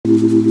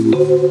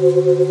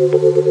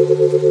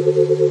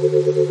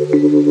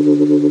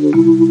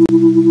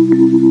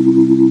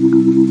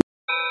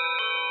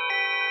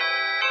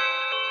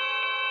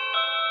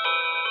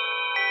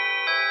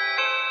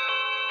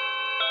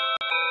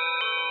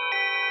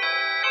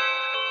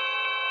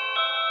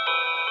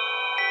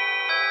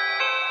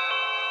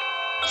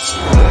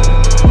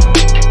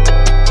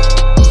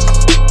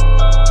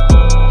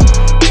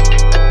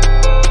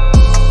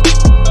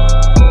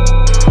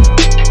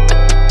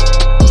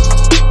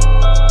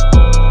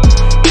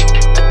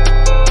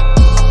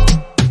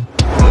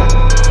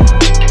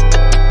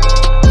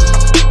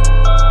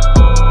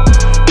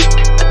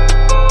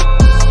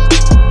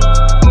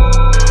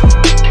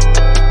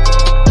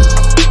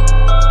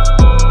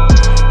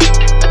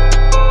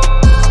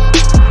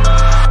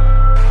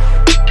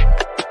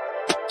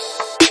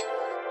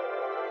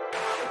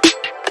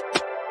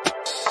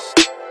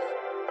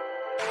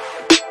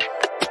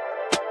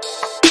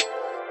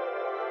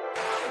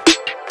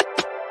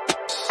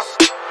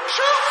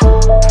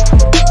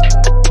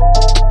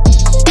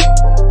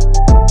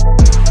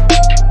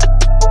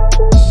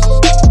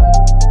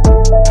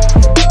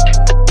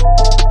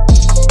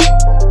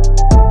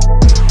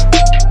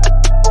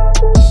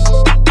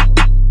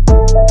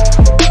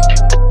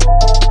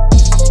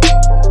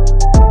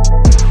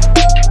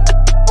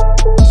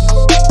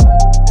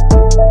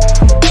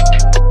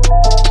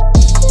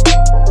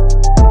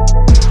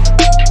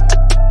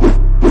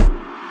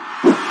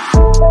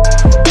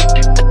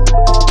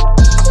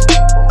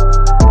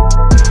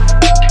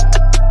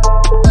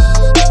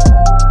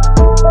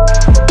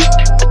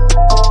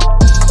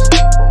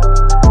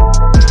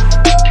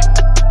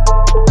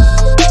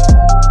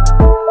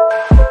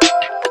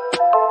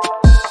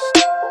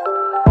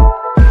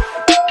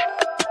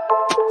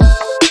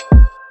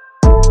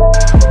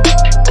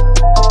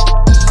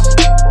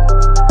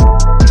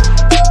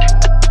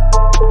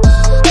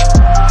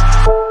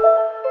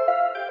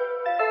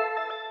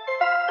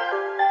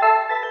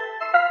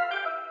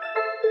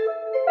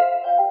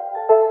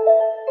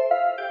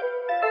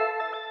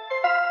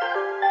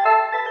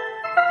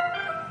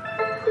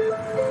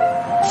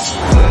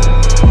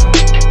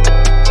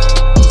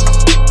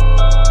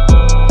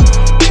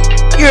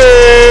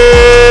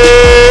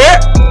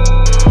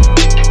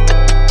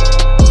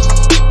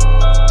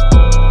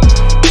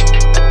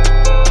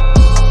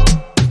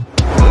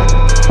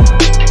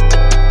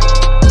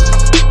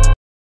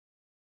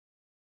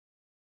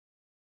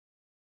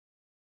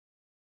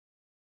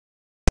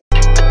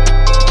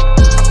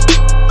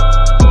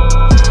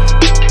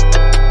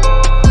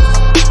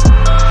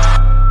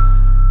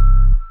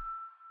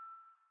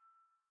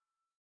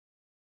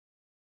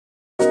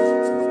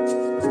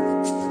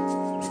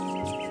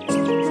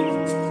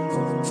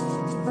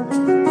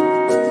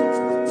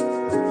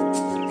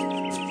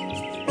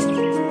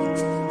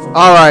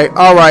All right.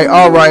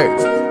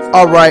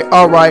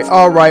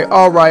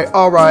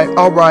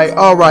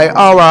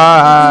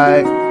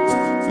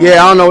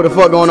 Yeah, I don't know what the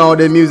fuck going on with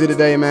this music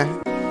today,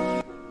 man.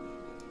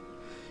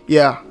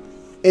 Yeah.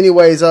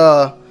 Anyways, shout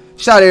out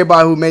to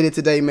everybody who made it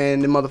today, man.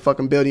 In the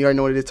motherfucking building. You already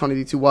know what it is. Tony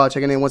D2 Wild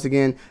checking in once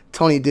again.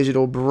 Tony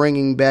Digital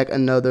bringing back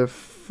another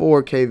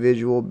 4K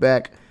visual,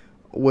 back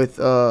with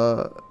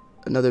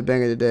another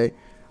banger today.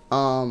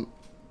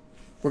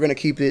 We're going to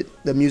keep the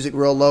music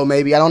real low,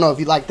 maybe. I don't know if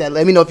you like that.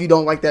 Let me know if you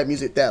don't like that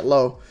music that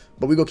low.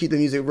 But we're going to keep the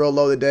music real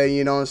low today.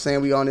 You know what I'm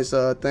saying? We on this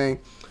thing.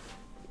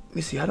 Let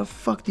me see. How the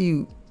fuck do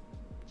you...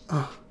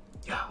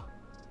 Yeah.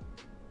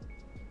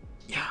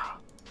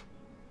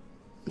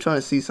 I'm trying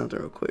to see something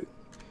real quick.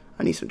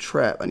 I need some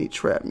trap. I need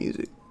trap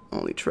music.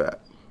 Only trap.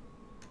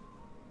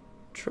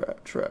 Trap.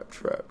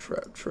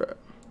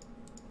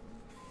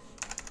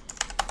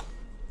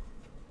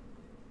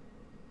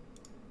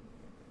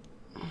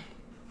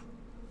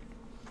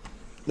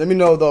 Let me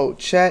know, though.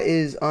 Chat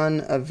is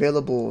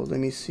unavailable. Let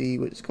me see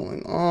what's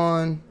going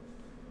on.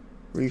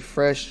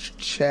 Refresh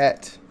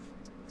chat.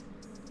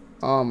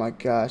 Oh, my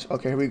gosh.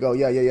 Okay, here we go.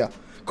 Yeah.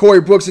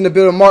 Corey Brooks in the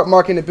building.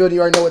 Mark in the building.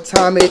 You already know what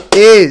time it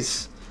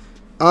is.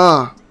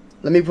 Let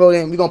me put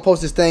in. We're going to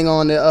post this thing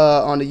on the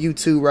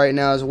YouTube right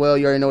now as well.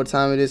 You already know what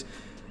time it is.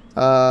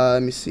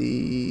 Let me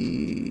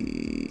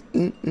see.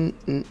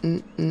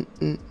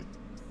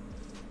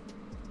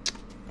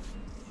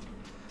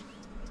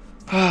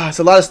 It's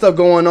a lot of stuff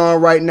going on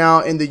right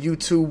now in the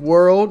YouTube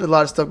world. A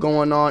lot of stuff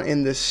going on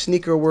in the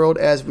sneaker world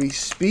as we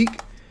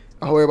speak.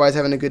 I hope everybody's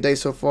having a good day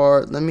so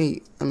far. Let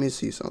me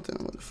see something.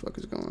 What the fuck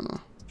is going on?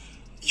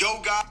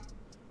 Yo, God.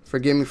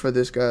 Forgive me for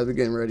this, guys. We're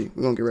getting ready.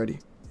 We're going to get ready.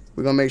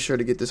 We're going to make sure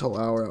to get this whole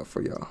hour out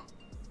for y'all.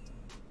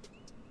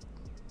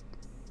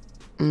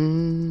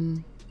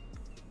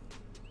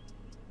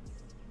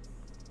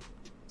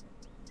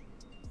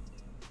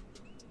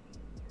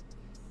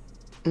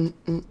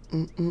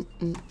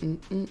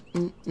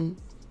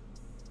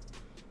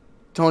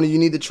 Tony, you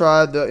need to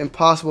try the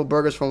Impossible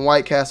Burgers from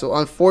White Castle.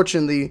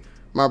 Unfortunately,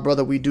 my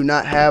brother, we do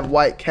not have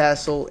White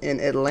Castle in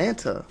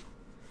Atlanta,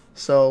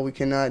 so we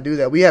cannot do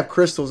that. We have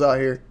Crystals out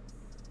here,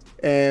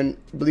 and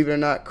believe it or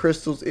not,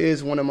 Crystals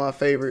is one of my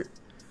favorite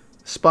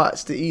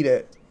spots to eat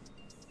at.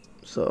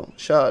 So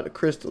shout out to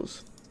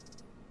Crystals.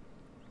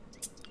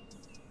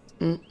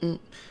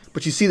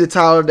 But you see the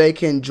title today,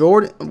 Can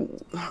Jordan?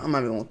 I'm not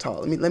even gonna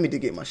talk. Let me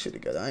get my shit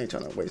together. I ain't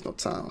trying to waste no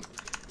time.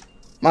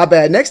 My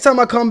bad. Next time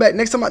I come back,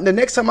 the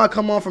next time I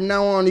come on from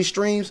now on these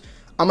streams,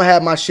 I'm gonna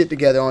have my shit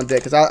together on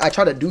deck. Cause I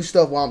try to do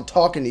stuff while I'm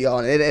talking to y'all,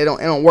 and it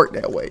don't work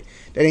that way.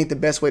 That ain't the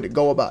best way to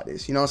go about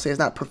this. You know what I'm saying? It's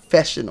not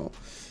professional.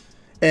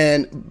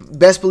 And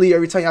best believe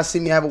every time y'all see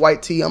me have a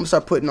white tee, I'm gonna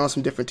start putting on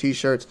some different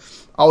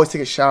t-shirts. I always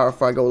take a shower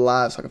before I go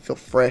live so I can feel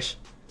fresh.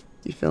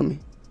 You feel me?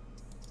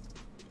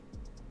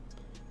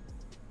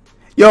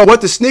 Yo,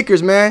 what the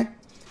sneakers, man?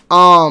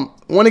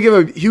 Want to give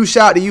a huge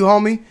shout out to you,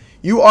 homie.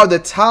 You are the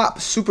top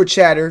super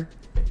chatter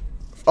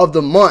of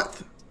the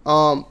month.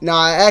 Now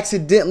I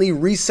accidentally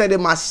resetted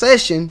my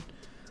session,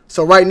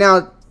 so right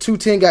now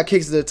 210 got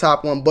kicked to the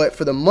top one. But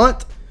for the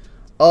month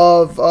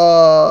of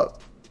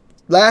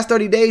last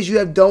 30 days, you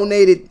have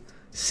donated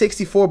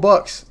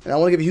 $64, and I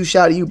want to give a huge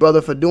shout out to you,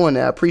 brother, for doing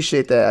that. I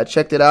appreciate that. I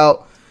checked it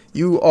out.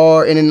 You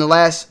are, and in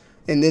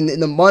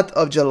the month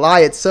of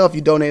July itself,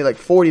 you donated like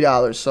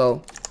 $40.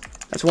 So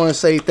I just want to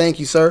say thank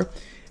you, sir.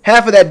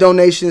 Half of that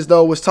donations,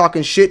 though, was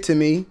talking shit to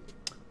me.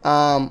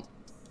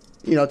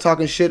 You know,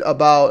 talking shit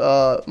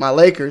about my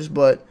Lakers,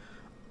 but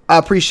I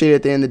appreciate it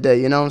at the end of the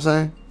day, you know what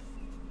I'm saying?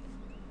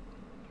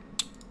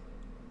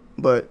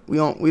 But we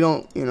don't,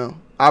 you know,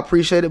 I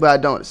appreciate it, but I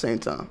don't at the same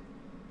time.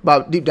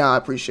 But deep down, I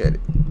appreciate it.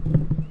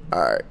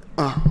 All right.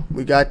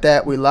 We got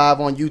that. We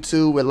live on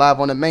YouTube. We're live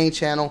on the main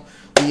channel.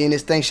 We in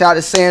this thing. Shout out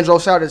to Sandro.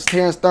 Shout out to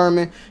Terrence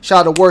Thurman.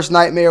 Shout out to Worst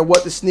Nightmare.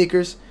 What the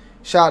Sneakers.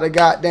 Shout out to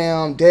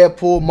goddamn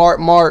Deadpool.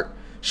 Mark.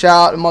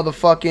 Shout out to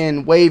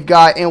motherfucking Wave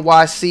Guy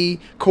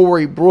NYC.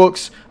 Corey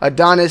Brooks.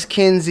 Adonis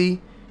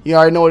Kinsey. You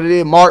already know what it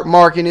is.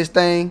 Mark in this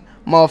thing.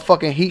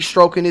 Motherfucking Heat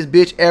Stroke in this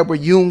bitch. Edward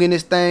Young in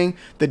this thing.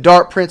 The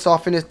Dark Prince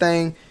off in this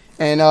thing.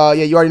 And yeah,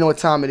 you already know what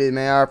time it is,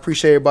 man. I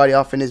appreciate everybody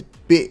off in this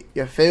bit.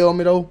 You feel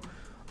me though?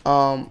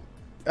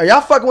 Are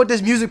y'all fucking with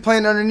this music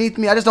playing underneath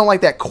me? I just don't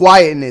like that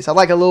quietness. I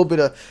like a little bit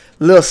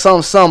of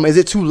something. Is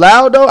it too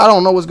loud though? I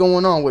don't know what's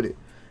going on with it.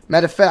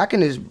 Matter of fact, I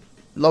can just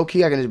low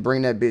key. I can just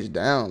bring that bitch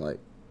down, like,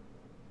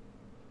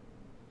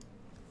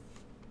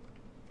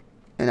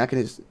 and I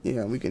can just,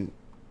 yeah, we can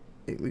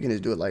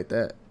just do it like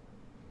that.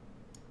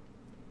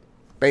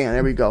 Bam,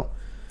 there we go.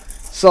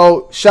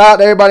 So, shout out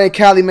to everybody in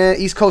Cali, man.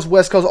 East Coast,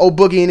 West Coast, old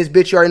Boogie in this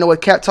bitch. You already know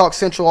what. Cat Talk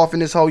Central off in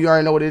this hole. You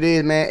already know what it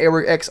is, man.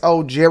 Eric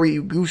XO, Jerry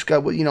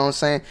Ugushka, you know what I'm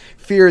saying?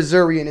 Fear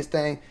Zuri in this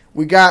thing.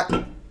 We got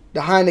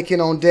the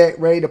Heineken on deck,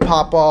 ready to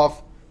pop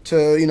off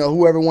to, you know,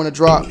 whoever want to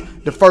drop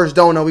the first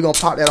donut. We're going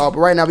to pop that off. But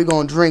right now, we're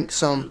going to drink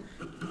some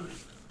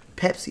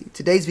Pepsi.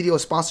 Today's video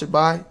is sponsored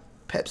by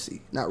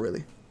Pepsi. Not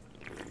really.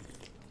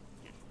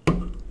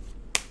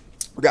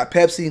 We got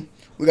Pepsi.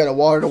 We got a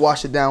water to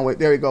wash it down with.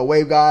 There we go.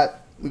 Wave God.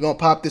 We're going to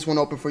pop this one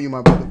open for you,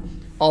 my brother.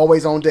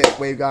 Always on deck,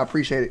 Wave God.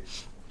 Appreciate it.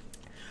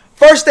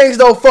 First things,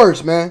 though,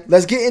 first, man.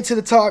 Let's get into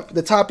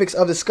the topics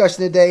of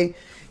discussion today.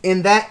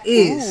 And that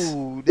is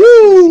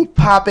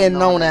popping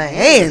on a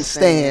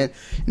handstand.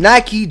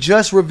 Nike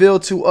just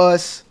revealed to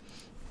us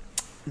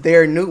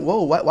their new...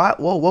 Whoa,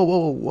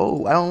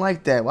 whoa. I don't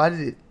like that. Why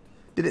did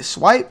it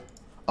swipe?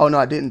 Oh, no,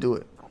 I didn't do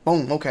it.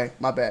 Boom. Okay,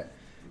 my bad.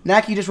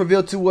 Nike just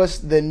revealed to us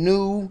the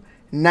new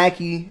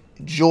Nike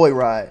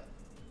Joyride.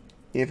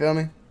 You feel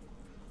me?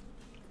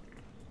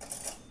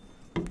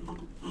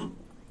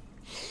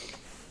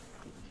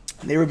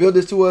 They revealed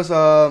this to us.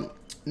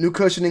 New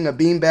cushioning, a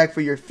beanbag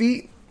for your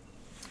feet.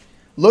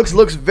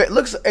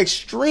 Looks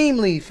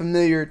extremely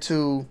familiar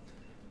to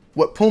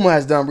what Puma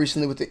has done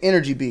recently with the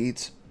energy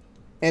beads,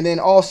 and then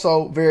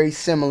also very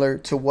similar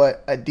to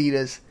what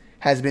Adidas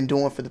has been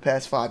doing for the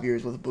past 5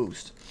 years with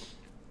Boost.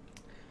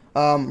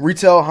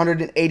 Retail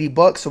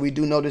 $180, so we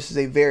do know this is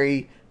a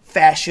very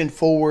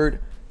fashion-forward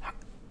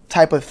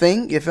type of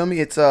thing. You feel me?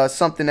 It's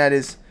something that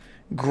is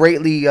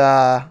greatly,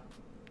 how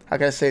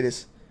can I say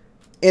this,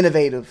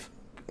 innovative.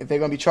 If they're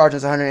going to be charging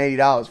us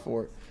 $180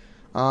 for it.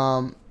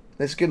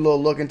 Let's get a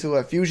little look into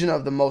a fusion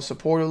of the most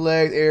supportive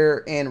leg,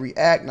 air, and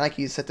react.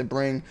 Nike is set to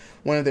bring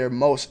one of their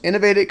most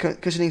innovative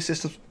cushioning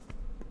systems.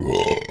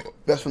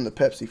 That's from the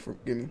Pepsi,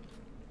 forgive me.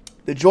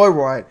 The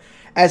Joyride.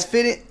 As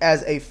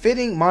a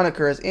fitting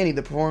moniker as any,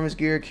 the performance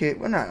gear kit.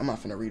 I'm not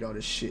finna read all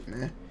this shit,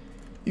 man.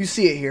 You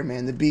see it here,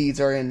 man. The beads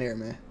are in there,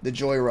 man. The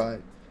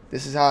Joyride.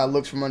 This is how it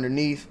looks from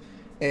underneath.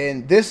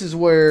 And this is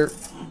where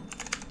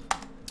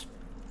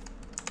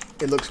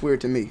it looks weird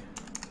to me.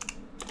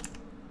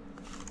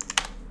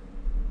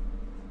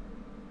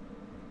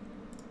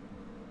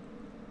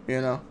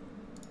 You know?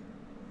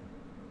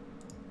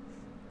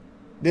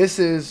 This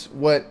is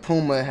what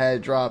Puma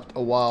had dropped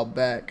a while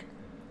back.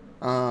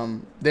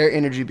 Their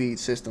energy bead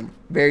system.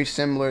 Very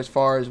similar as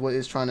far as what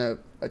it's trying to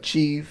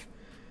achieve.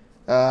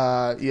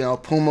 You know,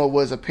 Puma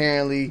was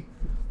apparently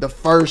the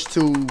first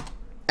to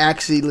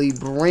actually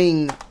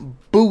bring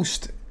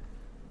Boost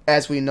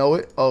as we know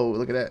it. Oh,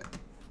 look at that.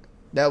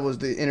 That was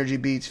the Energy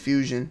Beats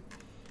Fusion.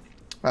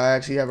 I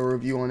actually have a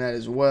review on that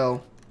as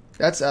well.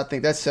 I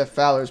think that's Seth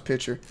Fowler's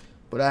picture,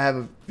 but I have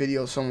a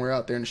video somewhere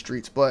out there in the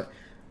streets. But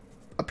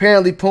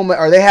apparently Puma,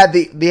 or they had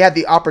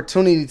the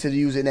opportunity to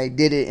use it, and they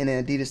did it, and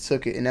then Adidas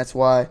took it, and that's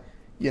why,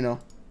 you know,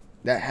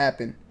 that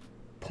happened.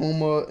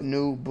 Puma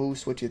new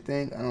boost. What you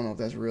think? I don't know if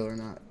that's real or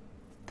not.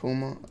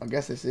 Puma. I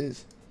guess this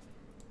is.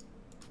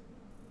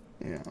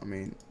 Yeah, I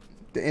mean,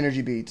 the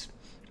energy beats.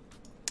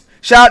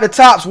 Shout out to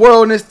Tops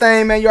World in this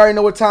thing, man. You already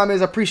know what time it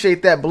is. I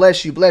appreciate that.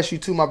 Bless you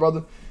too, my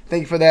brother.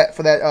 Thank you for that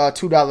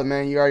 $2,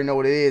 man. You already know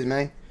what it is,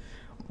 man.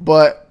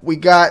 But we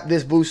got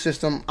this boost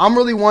system. I'm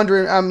really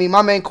wondering. I mean,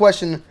 my main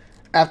question,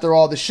 after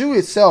all, the shoe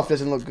itself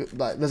doesn't look good.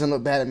 Like, doesn't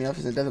look bad. I mean,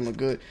 it doesn't look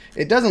good.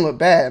 It doesn't look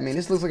bad. I mean,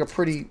 this looks like a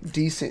pretty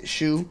decent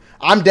shoe.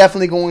 I'm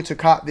definitely going to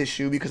cop this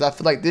shoe because I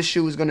feel like this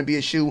shoe is going to be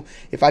a shoe.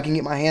 If I can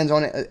get my hands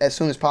on it as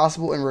soon as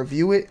possible and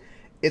review it,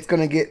 it's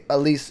going to get at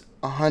least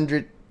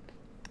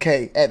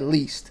 100K at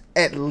least.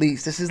 At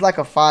least. This is like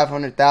a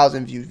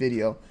 500,000 view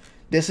video.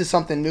 This is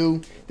something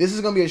new. This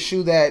is going to be a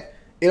shoe that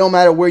it don't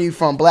matter where you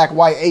from, black,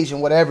 white, Asian,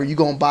 whatever, you're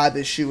going to buy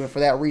this shoe. And for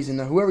that reason,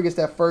 whoever gets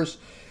that first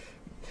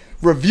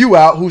review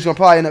out, who's going to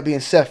probably end up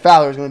being Seth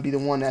Fowler, is going to be the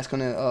one that's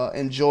going to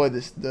enjoy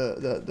this,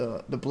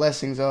 the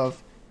blessings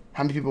of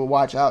how many people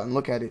watch out and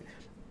look at it.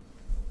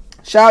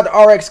 Shout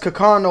out to RX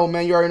Kakano,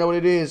 man. You already know what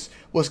it is.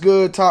 What's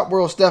good, Top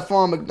World,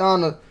 Stephon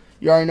McDonough.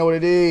 You already know what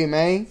it is,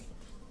 man.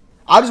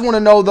 I just want to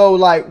know, though,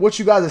 like, what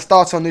you guys'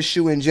 thoughts on this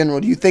shoe in general.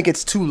 Do you think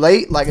it's too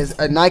late? Like, is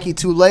a Nike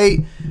too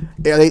late?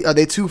 Are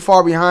they too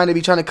far behind to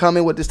be trying to come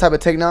in with this type of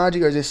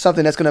technology? Or is it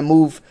something that's going to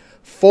move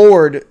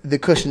forward the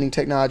cushioning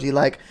technology?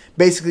 Like,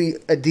 basically,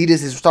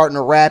 Adidas is starting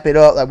to wrap it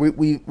up. Like,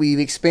 we've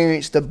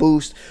experienced the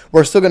boost.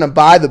 We're still going to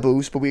buy the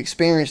boost, but we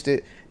experienced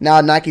it.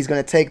 Now Nike's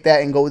going to take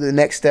that and go to the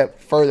next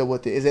step further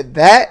with it. Is it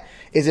that?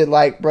 Is it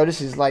like, bro, this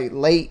is like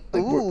late?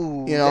 Like,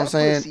 Ooh, you know what I'm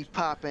saying? Pussy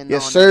popping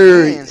yes, on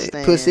sir. A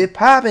handstand. Pussy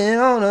popping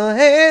on a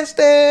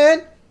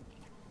handstand.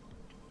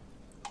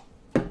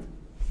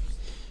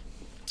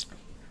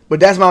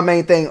 But that's my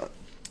main thing.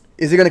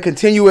 Is it going to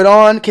continue it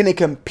on? Can it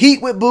compete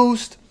with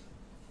Boost?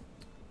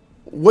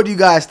 What do you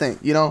guys think?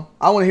 You know,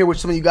 I want to hear what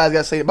some of you guys got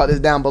to say about this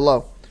down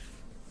below.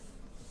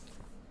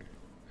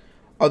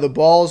 Are the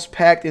balls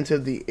packed into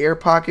the air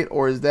pocket,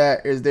 or is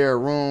there a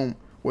room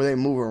where they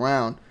move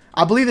around?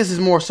 I believe this is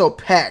more so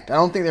packed. I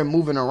don't think they're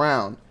moving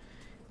around.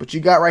 But you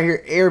got right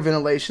here air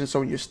ventilation,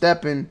 so when you're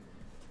stepping,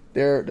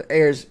 the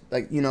air's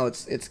like, you know,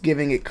 it's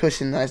giving it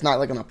cushion. It's not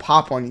like gonna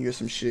pop on you or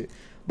some shit.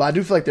 But I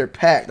do feel like they're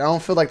packed. I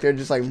don't feel like they're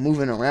just like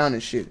moving around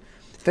and shit.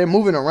 If they're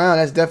moving around,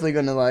 that's definitely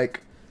gonna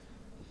like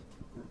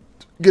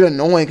get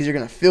annoying because you're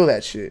gonna feel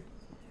that shit.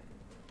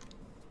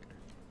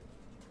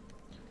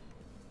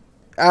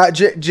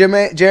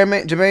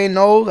 Jermaine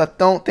Knowles, I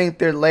don't think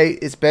they're late.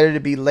 It's better to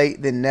be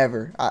late than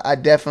never. I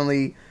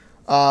definitely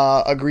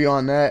agree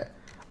on that.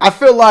 I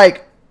feel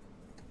like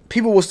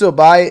people will still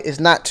buy it. It's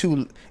not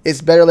too.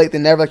 It's better late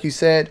than never, like you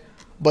said.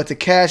 But to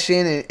cash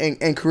in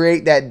and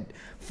create that,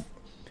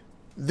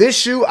 this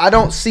shoe, I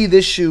don't see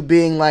this shoe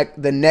being like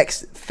the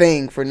next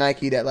thing for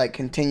Nike that like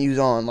continues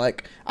on.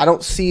 Like, I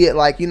don't see it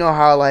like, you know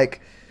how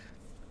like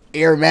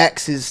Air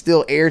Max is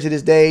still Air to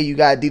this day. You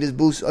got Adidas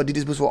Boost.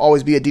 Adidas Boost will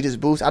always be Adidas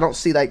Boost. I don't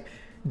see like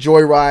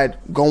Joyride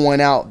going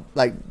out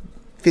like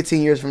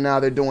 15 years from now.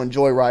 They're doing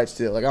Joyride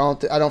still. Like,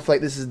 I don't feel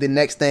like this is the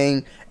next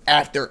thing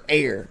after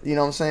Air. You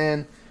know what I'm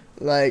saying?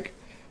 Like,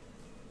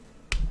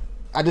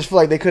 I just feel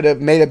like they could have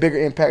made a bigger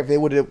impact if they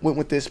would have went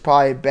with this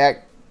probably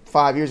back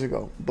 5 years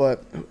ago.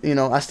 But, you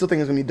know, I still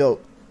think it's gonna be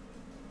dope.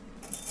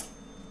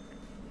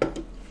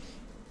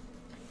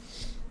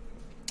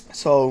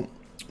 So,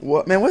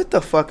 what, man? What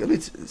the fuck?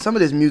 Some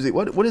of this music.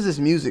 What is this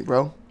music,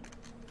 bro?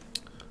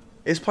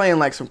 It's playing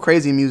like some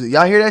crazy music.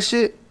 Y'all hear that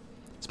shit?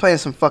 It's playing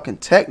some fucking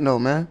techno,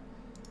 man.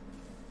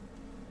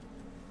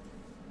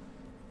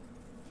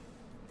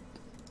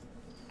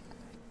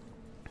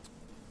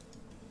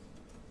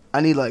 I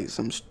need like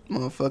some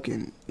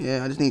motherfucking,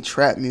 yeah, I just need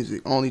trap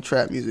music. Only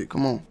trap music.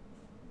 Come on.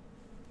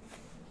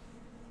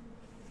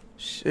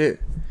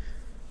 Shit.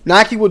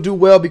 Nike will do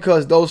well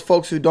because those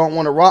folks who don't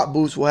want to rock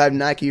Boost will have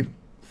Nike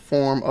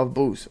form of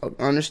Boost.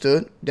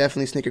 Understood.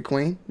 Definitely Sneaker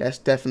Queen. That's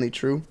definitely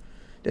true.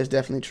 That's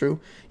definitely true.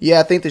 Yeah,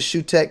 I think the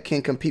shoe tech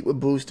can compete with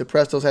Boost. The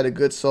Prestos had a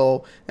good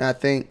sole, and I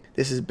think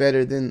this is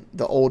better than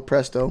the old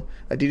Presto.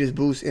 Adidas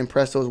Boost and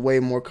Presto is way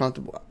more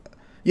comfortable.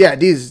 Yeah,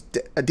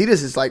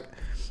 Adidas is like,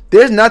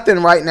 there's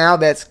nothing right now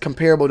that's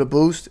comparable to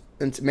Boost,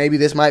 and maybe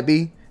this might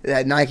be,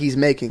 that Nike's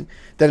making.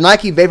 The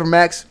Nike Vapor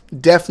Max,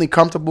 definitely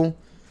comfortable.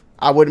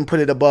 I wouldn't put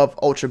it above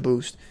Ultra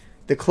Boost.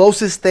 The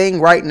closest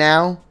thing right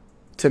now,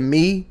 to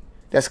me,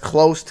 that's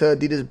close to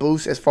Adidas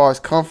Boost as far as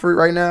comfort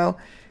right now,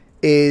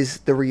 is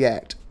the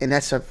React. And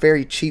that's a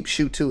very cheap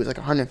shoe, too. It's like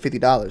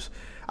 $150.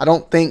 I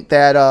don't think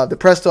that, the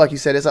Presto, like you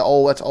said, that's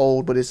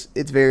old, but it's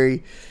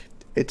very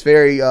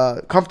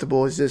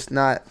comfortable. It's just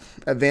not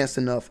advanced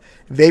enough.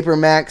 Vapor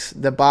Max,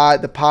 the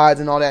pods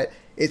and all that,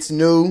 it's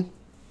new.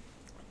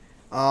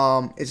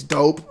 It's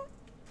dope.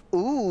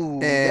 Ooh,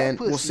 and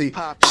we'll see.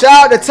 Shout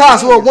out to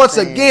Toss World once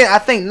again. I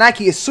think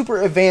Nike is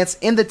super advanced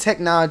in the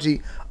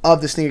technology of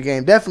the sneaker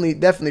game.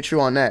 Definitely true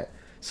on that.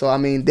 So I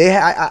mean,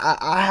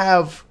 I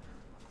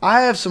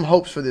have some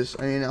hopes for this.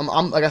 I mean,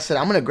 I'm like I said,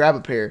 I'm gonna grab a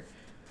pair.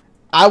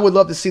 I would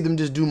love to see them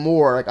just do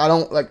more. Like, I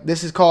don't like,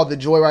 this is called the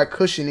Joyride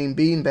cushioning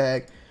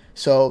beanbag.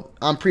 So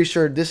I'm pretty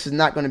sure this is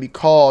not going to be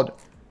called,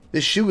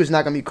 this shoe is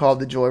not going to be called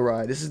the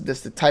Joyride. This is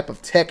just the type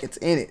of tech it's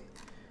in it.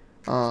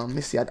 Let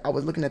me see. I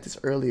was looking at this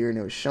earlier and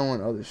it was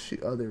showing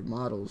other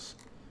models.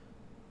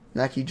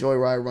 Nike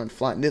Joyride Run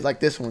Flying. Like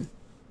this one.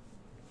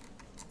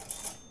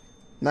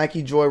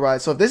 Nike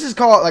Joyride. So if this is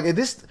called, like if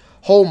this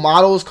whole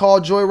model is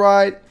called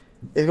Joyride,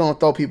 it's going to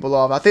throw people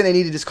off. I think they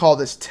need to just call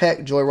this Tech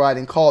Joyride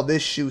and call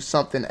this shoe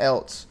something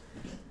else.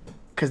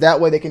 Because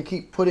that way they can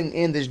keep putting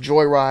in this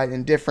Joyride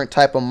in different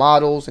type of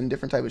models and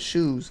different type of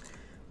shoes.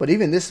 But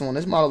even this one,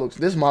 this model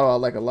I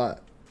like a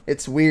lot.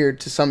 It's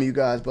weird to some of you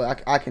guys,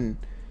 but I can,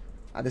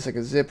 it's like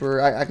a zipper.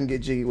 I can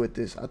get jiggy with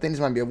this. I think this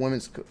might be a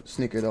women's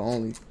sneaker though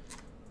only.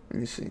 Let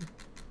me see.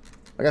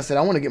 Like I said,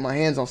 I want to get my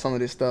hands on some of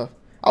this stuff.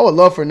 I would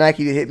love for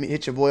Nike to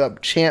hit your boy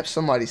up. Champ,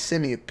 somebody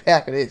send me a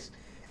pack of this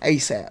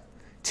ASAP.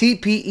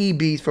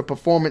 TPEBs for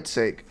performance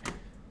sake.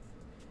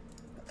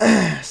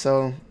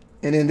 So,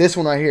 and then this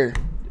one right here.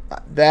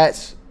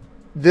 This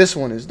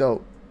one is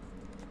dope.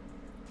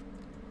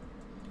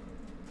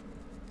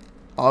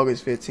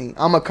 August 15th.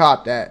 I'm going to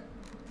cop that.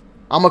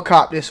 I'm going to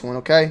cop this one,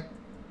 okay?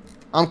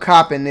 I'm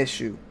copping this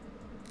shoe.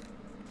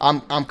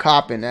 I'm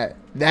copping that.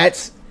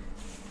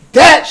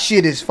 That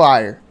shit is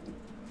fire.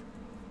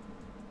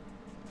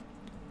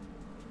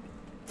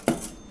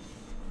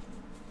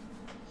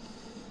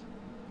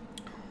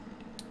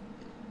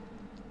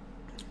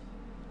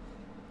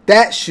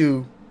 That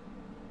shoe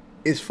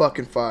is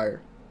fucking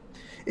fire.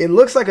 It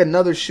looks like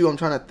another shoe I'm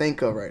trying to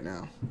think of right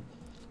now.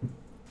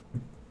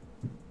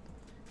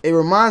 It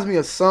reminds me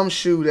of some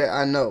shoe that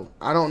I know.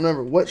 I don't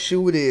remember what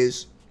shoe it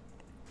is.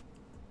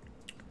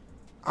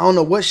 I don't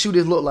know what shoe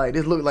this look like.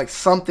 This look like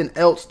something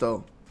else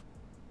though.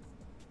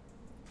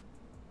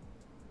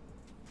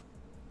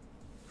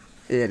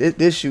 Yeah,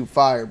 this shoe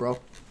fire, bro.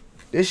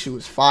 This shoe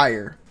is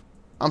fire.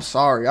 I'm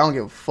sorry. I don't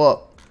give a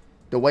fuck.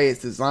 The way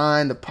it's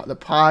designed, the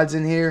pods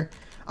in here.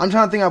 I'm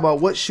trying to think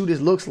about what shoe this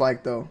looks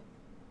like, though.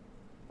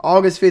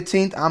 August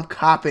 15th, I'm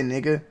copping,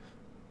 nigga.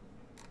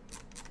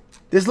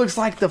 This looks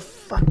like the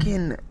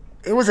fucking...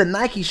 It was a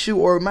Nike shoe,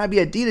 or it might be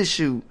an Adidas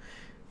shoe.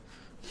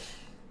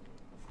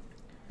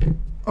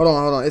 Hold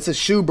on. It's a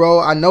shoe, bro.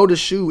 I know the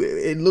shoe.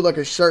 It looked like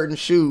a certain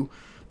shoe.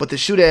 But the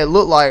shoe that it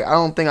looked like, I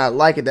don't think I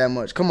like it that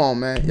much. Come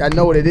on, man. Y'all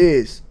know what it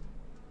is.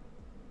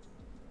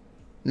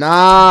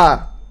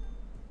 Nah.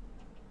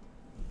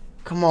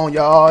 Come on,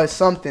 y'all. It's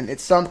something.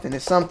 It's something.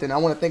 It's something. I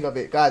want to think of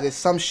it. Guys, it's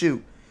some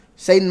shoe.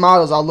 Satan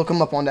models, I'll look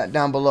them up on that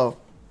down below.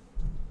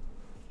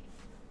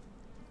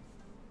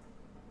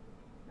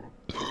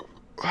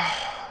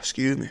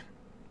 Excuse me.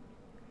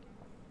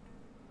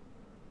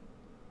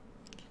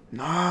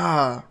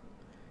 Nah.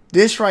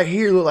 This right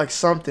here look like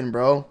something,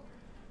 bro.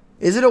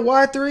 Is it a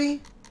Y3?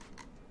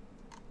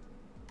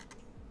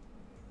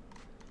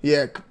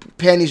 Yeah,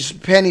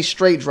 panties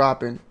straight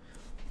dropping.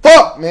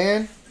 Fuck,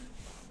 man.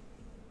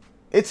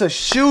 It's a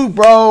shoe,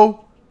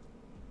 bro.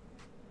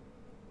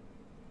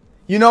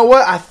 You know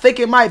what? I think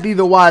it might be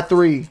the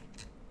Y3.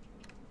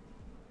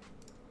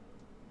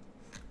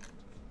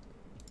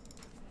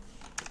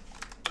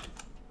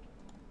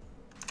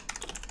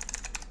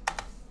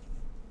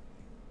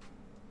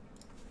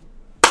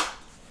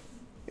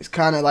 It's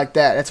kind of like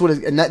that. That's what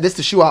it's, and this is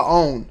the shoe I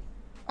own.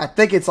 I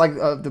think it's like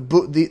the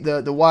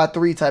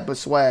Y3 type of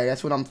swag.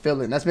 That's what I'm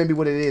feeling. That's maybe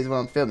what it is. What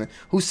I'm feeling.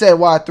 Who said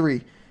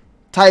Y3?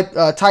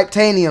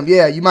 Titanium.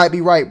 Yeah, you might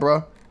be right,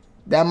 bro.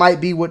 That might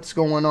be what's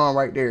going on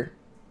right there.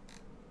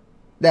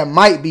 That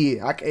might be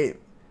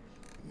it.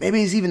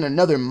 Maybe it's even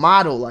another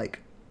model, like.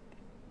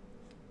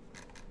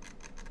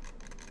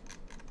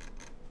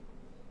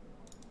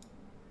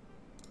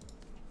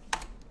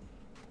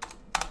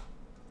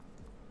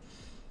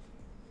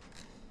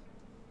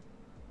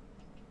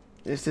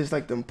 It's just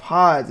like them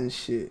pods and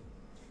shit.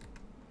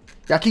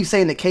 Y'all keep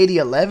saying the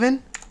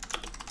KD11?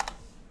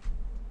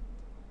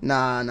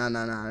 Nah.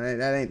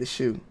 That ain't the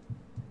shoe.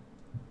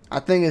 I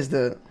think it's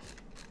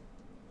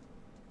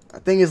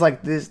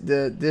like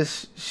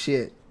this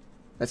shit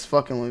that's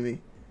fucking with me.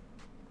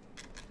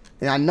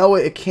 And I know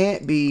it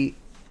can't be.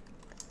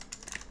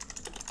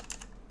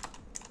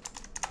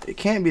 It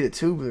can't be the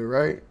tubular,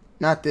 right?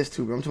 Not this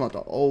tubular. I'm talking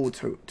about the old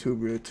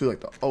tubular too, like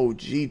the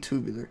OG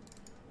tubular.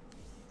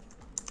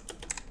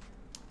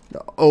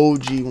 The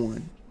OG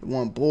one. The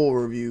one Bull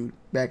reviewed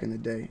back in the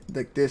day.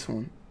 Like this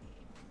one.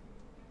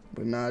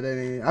 But nah, that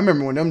ain't. I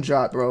remember when them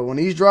dropped, bro. When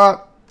these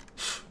dropped,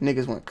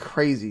 niggas went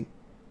crazy.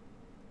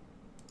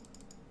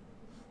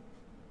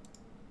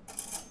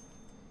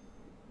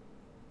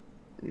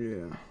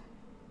 Yeah.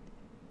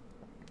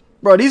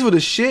 Bro, these were the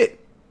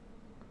shit.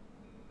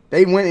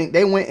 They went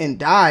and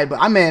died.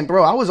 But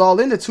bro, I was all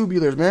into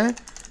tubulars, man.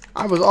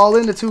 I was all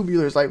into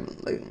tubulars. Like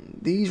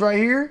these right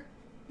here.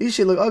 These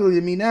shit look ugly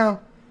to me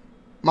now.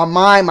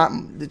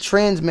 The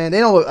trends, man, they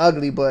don't look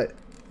ugly, but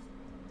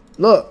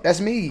look,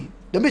 that's me.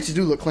 The bitches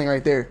do look clean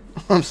right there.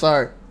 I'm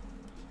sorry.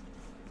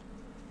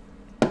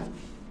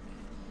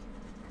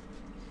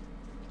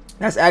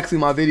 That's actually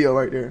my video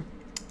right there.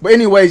 But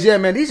anyways, yeah,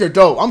 man, these are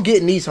dope. I'm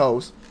getting these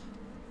hoes.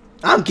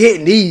 I'm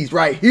getting these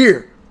right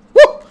here.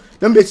 Woo!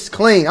 Them bitches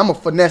clean. I'm gonna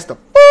finesse the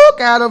fuck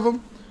fuck out of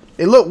them.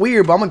 They look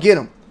weird, but I'm gonna get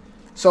them.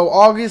 So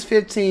August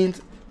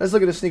 15th. Let's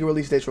look at the sneaker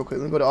release dates real quick.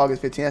 Let me go to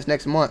August 15th. That's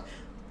next month.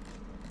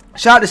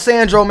 Shout out to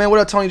Sandro, man. What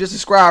up, Tony? Just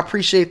subscribe.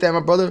 Appreciate that, my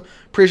brother.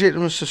 Appreciate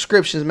them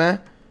subscriptions, man.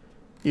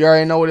 You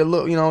already know what it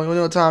look. You know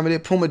what time it is.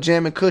 Puma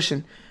Jam and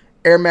Cushion.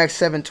 Air Max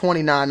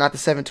 729, not the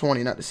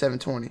 720, not the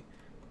 720.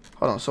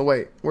 Hold on. So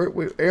wait,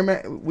 we're Air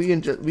Max. We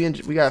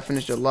gotta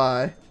finish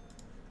July.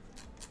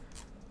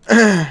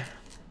 Do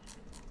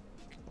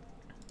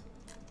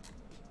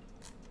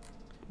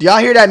y'all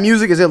hear that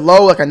music? Is it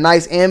low, like a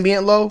nice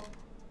ambient low?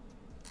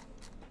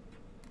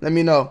 Let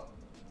me know.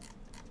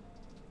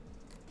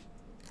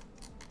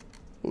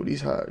 Oh,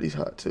 these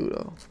hot too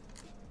though.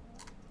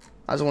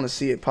 I just want to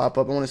see it pop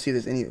up. I want to see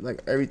this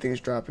like everything's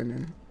dropping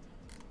in.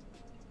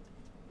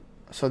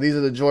 So these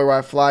are the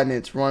Joyride Fly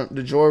Knits.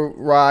 The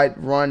Joyride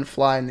Run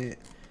Fly Knit.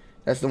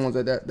 That's the ones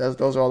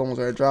those are all the ones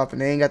that are dropping.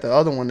 They ain't got the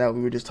other one that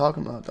we were just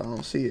talking about. I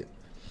don't see it.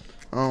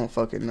 I don't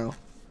fucking know.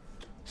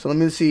 So let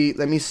me see.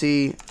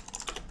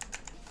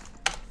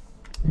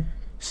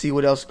 See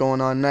what else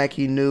going on.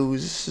 Nike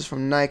news. This is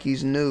from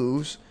Nike's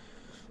news.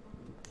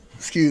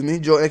 Excuse me.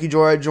 Nike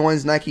Joyride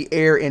joins Nike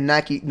Air and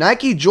Nike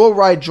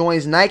Joyride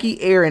joins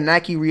Nike Air and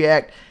Nike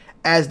React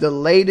as the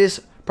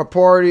latest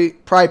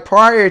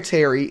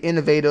proprietary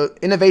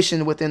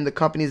innovation within the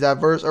company's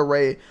diverse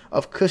array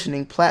of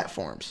cushioning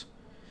platforms.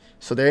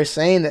 So they're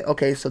saying that,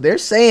 okay, so they're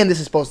saying this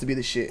is supposed to be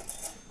the shit.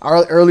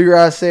 Earlier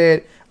I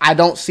said I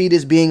don't see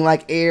this being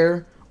like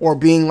Air or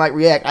being like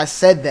React. I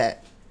said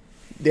that.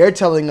 They're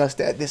telling us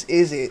that this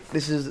is it.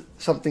 This is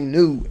something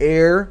new.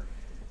 Air,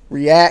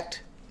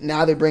 React.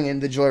 Now they're bringing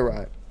the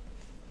Joyride.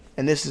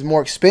 And this is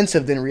more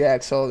expensive than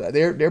React, so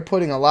they're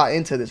putting a lot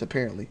into this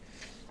apparently.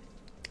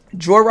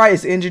 Joyride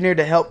is engineered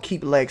to help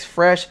keep legs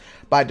fresh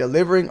by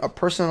delivering a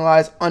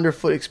personalized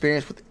underfoot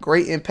experience with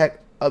great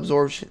impact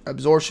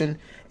absorption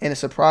and a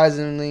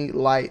surprisingly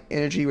light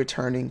energy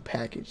returning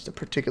package. The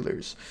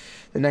particulars.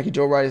 The Nike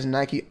Joyride is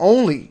Nike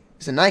only.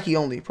 It's a Nike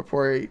only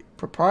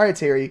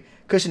proprietary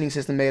cushioning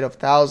system made of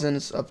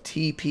thousands of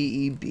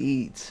TPE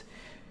beads.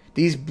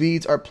 These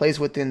beads are placed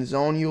within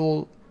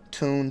zonal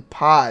tuned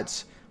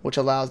pods, which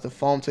allows the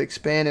foam to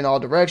expand in all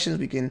directions.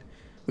 We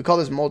call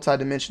this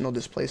multi-dimensional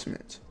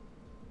displacement.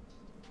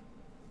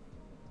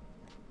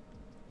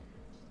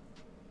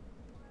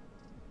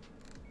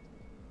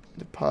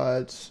 The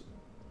pods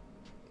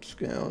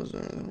scales.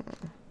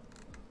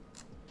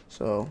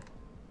 So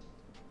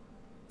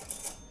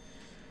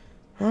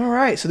all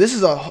right, so this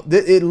is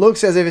it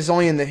looks as if it's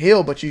only in the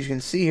heel, but you can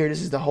see here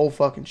this is the whole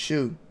fucking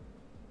shoe.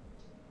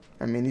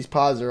 I mean, these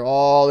pods are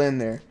all in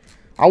there.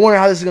 I wonder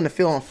how this is going to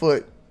feel on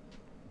foot.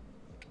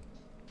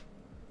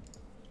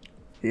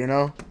 You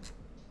know?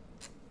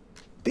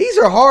 These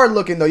are hard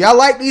looking, though. Y'all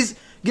like these?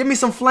 Give me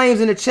some flames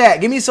in the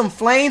chat. Give me some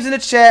flames in the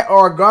chat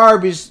or a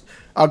garbage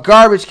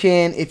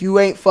can if you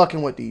ain't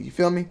fucking with these. You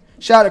feel me?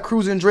 Shout out to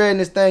Cruising Dread in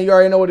this thing. You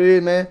already know what it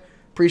is, man.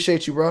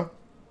 Appreciate you, bro.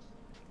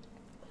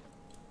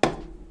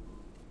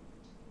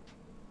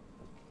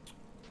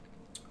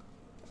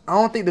 I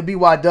don't think the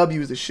BYW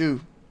is a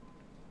shoe.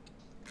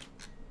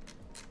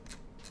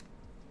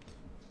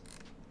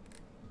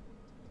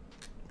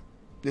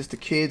 This the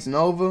Kids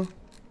Nova.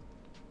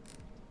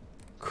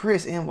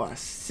 Chris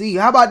NYC.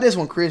 How about this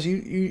one, Chris?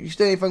 You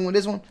still ain't fucking with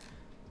this one?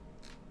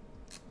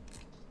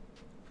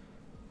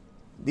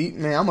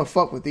 Man, I'm gonna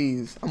fuck with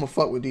these.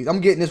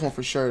 I'm getting this one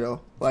for sure,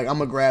 though. Like, I'm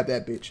gonna grab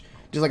that bitch.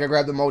 Just like I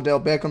grabbed the Model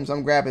Beckhams,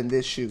 I'm grabbing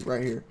this shoe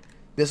right here.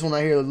 This one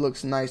right here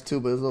looks nice,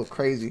 too, but it's a little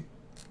crazy.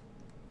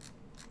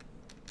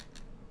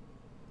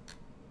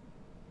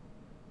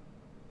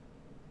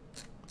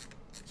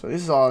 So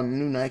this is all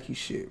new Nike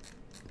shit.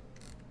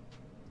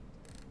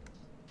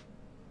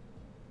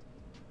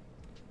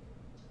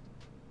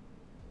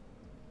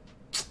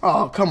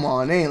 Oh, come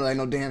on. They ain't like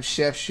no damn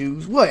chef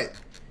shoes. What?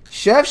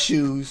 Chef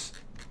shoes?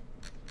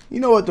 You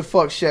know what the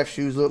fuck chef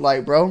shoes look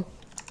like, bro.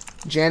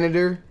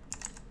 Janitor.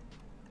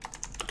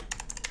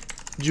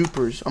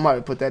 Jupers. I'm about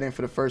to put that in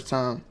for the first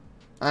time.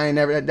 I ain't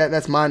never...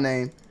 That's my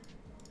name.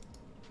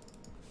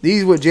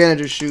 These what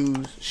janitor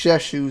shoes,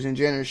 chef shoes, and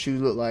janitor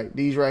shoes look like.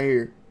 These right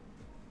here.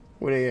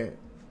 Where they at?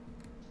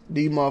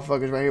 These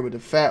motherfuckers right here with the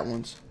fat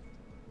ones.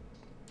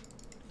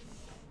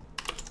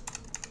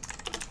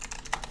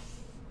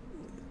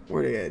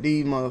 Where they at?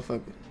 These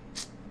motherfuckers.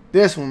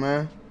 This one,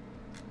 man.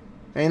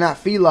 They ain't not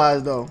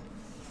felines, though.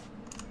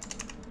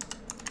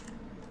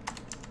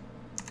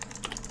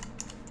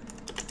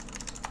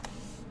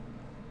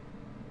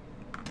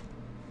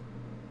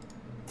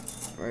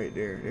 Right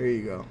there. There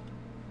you go.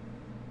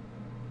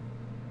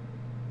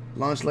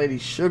 Lunch Lady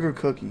Sugar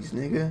Cookies,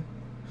 nigga.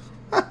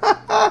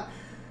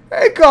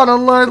 They call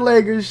them Lunch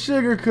Lady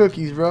Sugar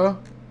Cookies, bro.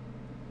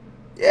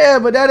 Yeah,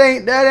 but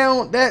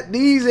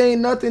these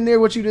ain't nothing near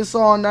what you just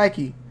saw on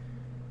Nike.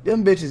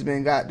 Them bitches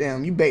been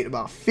goddamn. You baked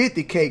about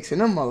 50 cakes in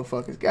them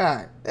motherfuckers.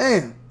 God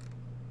damn.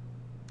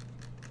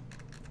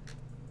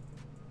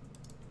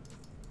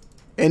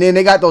 And then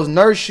they got those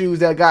nurse shoes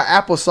that got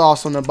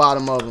applesauce on the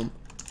bottom of them.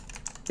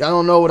 Y'all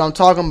don't know what I'm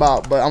talking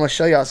about, but I'm gonna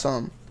show y'all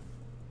something.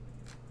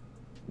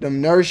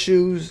 Them nurse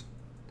shoes,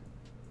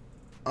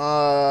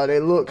 They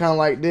look kind of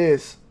like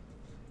this,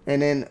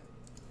 and then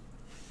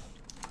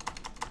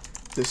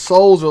the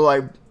soles are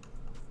like.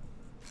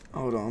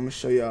 Hold on, I'm gonna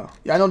show y'all.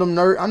 Yeah, I know them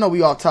nerd. I know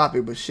we off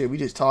topic, but shit, we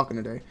just talking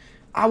today.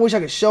 I wish I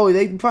could show you.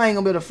 They probably ain't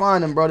gonna be able to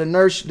find them, bro.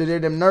 They're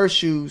them nurse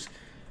shoes,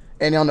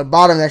 and on the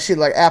bottom that shit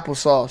like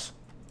applesauce.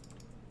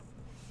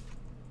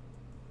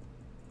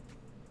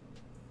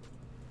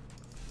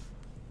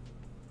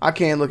 I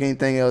can't look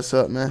anything else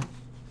up, man.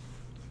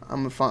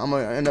 I'm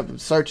gonna end up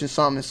searching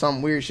something, and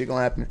some weird shit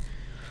gonna happen.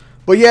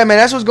 But yeah, man,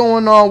 that's what's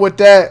going on with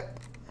that.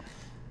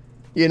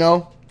 You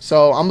know,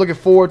 so I'm looking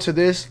forward to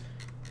this.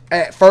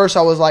 At first,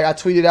 I was like, I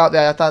tweeted out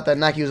that I thought that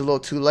Nike was a little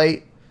too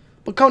late,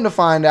 but come to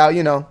find out,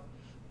 you know,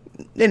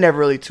 they're never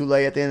really too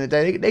late. At the end of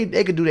the day,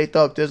 they could do their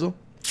thug thizzle.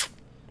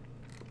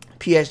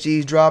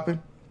 PSG's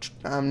dropping.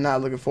 I'm not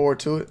looking forward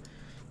to it.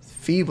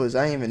 FIBA's,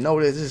 I didn't even know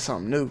this. This is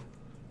something new.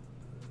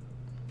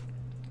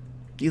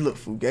 You look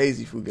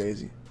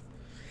fugazi.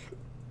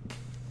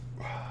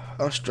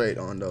 I'm straight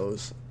on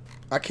those.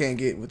 I can't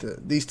get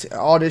with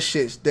all this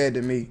shit's dead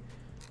to me.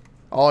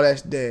 All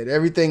that's dead.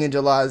 Everything in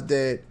July is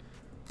dead.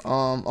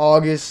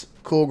 August,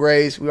 cool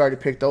grays. We already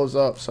picked those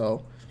up,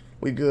 so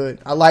we good.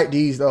 I like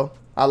these though.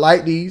 I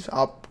like these.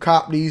 I'll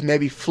cop these.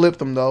 Maybe flip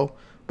them though,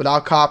 but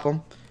I'll cop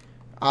them.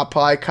 I'll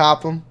probably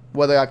cop them.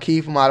 Whether I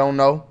keep them, I don't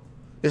know.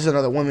 This is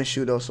another women's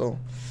shoe though, so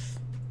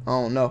I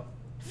don't know.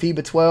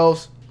 FIBA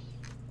 12s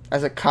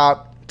as a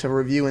cop to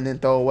review and then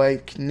throw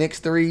away. Knicks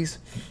 3s,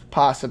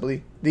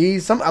 possibly.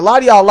 These, a lot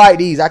of y'all like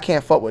these. I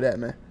can't fuck with that,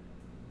 man.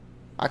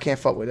 I can't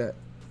fuck with that.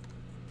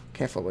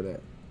 Can't fuck with that.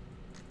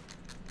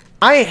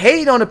 I ain't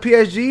hating on the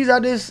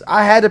PSGs.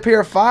 I had a pair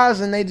of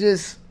 5s and they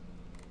just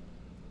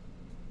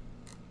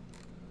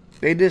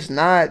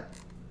not.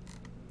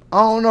 I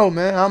don't know,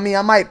 man. I mean,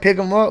 I might pick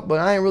them up, but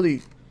I ain't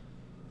really.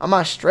 I'm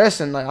not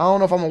stressing. Like, I don't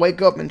know if I'm gonna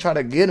wake up and try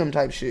to get them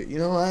type shit. You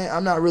know,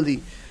 I'm not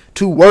really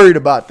too worried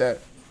about that.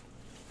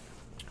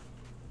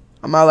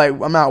 I'm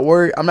not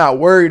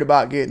worried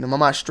about getting them. I'm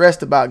not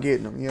stressed about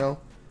getting them. You know,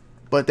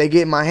 but they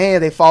get in my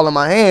hands. They fall in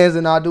my hands,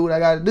 and I'll do what I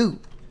gotta do.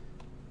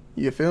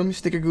 You feel me?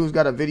 Sticker Goose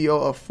got a video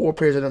of 4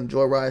 pairs of them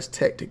Joyride's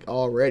Tactic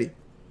already.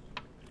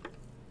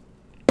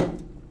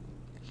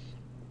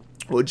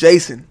 Well,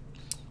 Jason,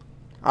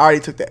 I already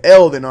took the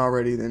L then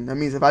already. Then that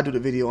means if I do the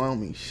video, I don't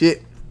mean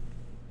shit.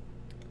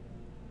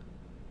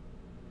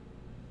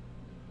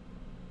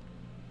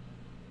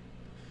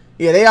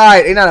 Yeah, they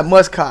alright. They not a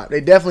must cop. They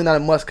definitely not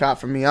a must cop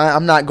for me.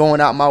 I'm not going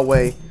out my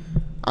way.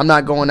 I'm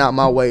not going out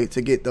my way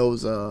to get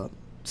those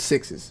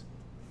 6s.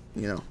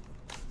 You know,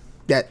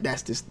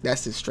 that's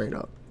just straight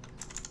up.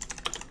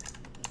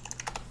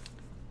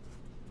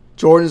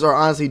 Jordans are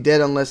honestly dead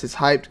unless it's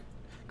hyped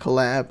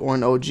collab or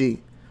an OG.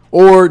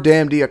 Or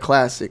damn D a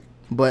classic.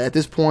 But at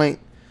this point,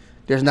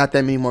 there's not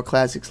that many more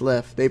classics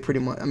left. They pretty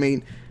much, I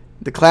mean,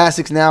 the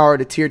classics now are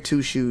the tier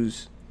 2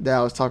 shoes that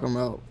I was talking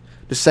about.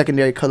 The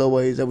secondary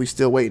colorways that we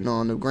still waiting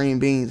on. The green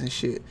beans and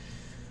shit.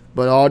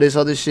 But all this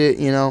other shit,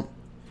 you know,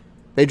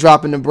 they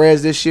dropping the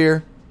breads this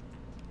year.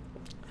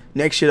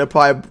 Next year they'll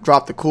probably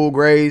drop the cool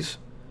grays.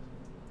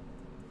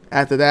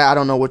 After that, I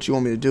don't know what you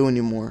want me to do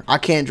anymore. I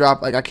can't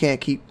drop, like, I can't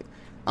keep.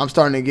 I'm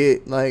starting to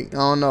get, like, I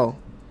don't know.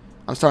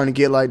 I'm starting to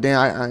get, like,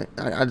 damn,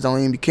 I just don't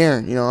even be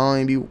caring. You know, I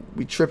don't even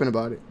be tripping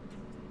about it.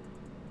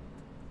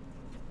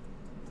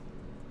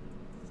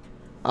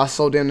 I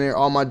sold damn near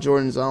all my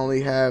Jordans. I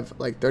only have,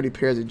 like, 30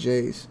 pairs of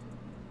J's.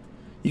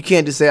 You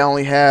can't just say I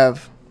only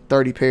have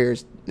 30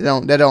 pairs.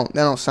 That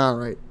don't sound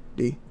right,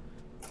 D.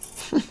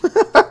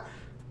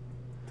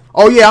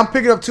 Oh, yeah, I'm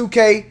picking up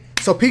 2K.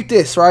 So, peep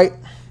this, right?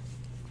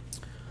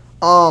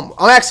 I'm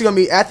actually gonna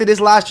be after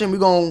this live stream.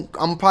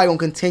 I'm probably gonna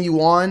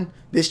continue on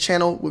this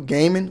channel with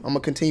gaming. I'm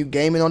gonna continue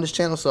gaming on this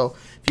channel. So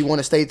if you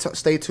want to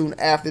stay tuned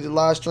after the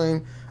live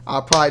stream,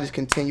 I'll probably just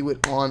continue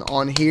it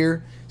on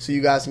here, so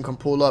you guys can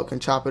pull up,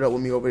 can chop it up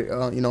with me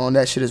over, you know, on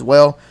that shit as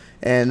well.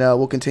 And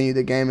we'll continue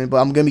the gaming.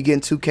 But I'm gonna be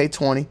getting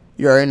 2K20.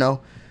 You already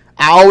know.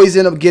 I always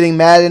end up getting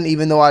Madden,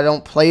 even though I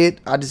don't play it.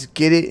 I just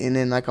get it, and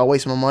then like I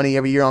waste my money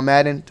every year on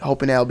Madden,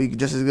 hoping that'll be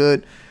just as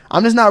good.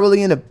 I'm just not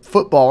really into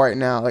football right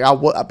now. Like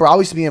I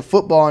used to be in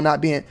football and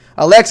not being.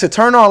 Alexa,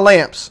 turn on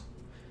lamps.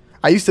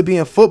 I used to be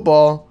in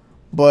football,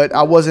 but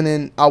I wasn't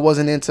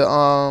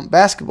into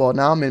basketball.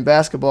 Now I'm in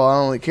basketball. I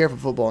don't really care for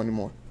football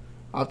anymore.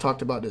 I've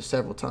talked about this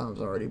several times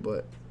already,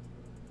 but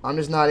I'm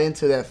just not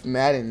into that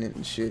Madden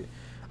and shit.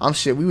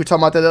 We were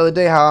talking about that the other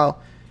day. How,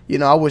 you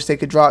know, I wish they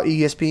could drop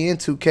ESPN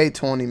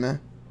 2K20,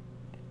 man.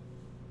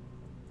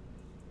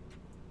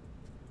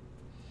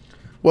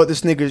 What the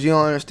sneakers? You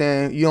don't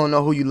understand. You don't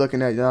know who you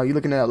looking at, y'all. You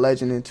looking at a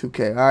legend in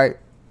 2K. All right,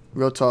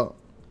 real talk.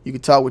 You can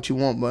talk what you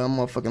want, but I'm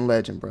a motherfucking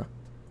legend, bro.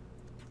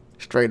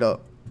 Straight up.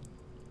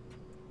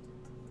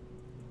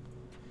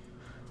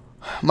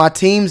 My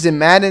teams in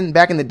Madden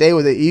back in the day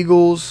were the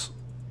Eagles.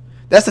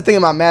 That's the thing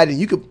about Madden.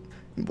 You could,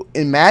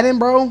 in Madden,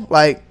 bro,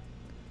 like,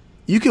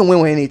 you can win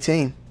with any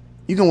team.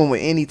 You can win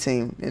with any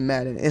team in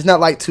Madden. It's not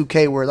like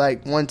 2K where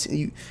like one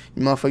team,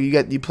 you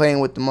motherfucker, you playing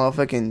with the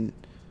motherfucking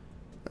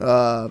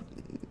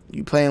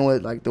you playing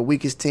with like the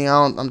weakest team.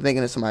 I'm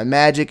thinking of somebody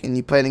Magic, and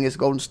you playing against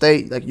Golden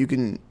State. Like you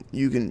getting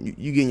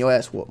your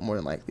ass whooped more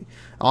than likely.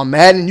 On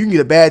Madden, you can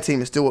get a bad team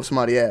and still whoop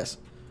somebody's ass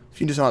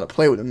if you just know how to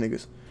play with them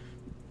niggas.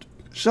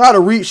 Shout out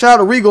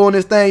to Regal on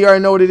this thing. You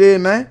already know what it is,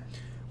 man.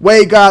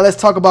 Wade God, let's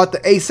talk about the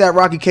ASAP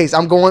Rocky case.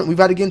 We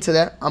about to get into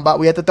that.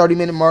 We at the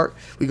 30-minute mark.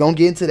 We gonna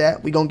get into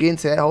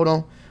that. Hold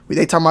on.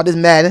 They talking about this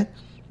Madden.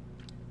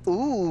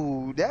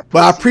 Ooh, that.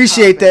 But I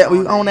appreciate that.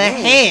 We on that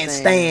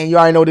handstand. You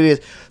already know what it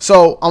is.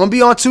 So I'm gonna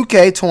be on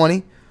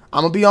 2K20.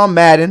 I'm gonna be on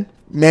Madden,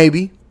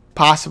 maybe,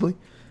 possibly.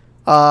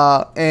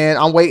 And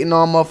I'm waiting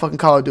on motherfucking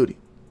Call of Duty.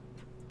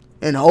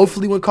 And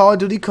hopefully when Call of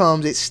Duty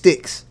comes, it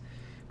sticks.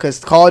 Because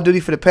Call of Duty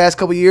for the past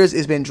couple years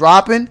it's been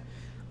dropping,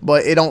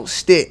 but it don't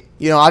stick.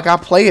 You know, like I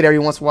play it every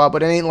once in a while,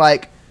 but it ain't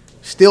like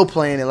still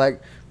playing it.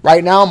 Like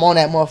right now I'm on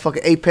that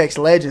motherfucking Apex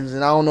Legends,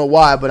 and I don't know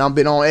why, but I've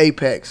been on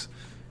Apex.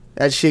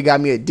 That shit got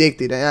me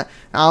addicted. And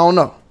I don't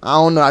know.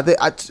 I think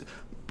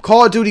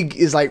Call of Duty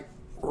is like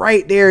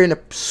right there in the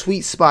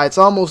sweet spot. It's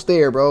almost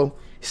there, bro.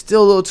 It's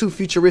still a little too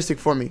futuristic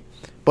for me,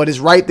 but it's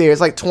right there.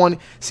 It's like 20.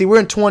 See, we're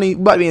in 20.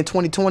 We about to be in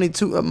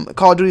 2022.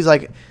 Call of Duty's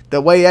like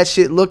the way that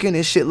shit looking.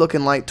 This shit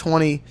looking like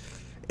 20.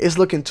 It's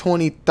looking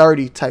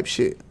 2030 type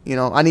shit. You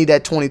know, I need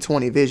that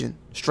 2020 vision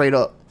straight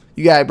up.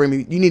 You gotta bring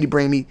me. You need to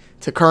bring me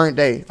to current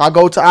day. If I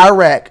go to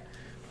Iraq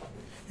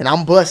and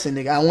I'm busting,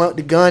 nigga, I want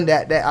the gun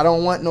that I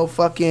don't want no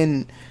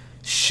fucking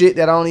shit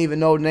that I don't even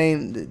know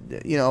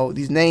name. You know,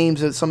 these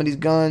names of some of these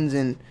guns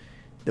and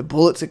the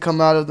bullets that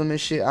come out of them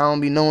and shit. I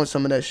don't be knowing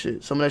some of that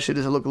shit. Some of that shit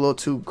doesn't look a little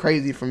too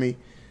crazy for me.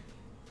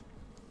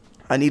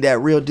 I need that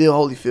real deal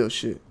Holyfield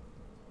shit.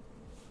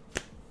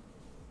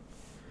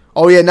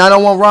 Oh yeah,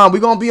 901 Ron. We're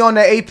gonna be on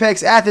that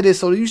Apex after this,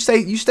 so you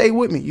stay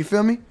with me. You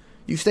feel me?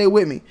 You stay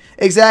with me.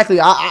 Exactly.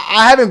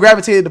 I haven't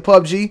gravitated to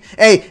PUBG.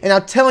 Hey, and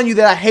I'm telling you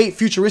that I hate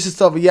futuristic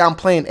stuff, but yeah, I'm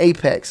playing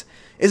Apex.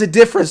 It's a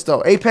difference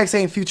though. Apex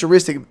ain't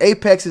futuristic.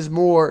 Apex is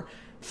more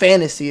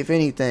fantasy, if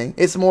anything.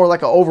 It's more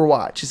like an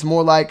Overwatch. It's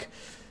more like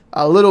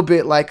a little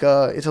bit like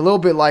like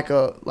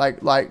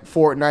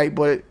Fortnite,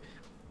 but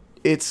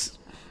it's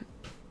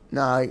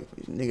nah,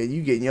 nigga,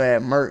 you getting your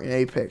ass murked in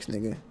Apex,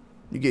 nigga.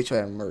 You get your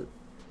ass murked.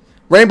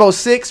 Rainbow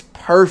Six,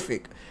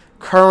 perfect.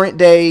 Current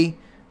day,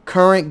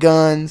 current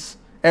guns,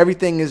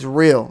 everything is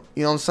real.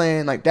 You know what I'm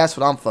saying? Like, that's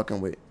what I'm fucking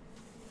with.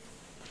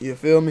 You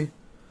feel me?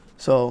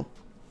 So,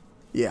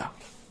 yeah.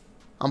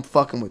 I'm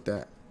fucking with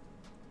that.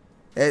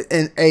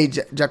 And hey,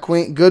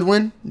 Jaquan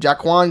Goodwin,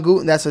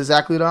 that's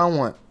exactly what I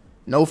want.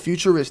 No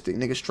futuristic,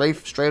 nigga.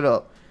 Straight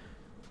up.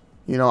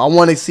 You know, I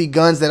want to see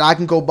guns that I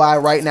can go buy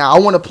right now. I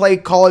want to play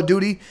Call of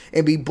Duty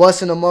and be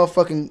busting a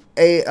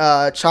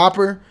motherfucking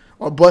chopper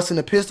or busting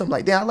a pistol. I'm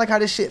like, damn, I like how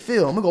this shit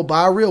feel. I'm going to go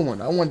buy a real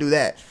one. I want to do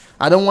that.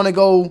 I don't want to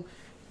go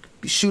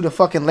shoot a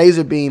fucking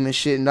laser beam and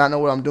shit and not know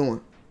what I'm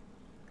doing.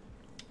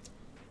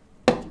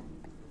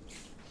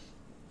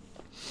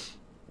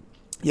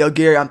 Yo,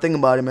 Gary, I'm thinking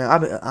about it, man.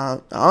 I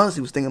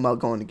honestly was thinking about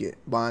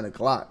buying a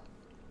Glock.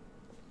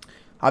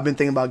 I've been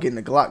thinking about getting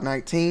a Glock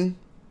 19.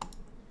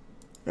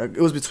 It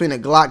was between a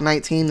Glock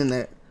 19 and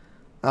that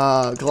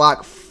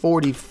Glock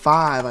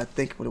 45, I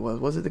think what it was.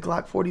 Was it the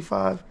Glock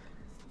 45?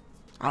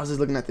 I was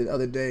just looking at it the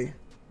other day.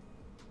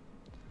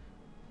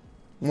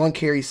 One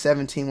carry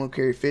 17, one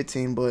carry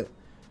 15, but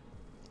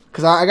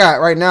cause I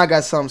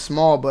got something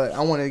small, but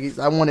I wanted to get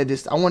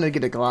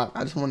a Glock.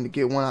 I just wanted to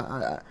get one.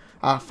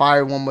 I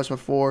fired one much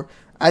before.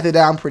 After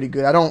that, I'm pretty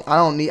good. I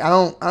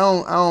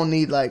don't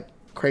need like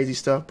crazy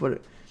stuff,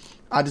 but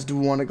I just do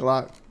want a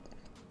Glock,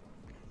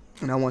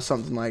 and I want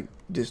something like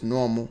just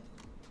normal.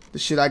 The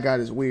shit I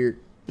got is weird.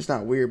 It's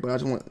not weird, but I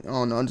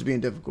don't know. I'm just being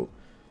difficult.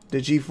 The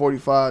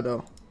G45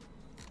 though.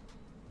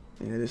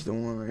 Yeah, this is the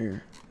one right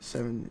here.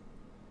 17.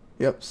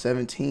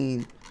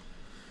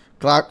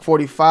 Glock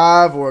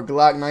 45 or a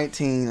Glock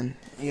 19.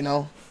 You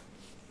know,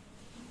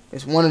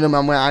 it's one of them.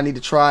 I need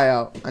to try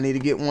out. I need to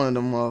get one of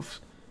them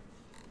off.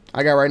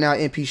 I got right now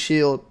MP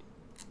Shield.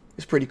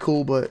 It's pretty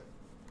cool, but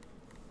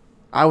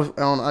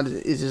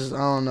it's just I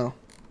don't know.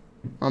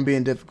 I'm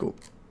being difficult.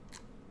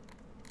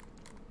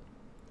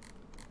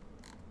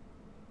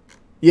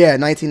 Yeah,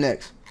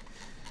 19X.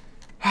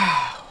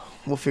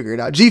 We'll figure it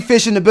out.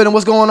 G-Fish in the building.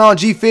 What's going on?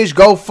 G-Fish,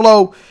 Go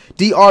Flow,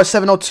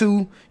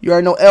 DR702. You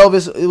already know.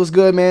 Elvis, it was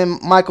good, man.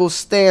 Michael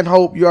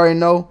Stanhope, you already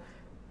know.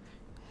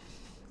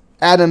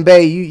 Adam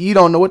Bay, you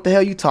don't know what the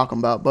hell you talking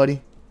about,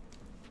 buddy.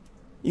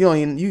 You don't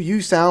even you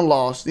sound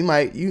lost.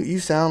 You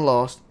sound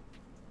lost.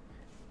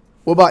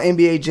 What about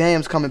NBA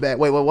Jams coming back?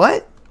 Wait,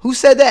 what? Who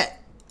said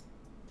that?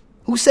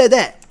 Who said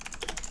that?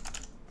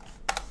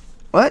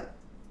 What?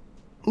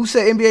 Who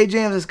said NBA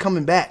Jams is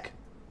coming back?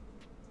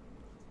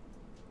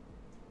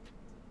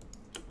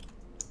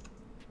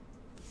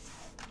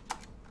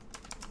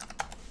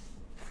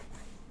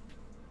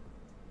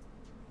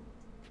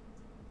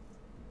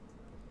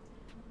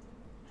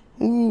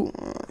 Ooh,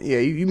 yeah,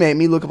 you made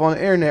me look up on the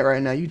internet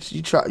right now. You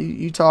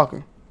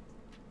talking.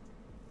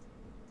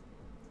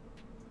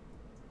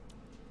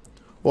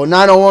 Well,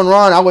 901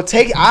 Ron, I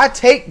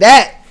take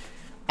that.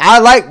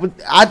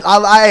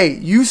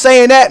 you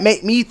saying that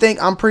make me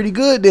think I'm pretty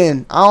good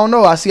then. I don't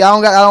know. I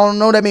don't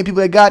know that many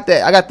people that got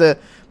that. I got the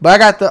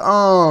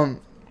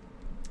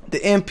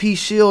MP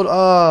Shield,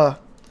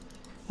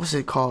 what's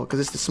it called?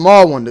 Cause it's the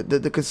small one,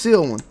 the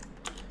concealed one.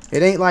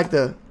 It ain't like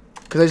cause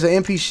there's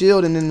an MP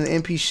Shield and then the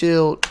MP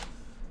Shield.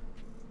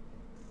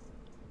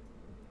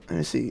 Let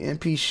me see,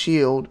 MP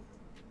Shield,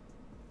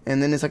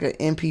 and then it's like an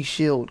MP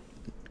Shield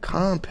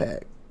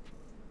compact.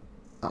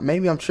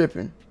 Maybe I'm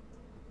tripping.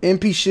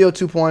 MP Shield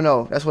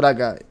 2.0. That's what I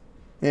got.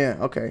 Yeah,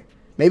 okay.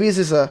 Maybe it's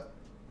just a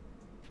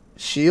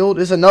Shield.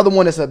 There's another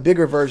one that's a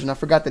bigger version. I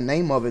forgot the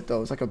name of it,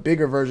 though. It's like a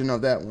bigger version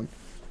of that one.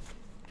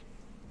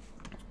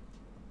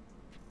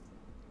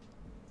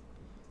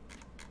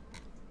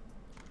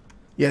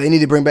 Yeah, they need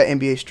to bring back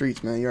NBA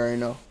Streets, man. You already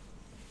know.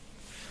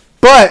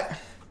 But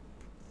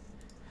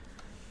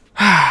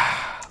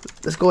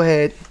let's go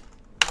ahead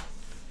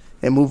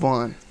and move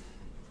on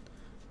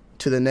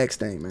to the next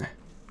thing, man.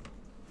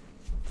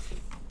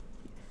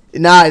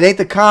 Nah, it ain't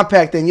the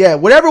compact thing. Yeah,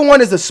 whatever one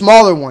is the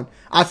smaller one.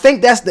 I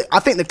think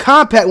the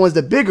compact one's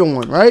the bigger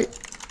one, right?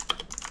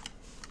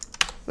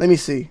 Let me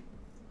see.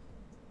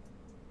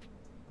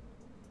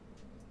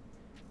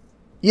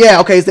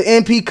 Yeah, okay, it's the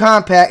MP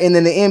compact and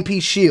then the MP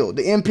Shield.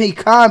 The MP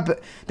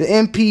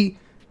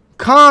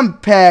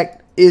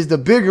compact is the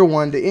bigger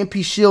one. The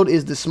MP Shield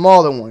is the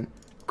smaller one.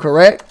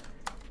 Correct?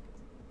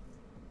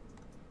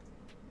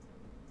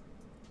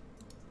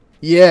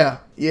 Yeah,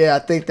 I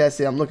think that's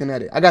it. I'm looking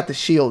at it. I got the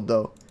Shield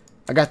though.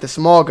 I got the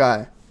small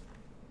guy.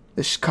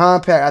 The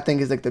compact, I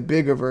think, is like the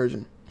bigger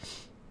version.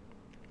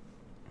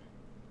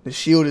 The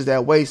Shield is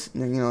that waist,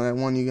 you know, that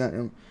one you got.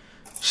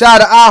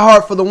 Shout out to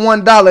iHeart for the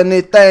 $1 in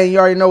this thing. You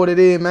already know what it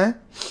is, man.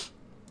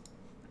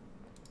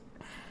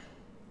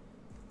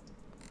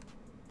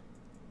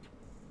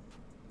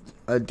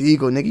 A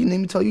deagle, nigga. You need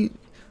me to tell you?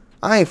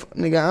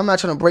 Nigga, I'm not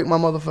trying to break my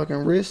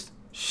motherfucking wrist.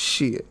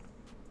 Shit.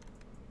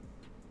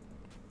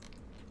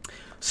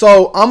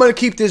 So I'm gonna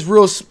keep this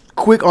real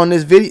quick on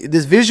this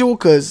visual,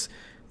 cause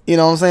you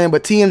know what I'm saying.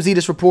 But TMZ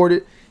just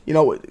reported, you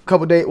know, a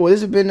couple days. Well,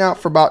 this has been out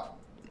for about.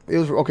 It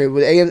was okay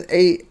with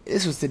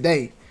this was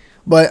today,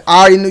 but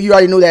you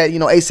already knew that, you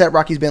know, ASAP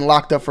Rocky's been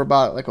locked up for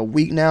about like a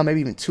week now, maybe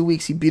even 2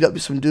 weeks. He beat up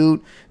some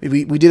dude.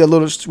 We did a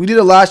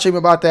live stream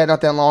about that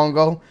not that long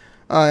ago,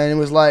 and it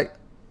was like,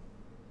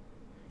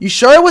 you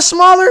sure it was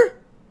smaller?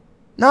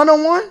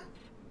 901.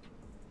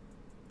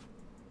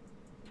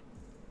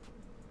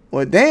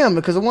 Well, damn,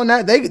 because the one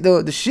that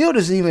the Shield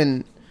is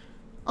even,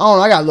 I don't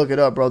know, I gotta look it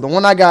up, bro. The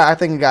one I got, I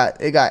think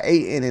it got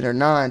 8 in it or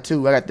 9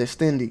 too. I got the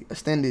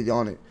extended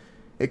on it.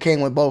 It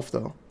came with both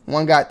though.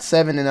 One got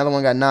 7 and the other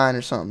one got 9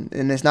 or something,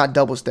 and it's not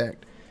double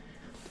stacked.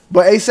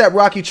 But ASAP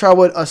Rocky tried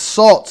with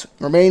assault,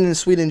 remaining in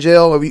Sweden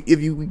jail. If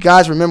you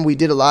guys remember, we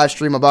did a live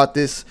stream about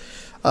this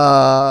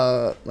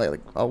like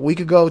a week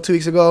ago, 2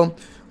 weeks ago.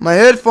 My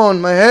headphone.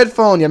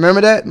 You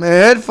remember that? My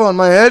headphone.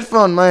 You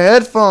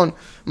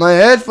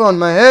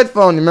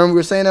remember we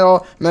were saying that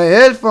all? My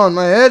headphone.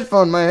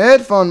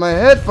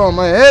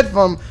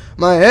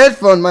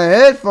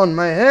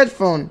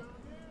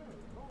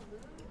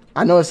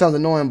 I know it sounds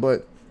annoying,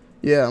 but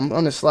yeah, I'm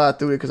gonna slide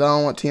through it because I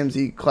don't want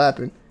TMZ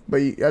clapping.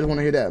 But I just want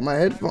to hear that. My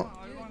headphone.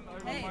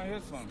 Hey,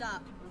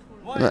 stop.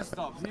 Why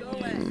stop? He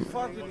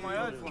fucked with my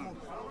headphone.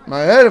 My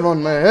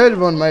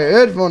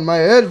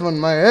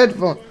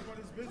headphone.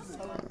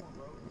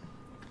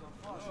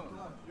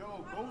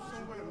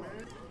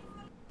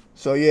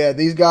 So yeah,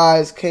 these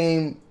guys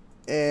came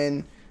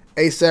and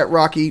ASAP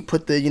Rocky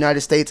put the United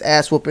States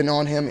ass whooping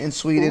on him in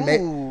Sweden.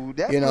 Ooh,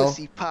 that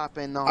pussy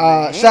popping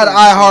on shout out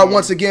iHeart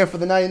once again for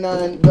the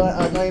 99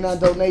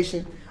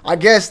 donation. I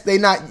guess they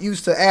not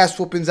used to ass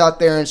whoopings out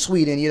there in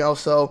Sweden, you know,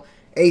 so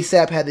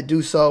ASAP had to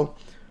do so.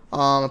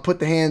 And put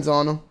the hands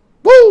on him.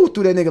 Woo!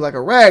 Threw that nigga like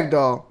a rag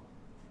doll.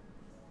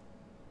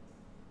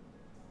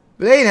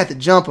 But they didn't have to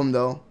jump him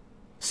though.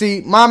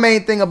 See, my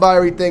main thing about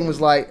everything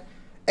was like,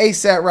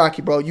 ASAP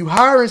Rocky, bro, you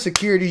hiring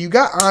security, you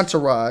got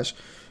entourage.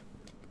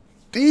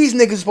 These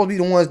niggas supposed to be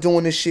the ones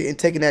doing this shit and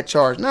taking that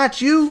charge,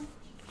 not you.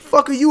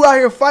 Fucker, you out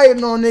here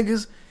fighting on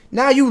niggas.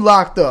 Now you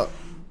locked up.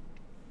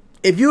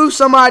 If you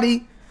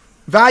somebody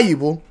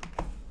valuable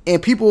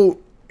and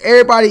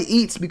everybody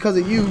eats because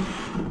of you,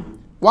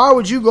 why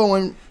would you go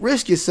and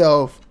risk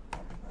yourself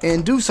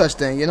and do such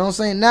thing? You know what I'm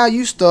saying? Now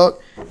you stuck.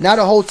 Now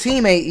the whole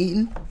team ain't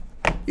eating.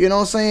 You know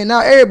what I'm saying?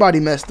 Now everybody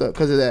messed up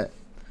because of that.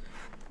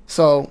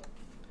 So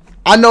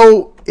I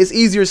know it's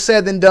easier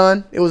said than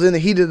done. It was in the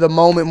heat of the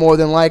moment more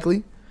than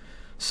likely.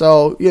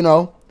 So, you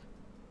know,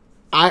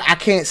 I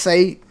can't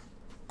say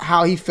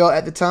how he felt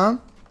at the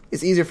time.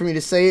 It's easier for me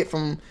to say it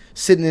from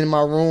sitting in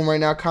my room right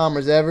now, calm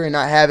as ever, and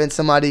not having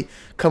somebody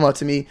come up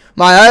to me,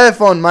 my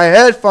headphone,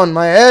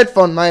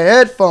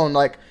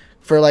 like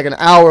for like an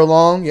hour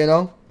long, you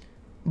know.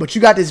 But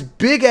you got this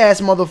big ass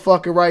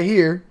motherfucker right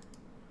here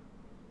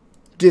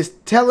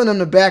just telling him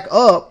to back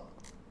up,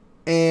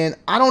 and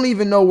I don't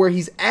even know where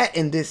he's at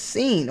in this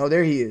scene. Oh,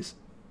 there he is.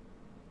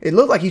 It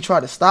looked like he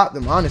tried to stop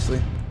them,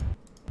 honestly.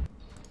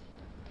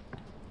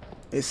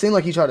 It seemed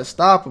like he tried to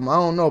stop him. I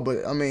don't know,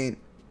 but I mean,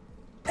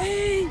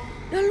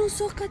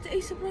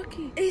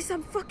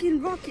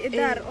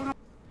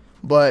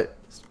 But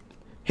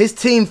his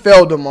team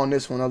failed him on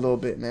this one a little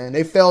bit, man.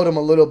 They failed him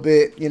a little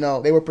bit. You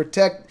know, they were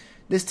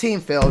this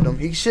team failed him.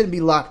 He shouldn't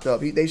be locked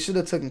up. They should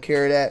have taken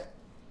care of that.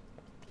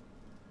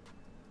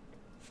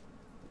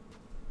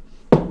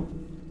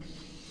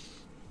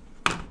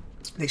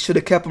 They should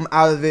have kept him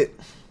out of it.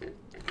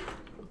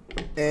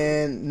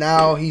 And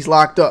now he's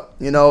locked up,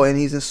 you know, and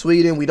he's in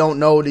Sweden. We don't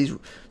know.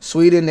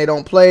 Sweden, they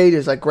don't play.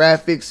 There's like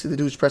graphics. The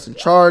dude's pressing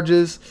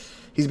charges.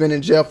 He's been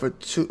in jail for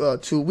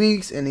 2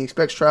 weeks, and he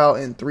expects trial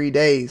in 3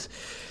 days.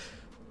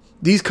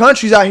 These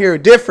countries out here are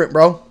different,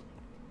 bro.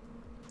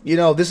 You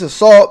know, this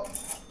assault,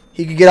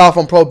 he could get off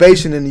on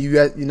probation in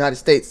the United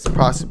States,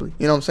 possibly.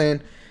 You know what I'm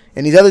saying?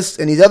 And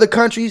these other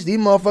countries, these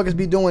motherfuckers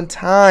be doing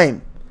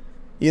time.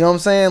 You know what I'm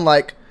saying?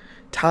 Like,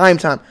 time.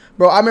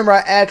 Bro, I remember I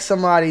asked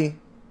somebody,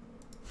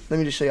 let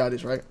me just show y'all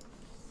this, right?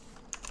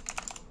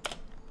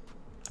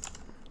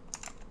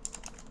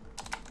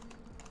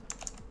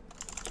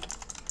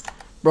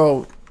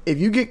 Bro, if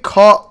you get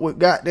caught with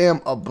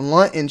goddamn a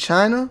blunt in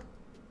China,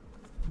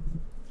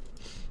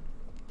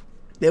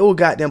 they will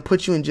goddamn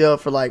put you in jail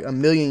for like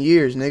 1,000,000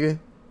 years, nigga.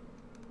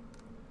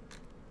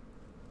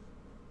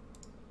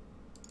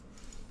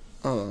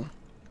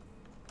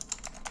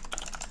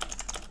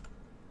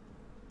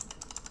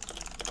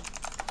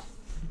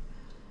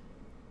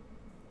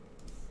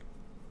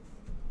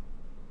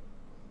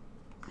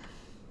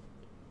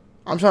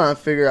 I'm trying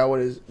to figure out what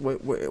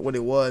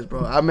it was,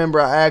 bro. I remember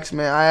I asked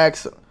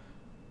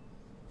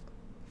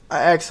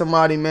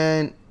somebody,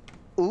 man.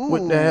 Ooh,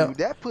 what the hell?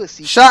 That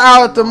pussy. Shout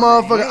out to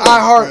motherfucking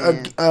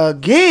iHeart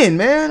again,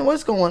 man.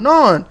 What's going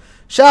on?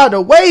 Shout out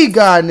to Wade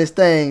God in this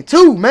thing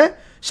too, man.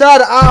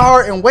 Shout out to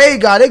iHeart and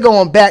Wade God. They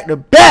going back to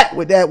back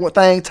with that one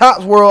thing.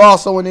 Top's World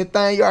also in this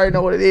thing. You already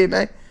know what it is,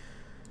 man.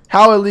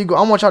 How illegal?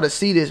 I want y'all to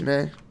see this,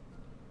 man.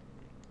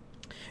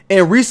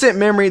 In recent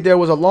memory, there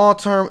was a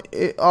long-term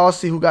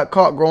Aussie who got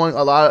caught growing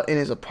a lot in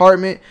his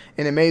apartment,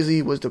 and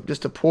amazingly was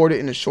just deported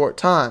in a short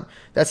time.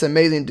 That's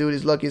amazing, dude.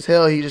 He's lucky as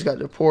hell. He just got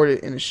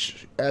deported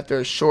after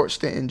a short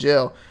stint in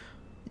jail.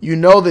 You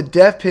know, the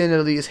death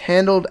penalty is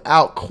handled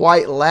out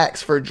quite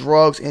lax for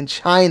drugs in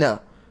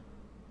China.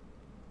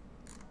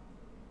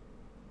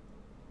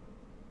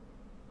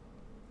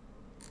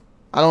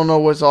 I don't know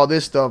what's all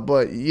this stuff,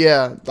 but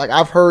yeah, like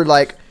I've heard,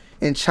 like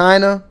in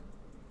China.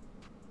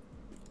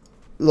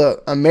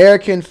 Look,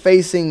 American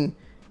facing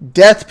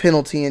death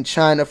penalty in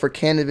China for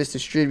cannabis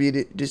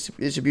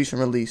distribution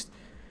released.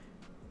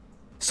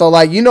 So,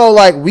 like, you know,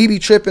 like, we be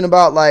tripping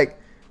about, like,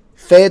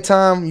 Fed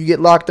time. You get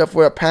locked up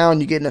for a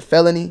pound, you get in a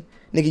felony.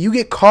 Nigga, you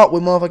get caught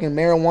with motherfucking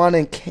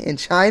marijuana in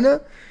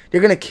China,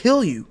 they're going to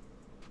kill you.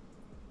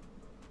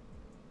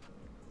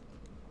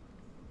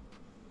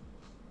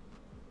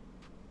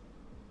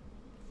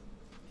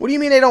 What do you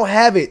mean they don't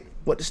have it?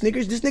 What, the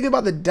Snickers? This nigga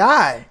about to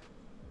die.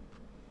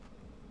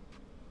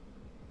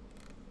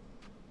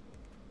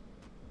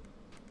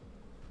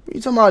 You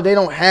talking about they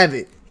don't have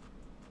it?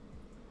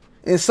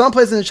 In some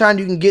places in China,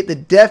 you can get the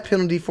death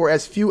penalty for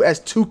as few as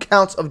 2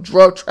 counts of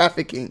drug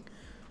trafficking.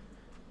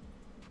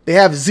 They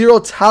have zero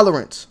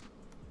tolerance.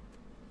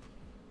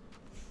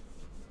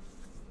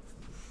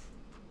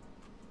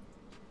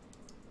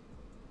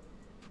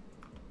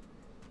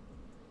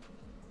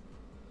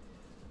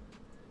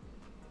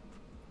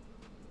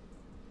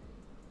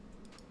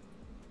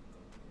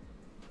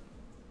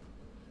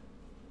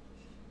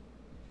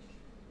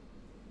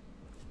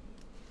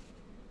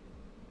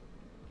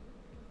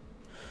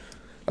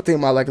 I think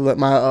my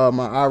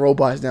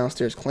iRobot's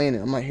downstairs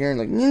cleaning. I'm not hearing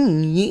like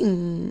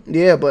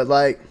yeah, but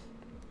like,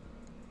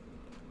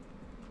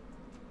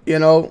 you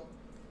know,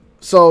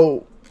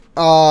 so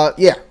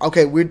yeah,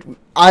 okay,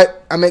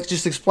 I'm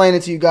just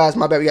explaining to you guys.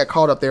 My bad, we got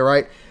caught up there,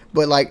 right?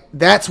 But like,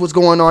 that's what's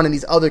going on in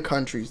these other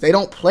countries. They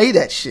don't play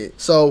that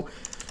shit. So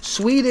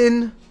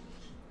Sweden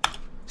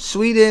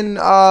assault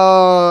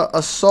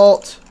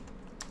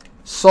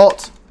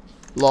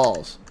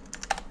laws.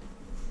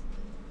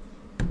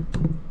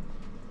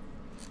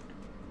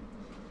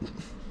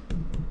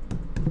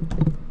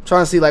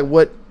 Trying to see like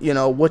what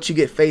you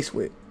get faced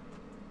with.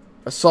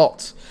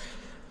 Assaults.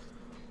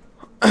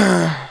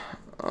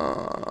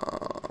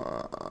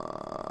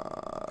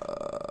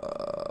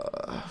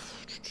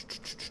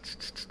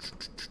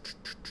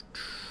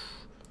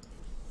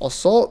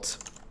 Assault.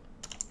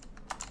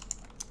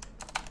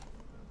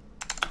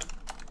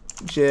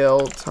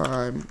 Jail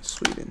time,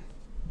 Sweden.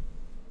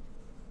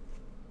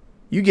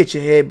 You get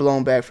your head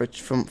blown back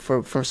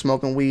from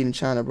smoking weed in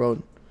China,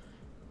 bro.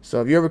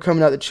 So if you're ever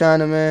coming out to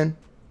China, man.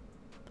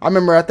 I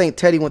remember, I think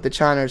Teddy went to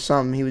China or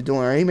something he was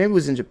doing. Or he maybe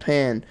was in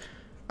Japan.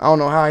 I don't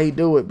know how he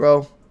do it,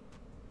 bro.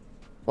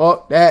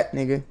 Fuck that,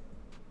 nigga.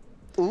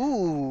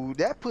 Ooh,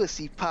 that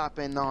pussy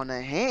popping on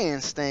a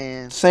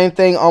handstand. Same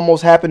thing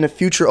almost happened to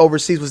Future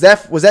overseas. Was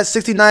that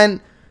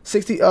 69,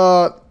 60,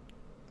 God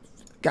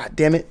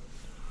damn it.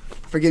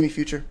 Forgive me,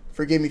 Future.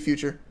 Forgive me,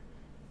 Future.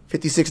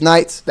 56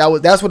 Nights.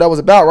 That's what that was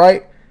about,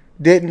 right?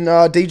 Didn't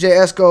DJ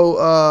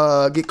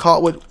Esco get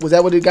caught with, was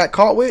that what he got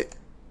caught with?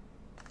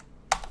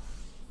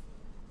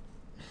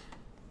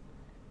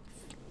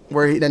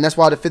 and that's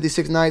why the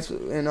 56 nights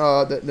and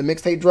the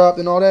mixtape dropped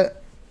and all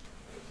that.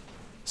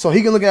 So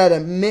he can look at a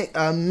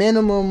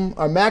minimum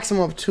or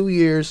maximum of 2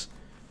 years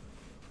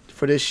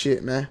for this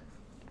shit, man.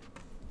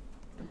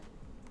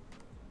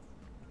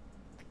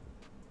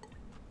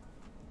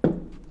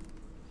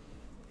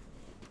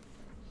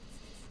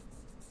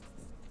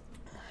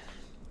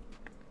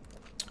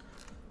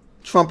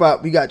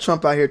 We got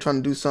Trump out here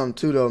trying to do something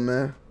too, though,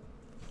 man.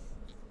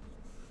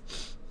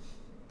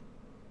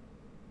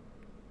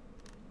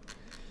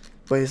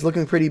 But it's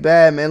looking pretty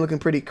bad, man. Looking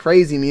pretty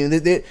crazy, man.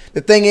 The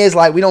thing is,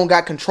 like, we don't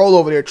got control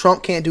over there.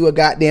 Trump can't do a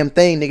goddamn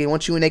thing, nigga.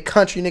 Once you in their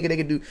country, nigga, they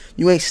can do.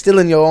 You ain't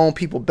stealing your own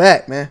people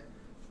back, man.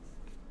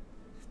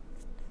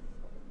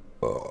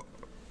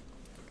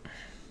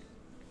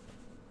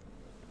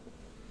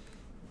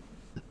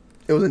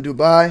 It was in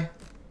Dubai.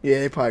 Yeah,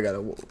 they probably got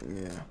a.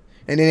 Yeah,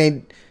 and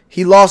then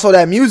he lost all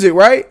that music,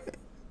 right?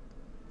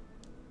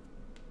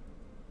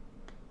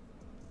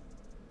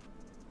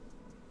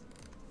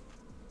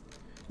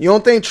 You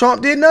don't think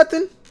Trump did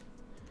nothing?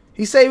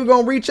 He said we're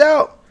going to reach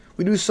out.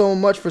 We do so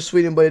much for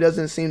Sweden, but it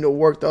doesn't seem to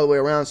work the other way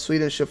around.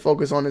 Sweden should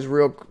focus on this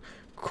real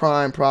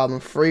crime problem.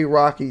 Free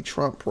Rocky,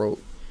 Trump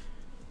wrote.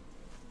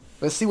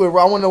 Let's see what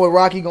I want to know what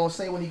Rocky going to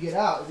say when he get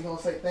out. Is he going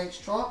to say thanks,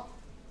 Trump?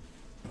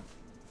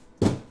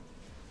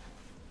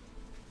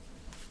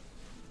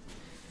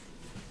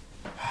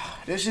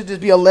 This should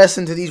just be a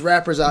lesson to these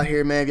rappers out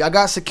here, man. If y'all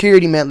got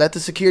security, man, let the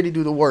security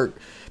do the work.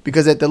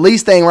 Because at the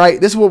least thing, right,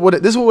 this is what would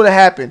have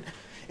happened.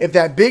 If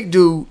that big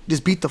dude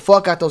just beat the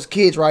fuck out those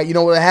kids, right? You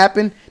know what would have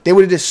happened? They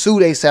would have just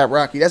sued ASAP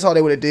Rocky. That's all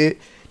they would have did.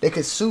 They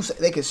could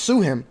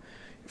sue him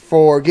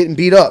for getting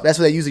beat up. That's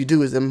what they usually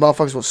do, is the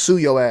motherfuckers will sue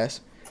your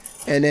ass.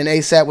 And then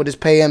ASAP would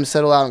just pay him and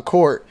settle out in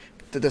court.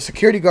 The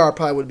security guard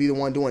probably would be the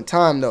one doing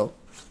time, though.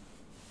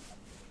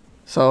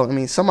 So, I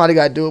mean, somebody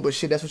got to do it, but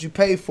shit, that's what you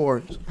pay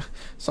for.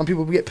 Some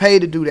people get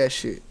paid to do that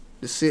shit.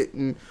 To sit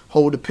and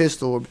hold a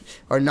pistol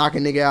or knock a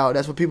nigga out.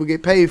 That's what people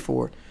get paid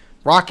for.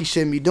 Rocky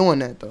shouldn't be doing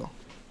that, though.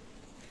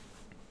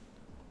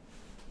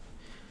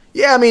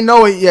 Yeah, I mean,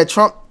 no, yeah,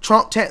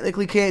 Trump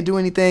technically can't do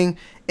anything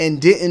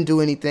and didn't do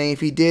anything. If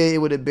he did, it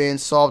would have been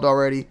solved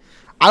already.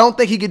 I don't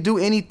think he could do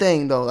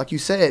anything, though. Like you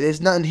said,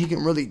 there's nothing he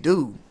can really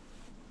do.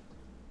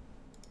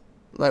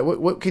 Like,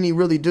 what can he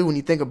really do when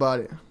you think about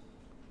it?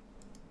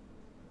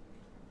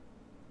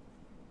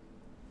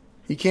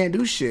 He can't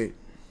do shit.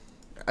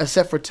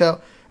 Except for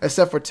tell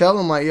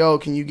him, like, yo,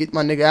 can you get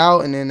my nigga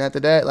out? And then after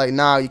that, like,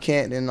 nah, you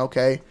can't. Then,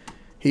 okay.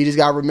 He just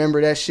got to remember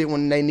that shit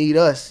when they need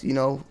us, you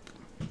know.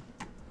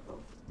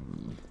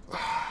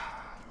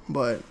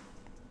 But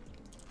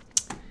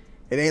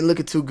it ain't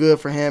looking too good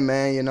for him,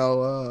 man. You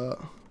know,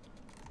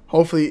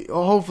 hopefully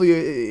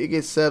it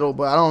gets settled.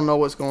 But I don't know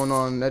what's going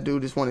on. That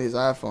dude just wanted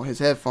his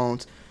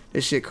headphones.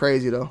 This shit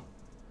crazy though.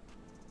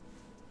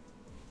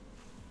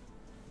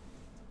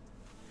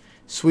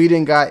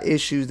 Sweden got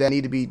issues that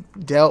need to be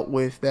dealt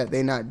with that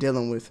they not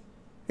dealing with.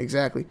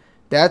 Exactly.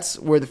 That's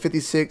where the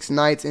 56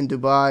 nights in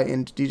Dubai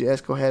and DJ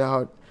Esco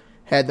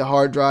had the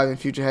hard drive, and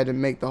Future had to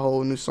make the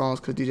whole new songs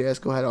because DJ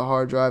Esco had a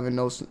hard drive and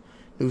no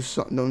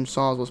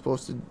songs were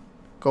supposed to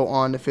go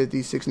on the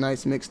 56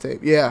 Nights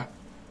mixtape. Yeah,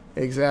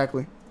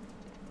 exactly.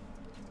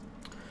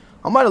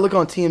 I'm about to look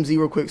on TMZ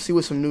real quick, see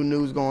what some new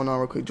news going on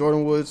real quick.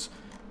 Jordan Woods,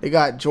 they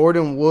got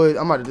Jordan Wood.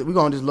 We're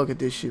gonna just look at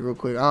this shit real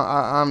quick.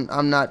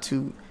 I'm not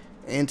too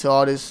into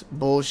all this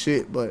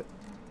bullshit, but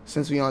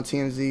since we on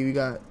TMZ, we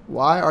got,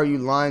 why are you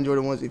lying,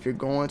 Jordan Woods? If you're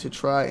going to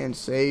try and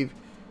save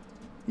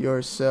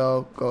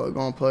yourself, go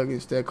and plug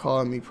instead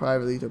calling me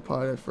privately to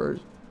part at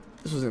first.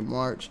 This was in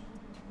March.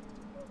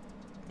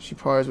 She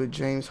parties with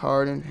James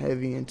Harden,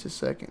 heavy into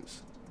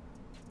seconds.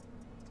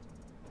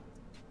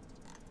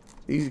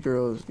 These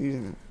girls,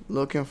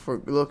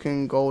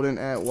 looking golden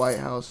at White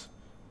House.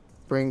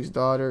 Brings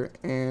daughter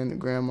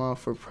and grandma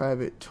for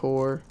private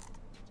tour.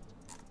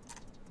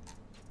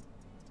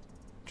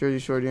 Jersey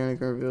Shore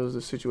Danica reveals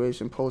the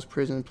situation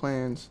post-prison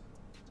plans.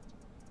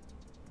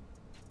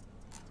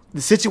 The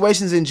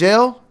situation's in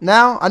jail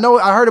now?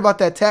 I heard about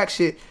that tax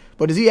shit,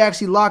 but is he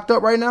actually locked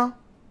up right now?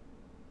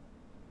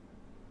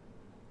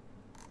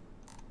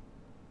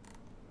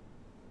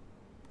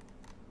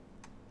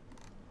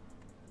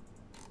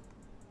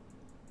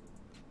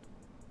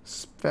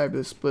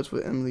 Fabulous splits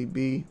with Emily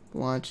B.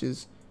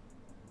 Lunches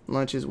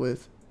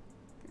with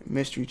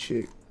mystery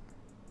chick.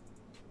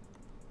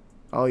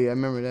 Oh yeah, I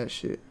remember that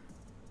shit.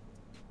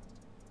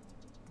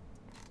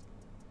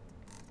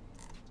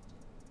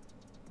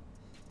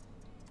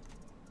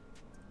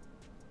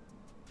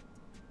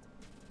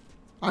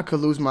 I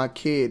could lose my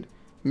kid.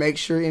 Make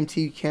sure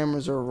MT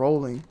cameras are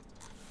rolling.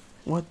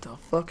 What the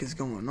fuck is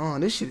going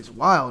on? This shit is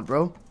wild,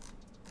 bro.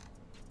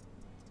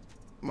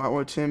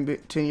 We're 10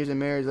 years of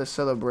marriage. Let's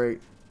celebrate.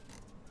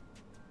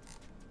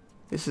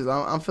 This is,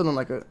 I'm feeling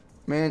like a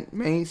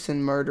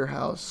Manson murder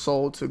house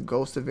sold to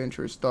Ghost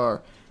Adventure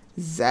star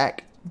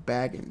Zach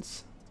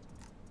Baggins.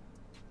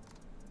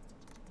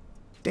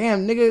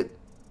 Damn, nigga.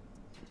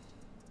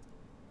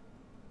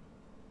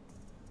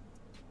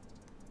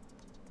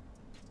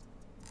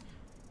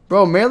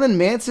 Bro, Marilyn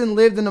Manson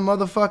lived in a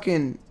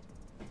motherfucking...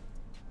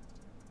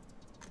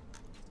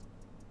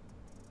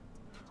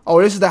 Oh,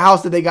 this is the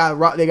house that they got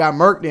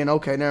murked in.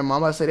 Okay, never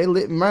mind. I'm about to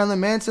say Marilyn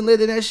Manson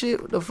lived in that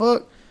shit. What the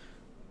fuck?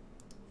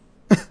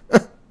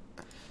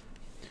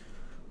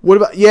 What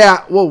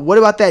about what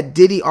about that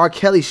Diddy R.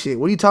 Kelly shit?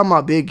 What are you talking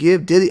about, Big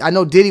Give? Diddy, I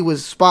know Diddy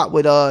was spot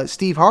with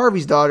Steve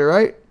Harvey's daughter,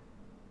 right?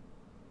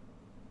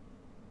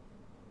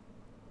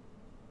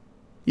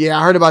 Yeah,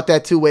 I heard about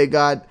that too, Wade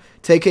God.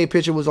 TK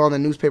picture was on the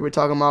newspaper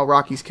talking about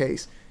Rocky's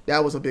case.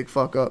 That was a big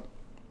fuck up.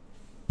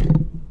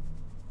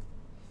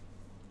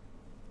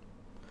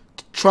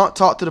 Trump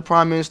talked to the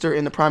Prime Minister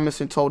and the Prime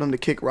Minister told him to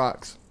kick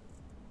rocks.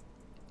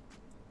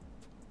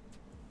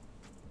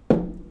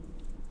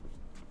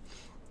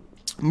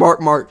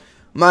 Mark.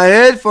 My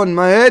headphone.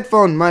 My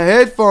headphone. My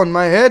headphone.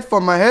 My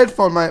headphone. My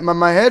headphone.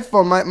 My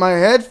headphone. My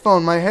headphone.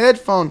 My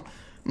headphone.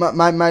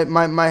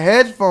 My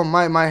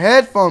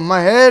headphone.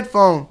 My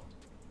headphone.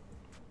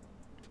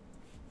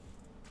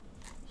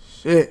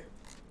 Shit.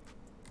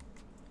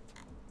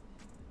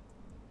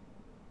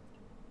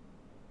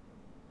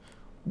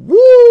 Woo!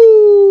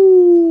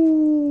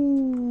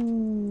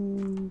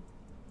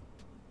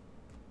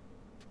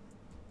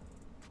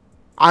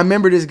 I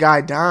remember this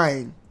guy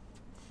dying.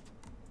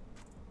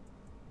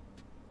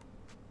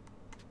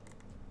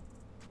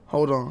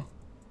 Hold on.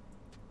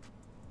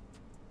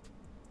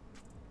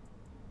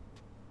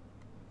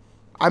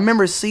 I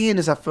remember seeing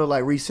this, I feel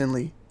like,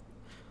 recently.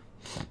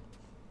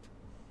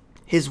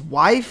 His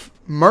wife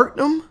murked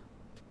him?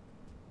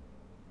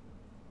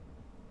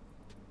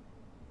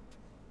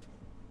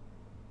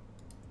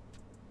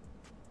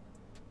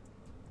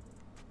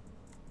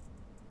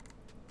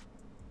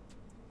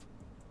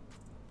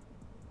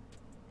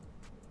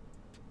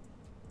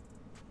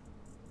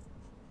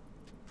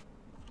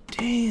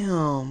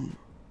 Damn.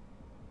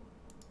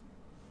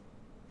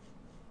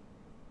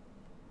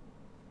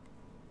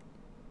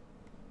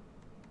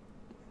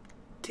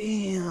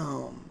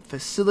 Damn.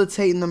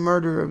 Facilitating the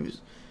murder of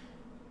his...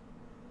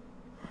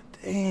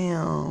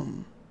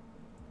 Damn.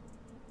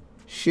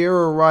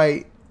 Cheryl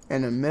Wright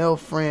and a male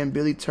friend,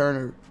 Billy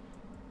Turner,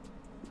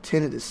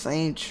 attended the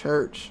same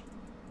church.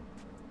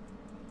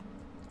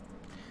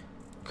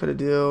 Cut a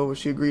deal where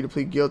she agreed to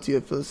plead guilty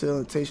of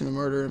facilitation of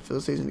murder and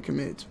facilitation to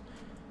commit.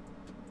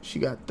 She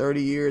got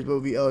 30 years but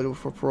will be eligible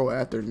for parole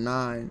after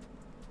 9.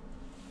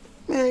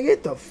 Man,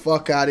 get the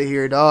fuck out of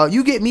here, dog.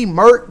 You get me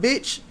murked,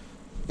 bitch,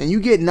 and you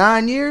get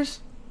 9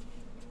 years?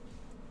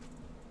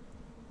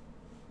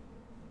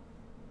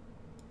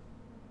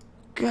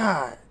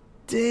 God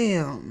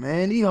damn,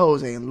 man. These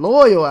hoes ain't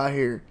loyal out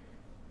here.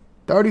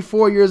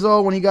 34 years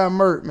old when he got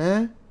murked,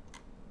 man.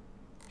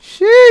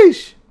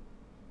 Sheesh.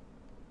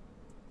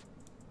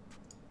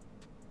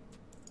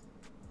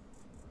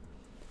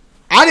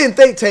 I didn't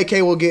think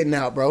TK was getting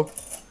out, bro.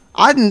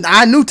 I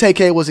knew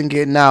TK wasn't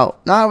getting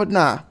out.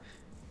 Nah.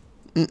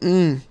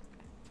 You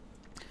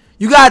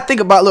gotta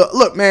think about,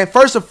 look, man,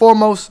 first and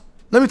foremost,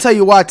 let me tell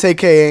you why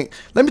TK ain't.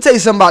 Let me tell you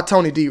something about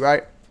Tony D,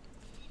 right?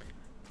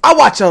 I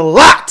watch a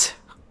lot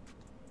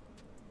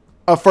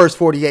of First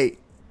 48.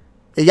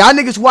 If y'all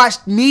niggas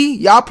watched me,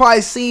 y'all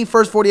probably seen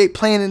First 48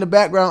 playing in the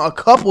background a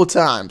couple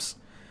times.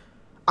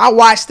 I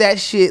watch that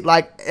shit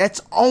like that's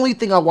the only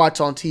thing I watch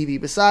on TV.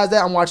 Besides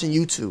that, I'm watching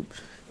YouTube.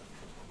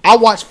 I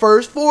watch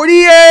First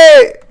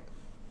 48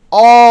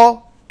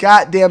 all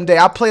goddamn day.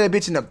 I play that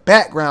bitch in the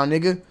background,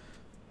 nigga.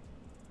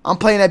 I'm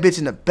playing that bitch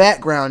in the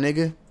background,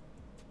 nigga.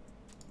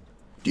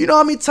 Do you know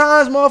how many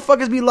times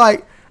motherfuckers be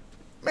like,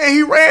 man,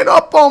 he ran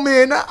up on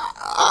me and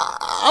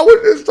I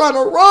was just trying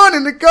to run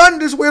and the gun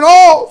just went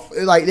off.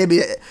 Like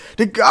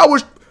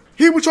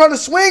he was trying to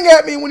swing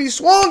at me. When he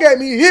swung at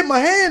me, he hit my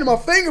hand and my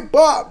finger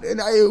popped, and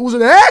it was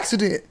an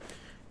accident.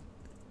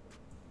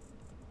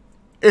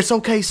 It's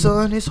okay,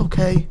 son. It's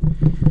okay.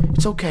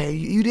 It's okay.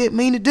 You didn't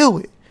mean to do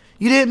it.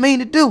 You didn't mean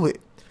to do it.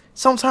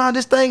 Sometimes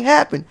this thing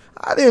happened.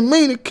 I didn't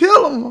mean to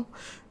kill him.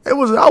 I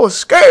was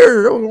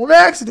scared. It was an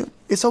accident.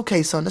 It's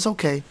okay, son. It's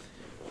okay.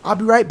 I'll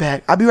be right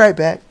back. I'll be right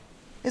back.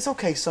 It's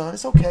okay, son.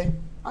 It's okay.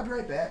 I'll be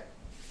right back.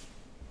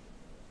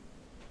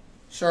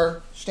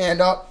 Sir,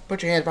 stand up.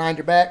 Put your hands behind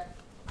your back.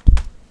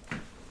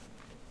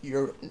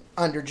 You're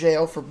under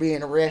jail for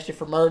being arrested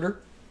for murder.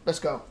 Let's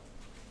go.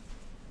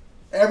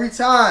 Every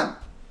time.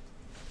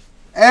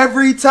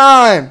 Every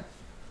time.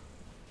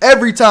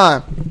 Every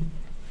time.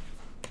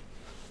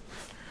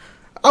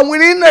 I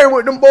went in there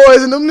with them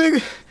boys and them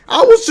niggas.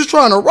 I was just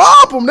trying to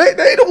rob them. They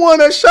the one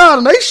that shot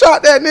him. They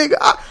shot that nigga.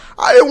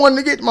 I didn't want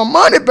to get my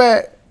money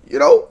back. You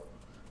know?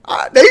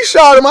 They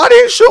shot him. I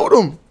didn't shoot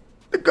him.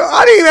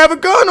 I didn't even have a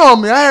gun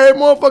on me. I had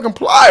motherfucking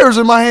pliers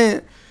in my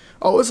hand.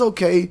 Oh, it's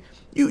okay.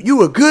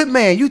 You a good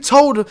man. You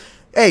told her,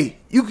 hey,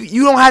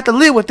 you don't have to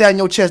live with that on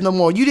your chest no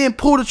more. You didn't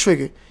pull the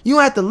trigger. You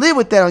don't have to live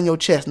with that on your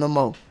chest no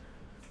more.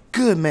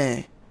 Good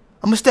man.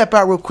 I'm gonna step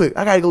out real quick.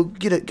 I gotta go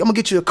I'm gonna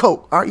get you a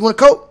Coke. All right, you want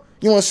a Coke?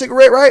 You want a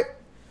cigarette, right?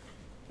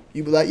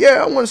 You be like,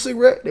 yeah, I want a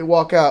cigarette. They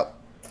walk out.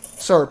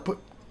 Sir, put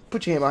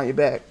your hand behind your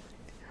back.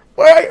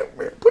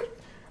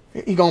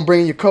 He gonna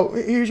bring your Coke.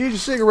 Here's your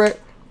cigarette.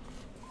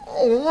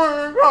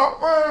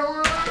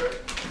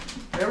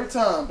 Every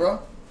time, bro.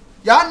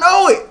 Y'all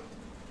know it.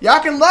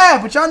 Y'all can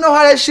laugh, but y'all know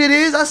how that shit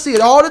is. I see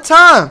it all the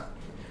time.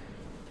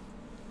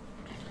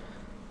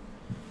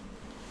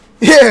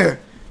 Yeah.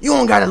 You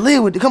don't gotta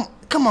live with it.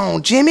 Come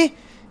on, Jimmy.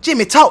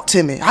 Jimmy, talk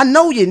to me. I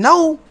know you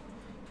know.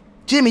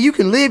 Jimmy, you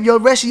can live your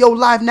rest of your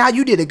life now.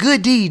 You did a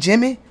good deed,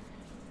 Jimmy.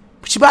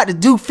 But you about to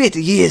do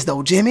 50 years,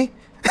 though, Jimmy.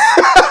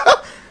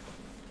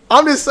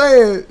 I'm just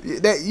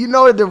saying that you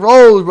know the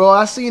roles, bro.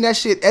 I seen that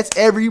shit. That's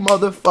every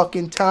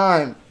motherfucking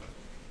time.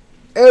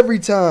 Every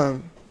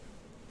time.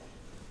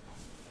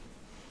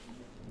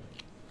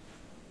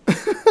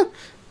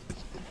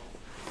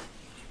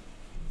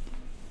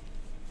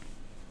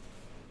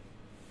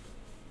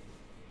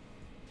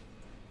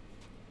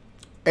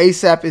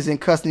 ASAP is in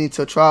custody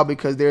until trial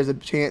because there's a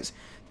chance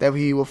that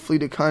he will flee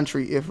the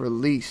country if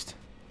released.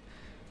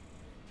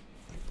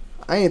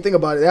 I ain't think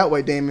about it that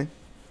way, Damon.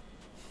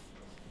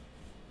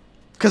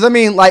 Cause I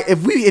mean, like,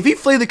 if he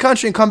flee the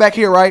country and come back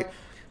here, right?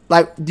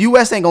 Like, the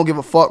U.S. ain't gonna give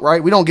a fuck,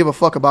 right? We don't give a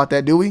fuck about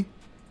that, do we?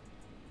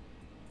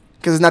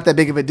 Cause it's not that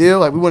big of a deal.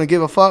 Like, we wouldn't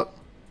give a fuck.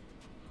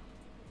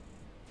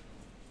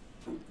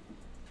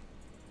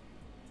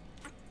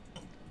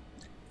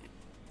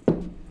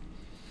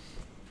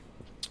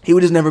 He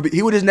would just never be.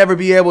 He would just never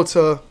be able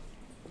to.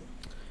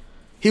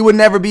 He would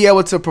never be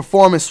able to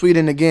perform in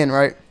Sweden again,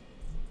 right?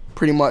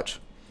 Pretty much.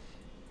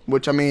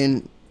 Which, I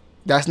mean,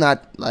 that's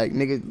not like,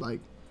 nigga,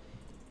 like,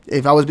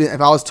 if I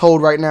was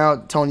told right now,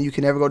 Tony, you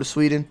can never go to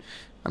Sweden,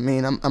 I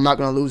mean, I'm not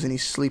gonna lose any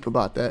sleep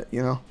about that,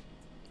 you know.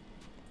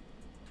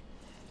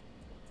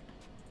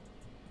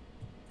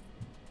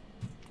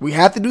 We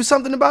have to do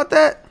something about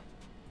that.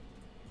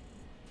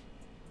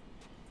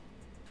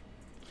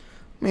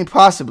 I mean,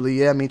 possibly,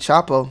 yeah. I mean,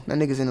 Chapo, that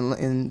nigga's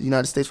in the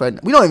United States right now.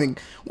 We didn't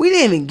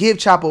even give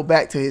Chapo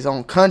back to his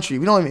own country.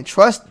 We don't even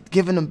trust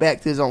giving him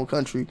back to his own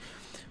country.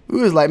 We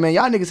was like, man,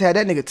 y'all niggas had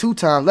that nigga 2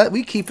 times.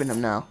 We keeping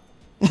him now.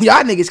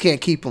 Y'all niggas can't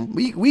keep him.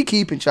 We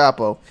keeping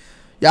Chapo.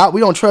 We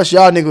don't trust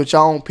y'all niggas with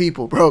y'all own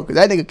people, bro. Cause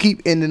that nigga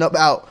keep ending up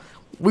out.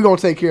 We gonna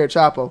take care of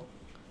Chapo.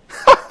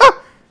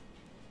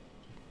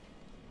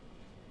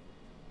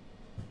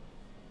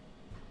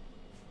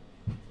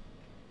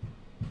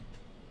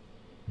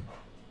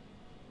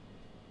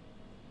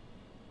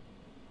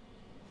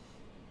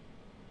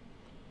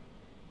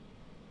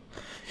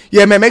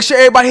 Yeah, man, make sure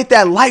everybody hit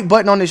that like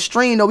button on this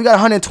stream, though. We got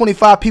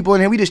 125 people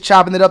in here. We just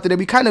chopping it up today.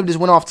 We kind of just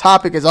went off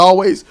topic as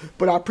always,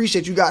 but I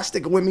appreciate you guys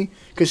sticking with me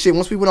because, shit,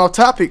 once we went off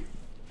topic,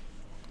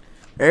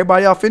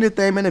 everybody off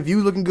anything, man. The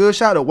view looking good.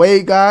 Shout out to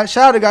Wade God.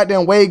 Shout out to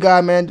goddamn Wade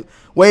God, man.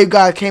 Wade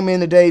God came in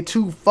today,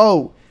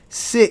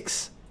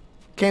 246.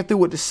 Came through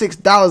with the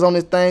 $6 on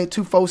this thing,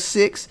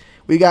 246.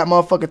 We got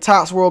motherfucking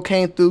Tops World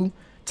came through.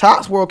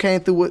 Tops World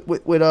came through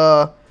with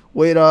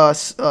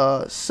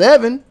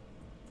 7.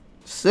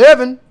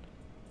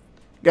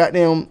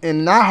 Goddamn,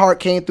 and Nightheart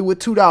came through with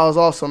 $2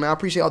 also, man. I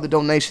appreciate all the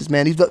donations,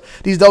 man.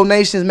 These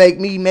donations make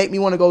me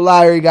want to go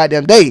live every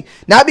goddamn day.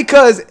 Not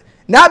because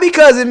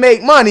it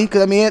make money,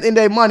 because I mean at the end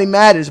of the day money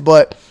matters,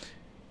 but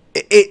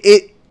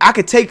I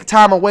could take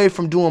time away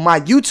from doing my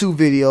YouTube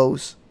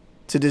videos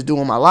to just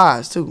doing my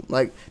lives too.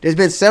 Like, there's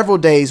been several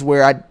days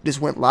where I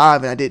just went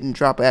live and I didn't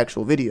drop an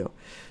actual video.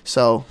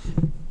 So,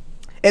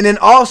 and then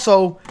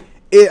also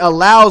it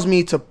allows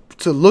me to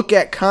look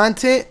at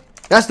content.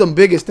 That's the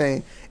biggest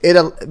thing.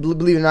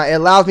 Believe it or not, it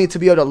allows me to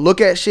be able to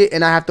look at shit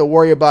and I have to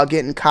worry about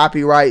getting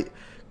copyright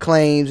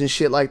claims and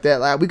shit like that.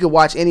 Like, we could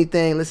watch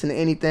anything, listen to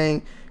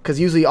anything, because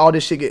usually all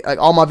this shit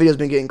all my videos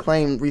been getting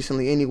claimed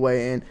recently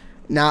anyway, and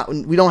now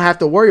we don't have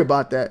to worry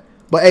about that.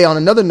 But hey, on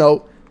another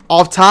note,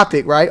 off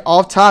topic, right?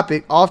 Off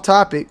topic.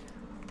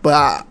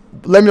 But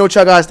let me know what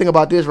y'all guys think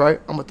about this,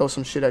 right? I'm gonna throw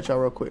some shit at y'all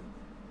real quick.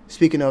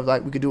 Speaking of,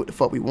 like, we could do what the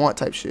fuck we want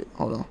type shit.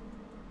 Hold on.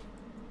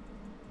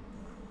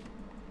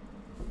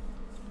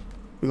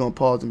 We're gonna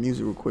pause the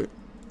music real quick.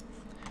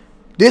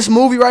 This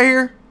movie right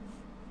here,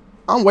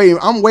 I'm waiting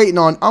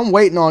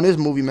on this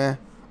movie, man.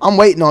 I'm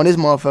waiting on this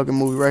motherfucking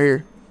movie right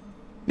here.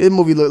 This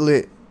movie look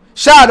lit.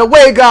 Shout out to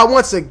Wade God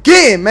once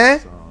again,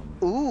 man.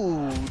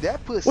 Ooh,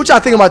 that pussy. What y'all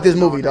think about this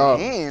movie, dog?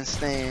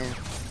 Handstand.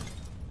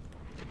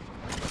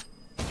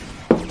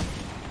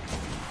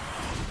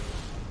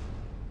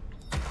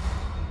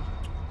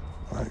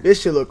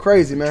 This shit look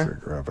crazy, man.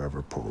 Trigger I've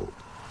ever pulled.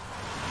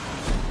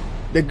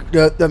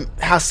 The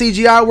how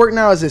CGI work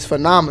now is just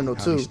phenomenal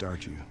too.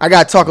 I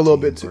gotta talk a little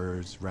bit too.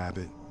 Birds,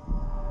 rabbit.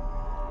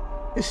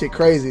 This shit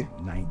crazy.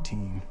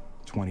 19,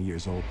 20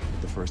 years old.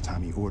 The first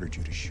time he ordered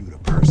you to shoot a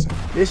person.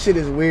 This shit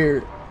is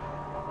weird.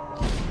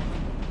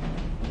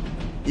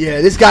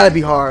 Yeah, this gotta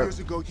be hard. Years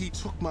ago, he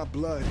took my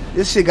blood.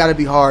 This shit gotta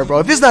be hard, bro.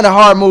 If it's not a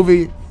hard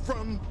movie,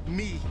 From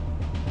me.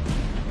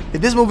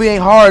 if this movie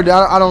ain't hard,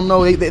 I don't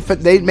know.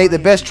 They made the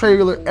best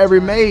trailer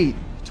ever made.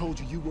 He told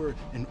you were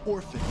an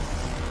orphan.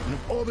 And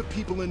of all the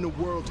people in the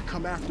world to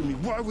come after me,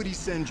 why would he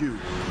send you?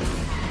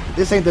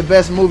 This ain't the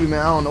best movie, man.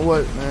 I don't know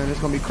what, man. It's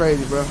gonna be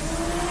crazy, bro.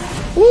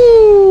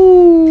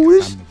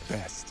 Woo! I'm the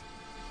best.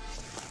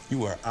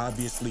 You are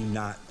obviously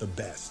not the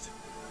best.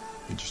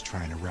 You're just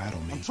trying to rattle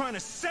me. I'm trying to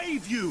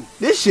save you.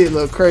 This shit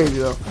look crazy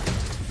though.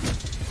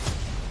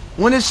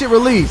 When this shit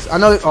released? I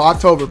know. Oh,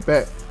 October.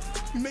 Bet.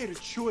 You made a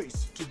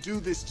choice to do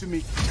this to me.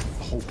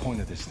 The whole point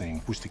of this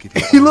thing was to give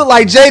you. He look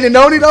like Jaden,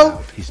 don't he though?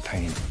 He's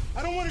pain.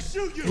 I don't want to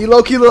shoot you. He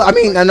low key look. I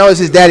mean, I know it's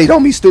his daddy.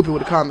 Don't be stupid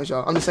with the comments,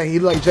 y'all. I'm just saying he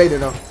look like Jaden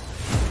though.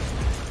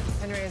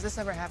 Henry, has this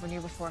ever happened to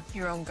you before?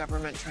 Your own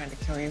government trying to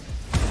kill you?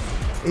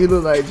 He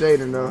look like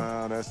Jaden though.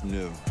 Wow, that's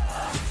new.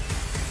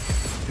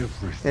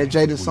 That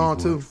Jaden song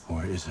too.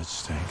 Or is it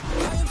stink?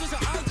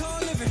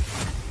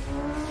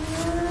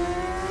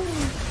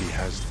 He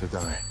has to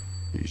die.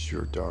 He's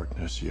your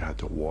darkness. You had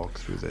to walk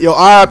through this. Yo,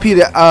 R.I.P.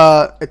 to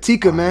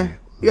Atika, man.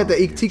 You got the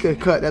Atika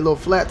cut, that little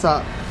flat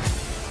top.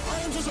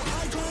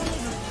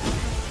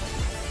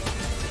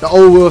 The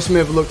old Will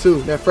Smith look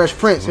too. That Fresh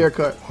Prince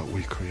haircut. What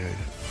we created.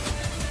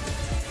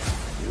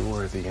 You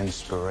were the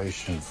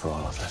inspiration for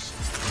all of this.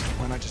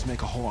 Why not just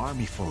make a whole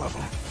army full of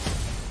them?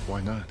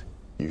 Why not?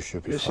 You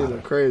should be. This shit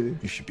look crazy.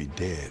 You should be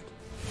dead.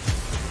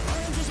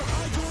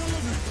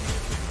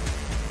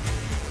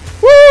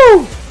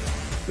 Woo!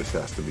 This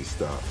has to be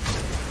stopped.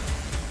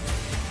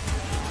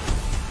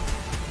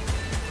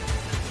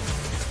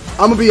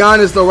 I'm gonna be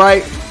honest though,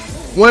 right?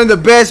 One of the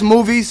best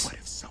movies.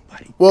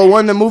 Well,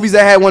 one of the movies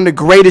that had one of the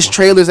greatest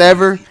trailers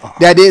ever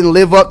that didn't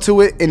live up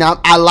to it. And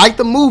I like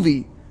the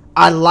movie.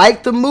 I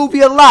like the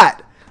movie a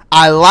lot.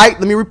 Let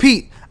me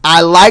repeat.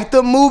 I like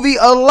the movie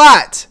a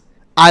lot.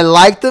 I'm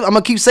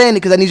gonna keep saying it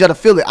because I need y'all to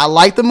feel it. I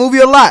like the movie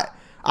a lot.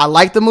 I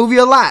like the movie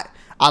a lot.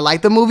 I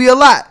like the movie a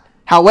lot.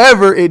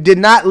 However, it did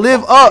not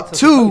live up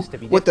to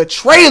what the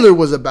trailer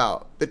was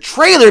about. The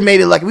trailer made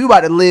it like we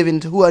about to live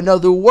into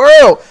another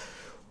world.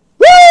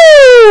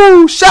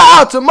 Woo! Shout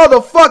out to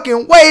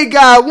motherfucking Wade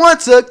God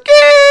once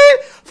again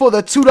for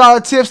the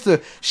 $2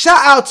 tipster.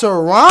 Shout out to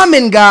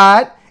Ramen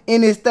God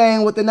in this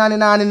thing with the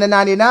 99 and the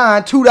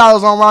 99.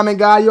 $2 on Ramen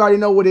God. You already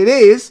know what it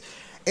is.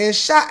 And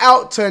shout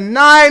out to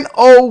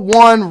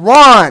 901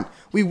 Ron.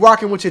 We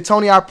rocking with you,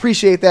 Tony. I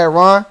appreciate that,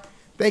 Ron.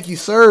 Thank you,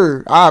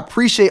 sir. I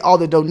appreciate all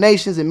the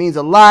donations. It means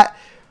a lot.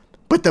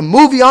 But the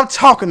movie I'm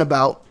talking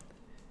about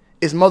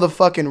is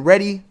motherfucking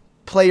Ready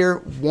Player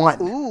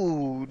One.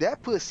 Ooh,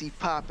 that pussy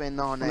popping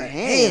on the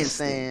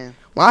handstand.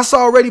 When I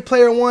saw Ready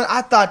Player One,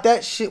 I thought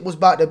that shit was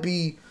about to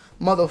be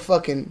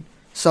motherfucking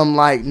some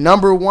like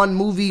 #1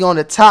 movie on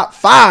the top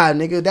 5,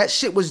 nigga. That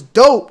shit was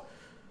dope.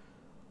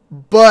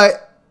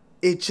 But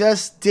it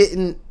just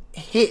didn't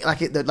hit like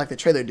the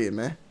trailer did,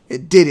 man.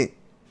 It didn't.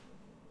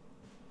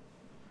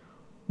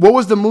 What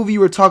was the movie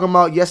you were talking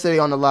about yesterday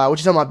on the live? What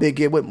you talking about, Big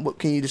Gib? What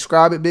can you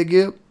describe it, Big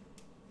Gib?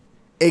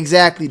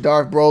 Exactly,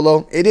 Darth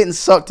Brolo. It didn't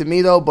suck to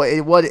me though, but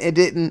it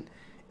didn't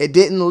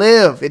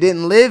live. It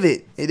didn't live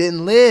it. It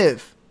didn't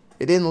live.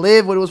 It didn't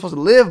live what it was supposed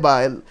to live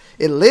by.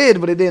 It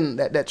lived, but it didn't.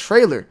 That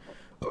trailer.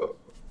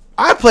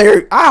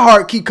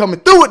 iHeart keep coming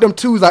through with them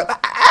twos like,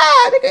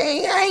 nigga,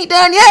 I ain't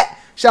done yet.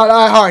 Shout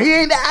out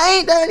iHeart. I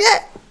ain't done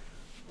yet.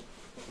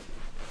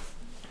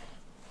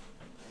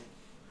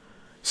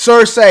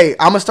 Sir say,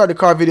 I'm gonna start the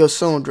car video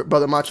soon,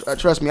 brother.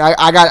 Trust me.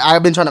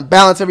 I've been trying to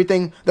balance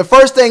everything. The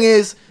first thing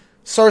is,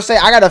 Sir say,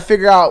 I gotta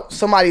figure out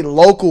somebody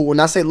local. When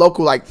I say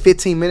local, like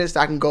 15 minutes,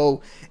 I can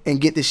go and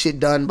get this shit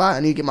done by. I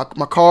need to get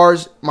my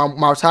cars,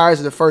 my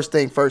tires are the first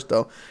thing first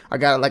though. I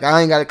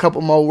ain't got a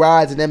couple more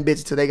rides and them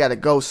bitches till they gotta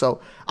go.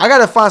 So I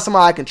gotta find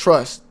somebody I can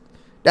trust.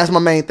 That's my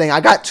main thing. I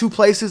got 2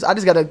 places. I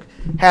just gotta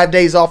have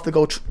days off to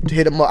go to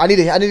hit them up. I need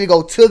to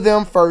go to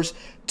them first,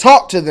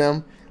 talk to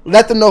them,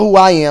 let them know who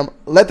I am,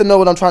 let them know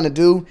what I'm trying to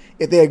do.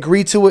 If they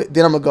agree to it,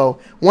 then I'm gonna go.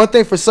 One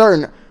thing for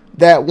certain,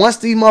 that once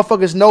these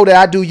motherfuckers know that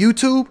I do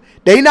YouTube,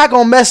 they not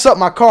gonna mess up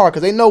my car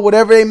because they know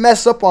whatever they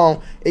mess up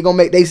on, it gonna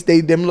make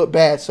them look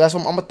bad. So that's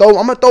what I'm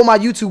gonna throw my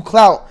YouTube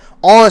clout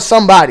on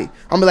somebody. I'm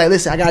gonna be like,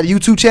 listen, I got a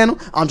YouTube channel.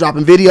 I'm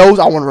dropping videos.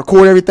 I want to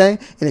record everything.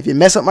 And if you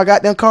mess up my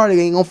goddamn car, they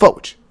ain't gonna fuck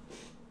with you.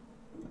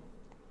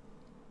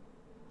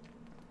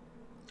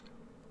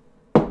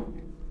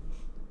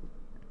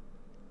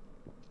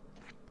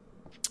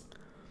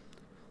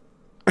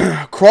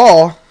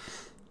 Crawl.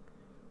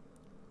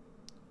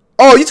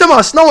 Oh, you talking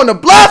about snow on the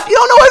bluff? You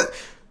don't know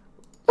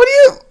what do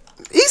you?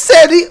 He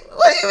said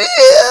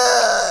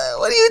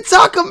what are you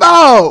talking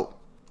about?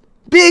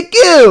 Big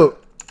Gil.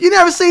 You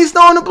never seen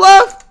snow on the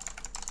bluff?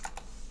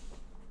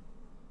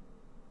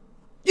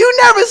 You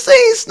never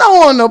seen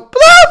snow on the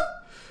bluff?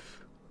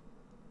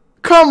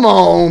 Come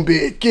on,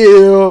 Big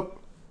Gil.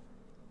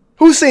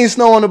 Who seen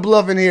snow on the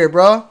bluff in here,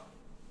 bro?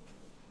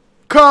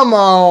 Come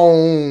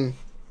on.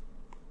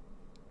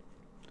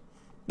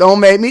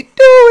 Don't make me do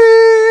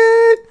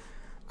it.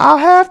 I'll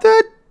have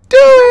to do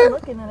it.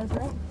 Looking at us,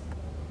 right?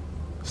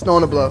 Snow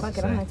on the bluff. Fuck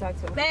it, I'm gonna talk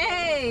to him.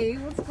 Hey,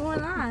 what's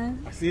going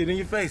on? I see it in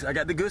your face. I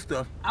got the good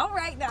stuff. All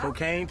right now.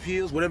 Cocaine,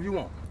 pills, whatever you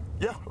want.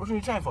 Yeah, what you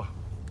need change for?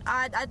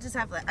 I just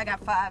have I got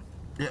 5.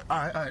 Yeah, all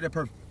right, that's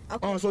perfect.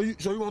 Okay. So you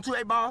want 2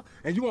 8-ball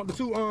and you want the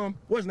 2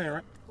 what's name,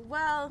 right?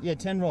 Well. Yeah,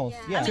 10 rolls.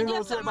 Yeah. I 10 mean,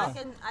 rolls,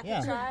 something I 8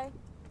 can try.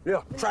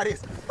 Yeah, try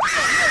this. Oh,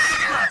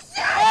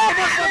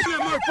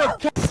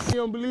 motherfucker, You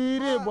don't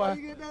believe it, boy.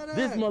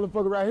 This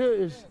motherfucker right here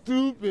is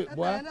stupid,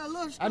 boy.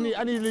 I need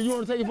you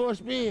want to take it for a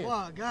spin? Boy,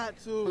 I got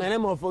to. Man, that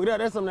motherfucker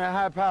that's some of that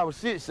high power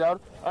shit,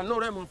 shout. I know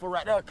that motherfucker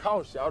right there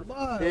cost, shout.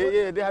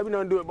 Yeah, they have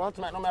nothing to do it, but I'm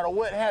talking about no matter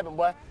what happened,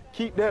 boy.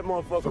 Keep that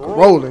motherfucker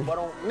rolling. But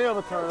don't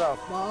never turn it off.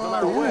 No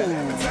matter what.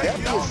 That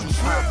pussy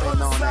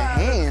popping on the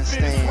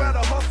handstand. Where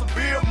the hustle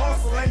build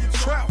muscle and you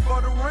trap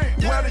for the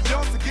rent. Where the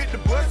youngster get the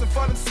bustin'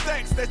 for them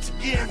stacks that you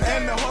get.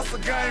 And the hustle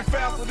game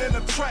faster than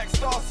the track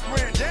starts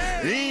sprint.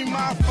 It ain't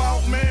my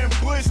fault, man.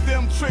 Bush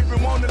them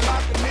trippin'. Wanna lock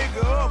a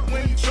nigga up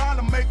when you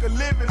tryna make a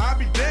living. I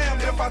be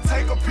damned if I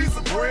take a piece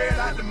of bread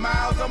out the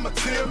mouths of my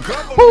tip.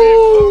 Government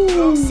fucked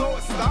up, so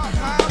it stop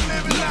how I'm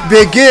living now.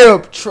 Big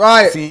Gib,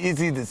 try it. See, it's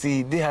either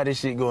this how this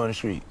shit go on the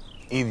street.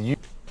 Either you.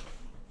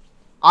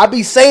 I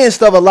be saying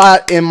stuff a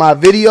lot in my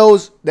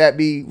videos that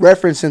be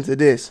referencing to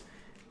this.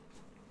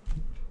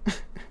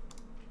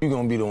 You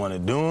gonna be the one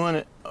that doing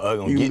it, or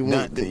gonna get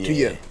done to you.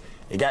 Yeah.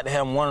 You got to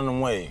have one of them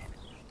ways.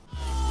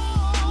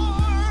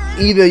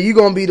 Either you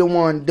gonna be the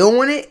one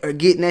doing it or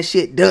getting that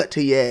shit done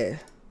to your ass.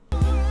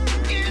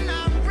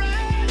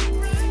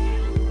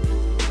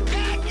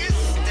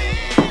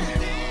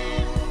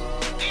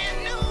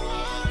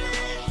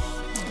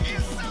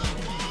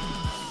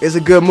 It's a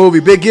good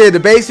movie. Big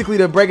Gib, basically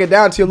to break it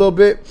down to you a little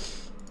bit,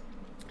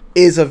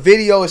 is a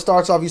video. It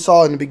starts off, you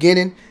saw in the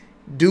beginning,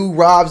 dude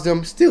robs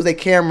them, steals their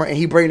camera, and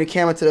he bring the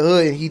camera to the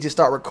hood, and he just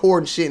start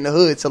recording shit in the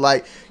hood. So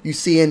like you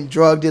seeing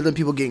drug dealing,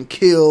 people getting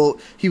killed,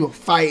 people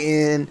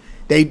fighting.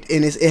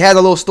 It has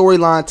a little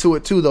storyline to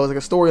it too, though. It's like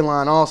a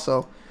storyline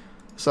also.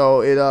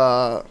 So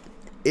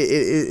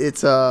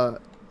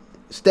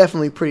it's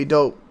definitely pretty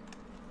dope.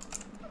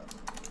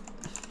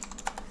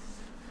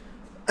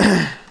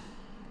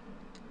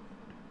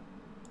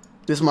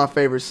 This is my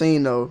favorite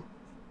scene though.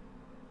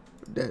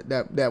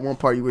 That one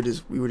part we were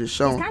just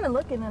showing. He's kind of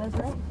looking at us,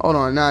 right? Hold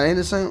on, nah, ain't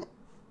the same.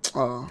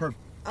 Perfect.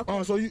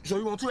 Okay. So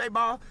you want 2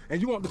 8-ball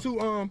and you want the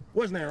 2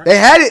 what's name, right? They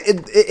had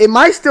it. It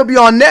might still be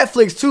on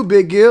Netflix too,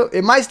 Big Gil.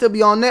 It might still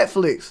be on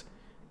Netflix.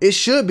 It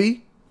should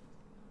be.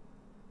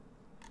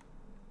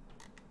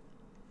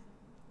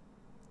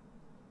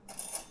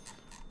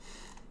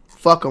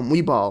 Fuck 'em,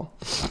 we ball.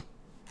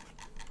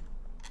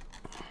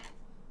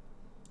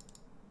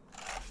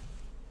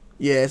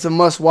 Yeah, it's a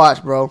must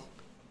watch, bro.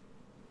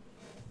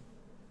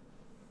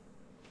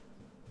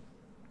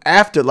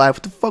 Afterlife.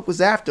 What the fuck was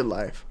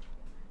Afterlife?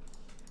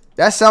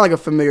 That sound like a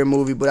familiar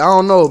movie, but I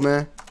don't know,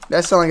 man.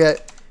 That sound like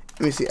that.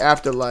 Let me see.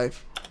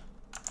 Afterlife.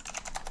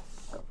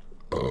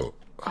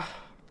 I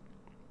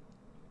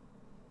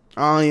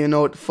don't even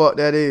know what the fuck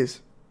that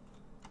is.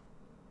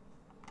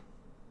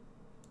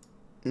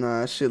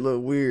 Nah, that shit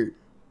look weird.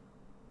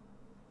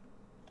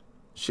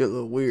 Shit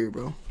look weird,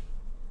 bro.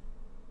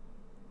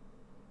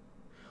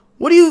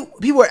 What do you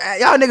people are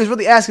y'all niggas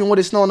really asking what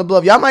is Snow on the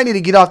Bluff? Y'all might need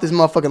to get off this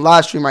motherfucking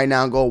live stream right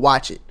now and go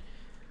watch it.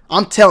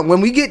 I'm telling, when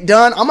we get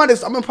done, I'm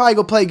gonna probably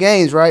go play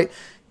games, right?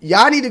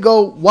 Y'all need to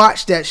go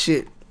watch that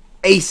shit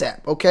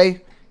ASAP,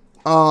 okay?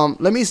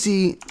 Let me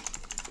see.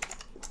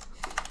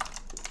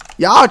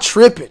 Y'all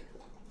tripping.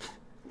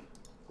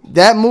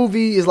 That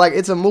movie is like,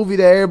 it's a movie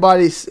that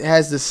everybody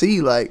has to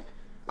see. Like,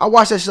 I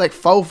watched that shit like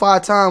 4 or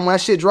 5 times. When that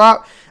shit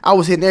dropped, I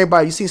was hitting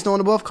everybody. You seen Snow on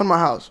the Bluff? Come to my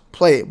house.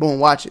 Play it. Boom,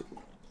 watch it.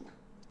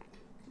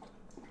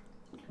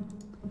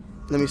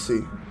 Let me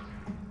see.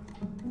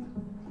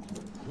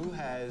 Who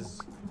has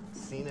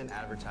seen an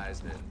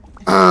advertisement?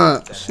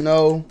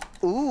 Snow.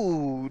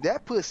 Ooh,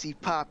 that pussy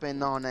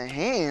popping on a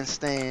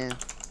handstand.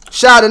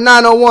 Shout out to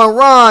 901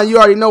 Ron. You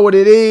already know what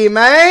it is,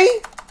 man.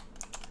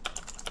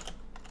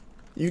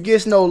 You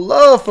get no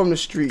love from the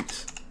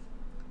streets.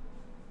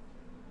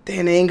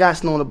 Damn, they ain't got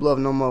Snow on the Bluff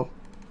no more.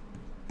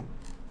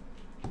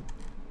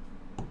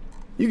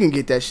 You can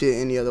get that shit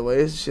any other way.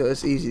 It's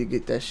easy to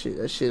get that shit.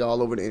 That shit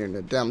all over the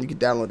internet. Damn, you can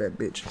download that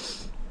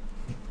bitch.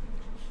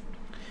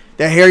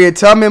 That Harriet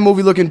Tubman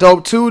movie looking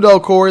dope too, though,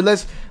 Corey.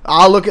 Let's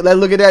look at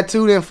that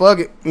too. Then fuck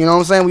it. You know what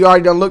I'm saying? We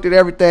already done looked at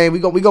everything. We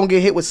gonna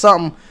get hit with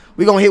something.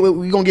 We gonna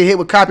get hit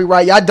with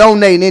copyright. Y'all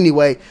donating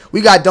anyway.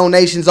 We got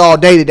donations all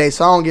day today,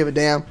 so I don't give a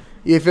damn.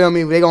 You feel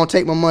me? They gonna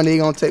take my money. They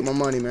gonna take my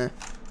money, man.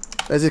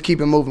 Let's just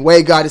keep it moving.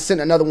 Wade God has sent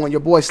another one. Your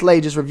boy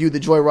Slade just reviewed the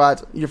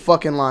Joyrides. You're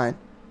fucking lying.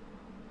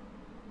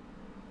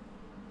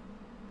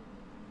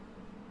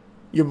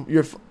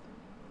 You're.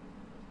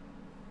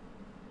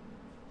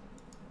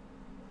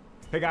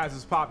 Hey guys,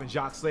 it's Pop and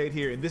Jock Slade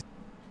here, and this.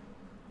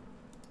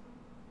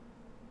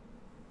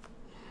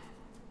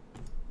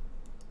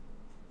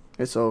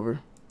 It's over.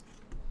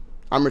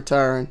 I'm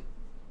retiring.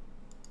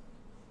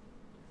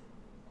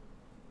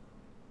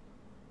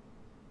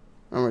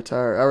 I'm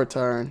retired. I'm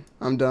retiring.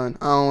 I'm done.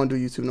 I don't want to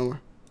do YouTube no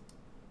more.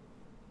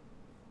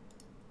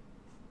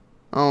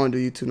 I don't want to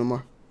do YouTube no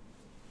more.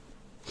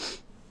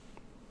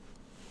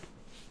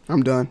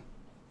 I'm done.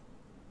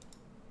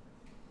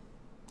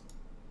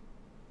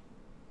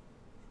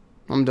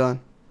 I'm done.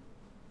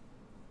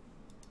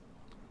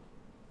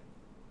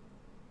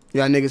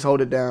 Y'all niggas hold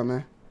it down,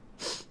 man.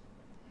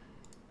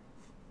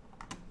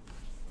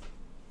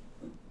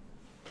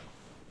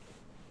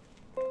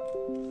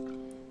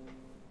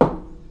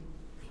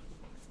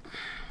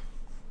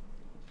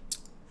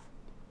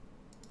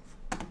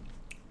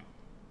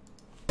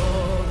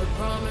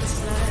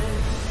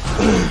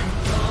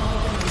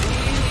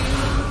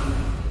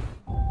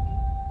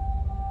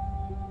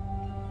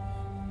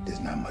 There's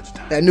not much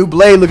time. That new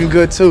Blade looking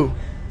good too.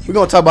 We're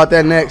gonna talk about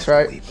that next,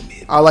 right?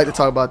 I like to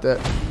talk about that.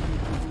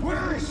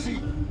 Where is she?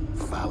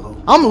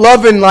 Follow. I'm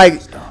loving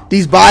like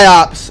these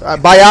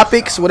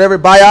biopics, whatever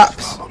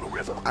biops.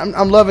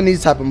 I'm loving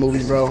these type of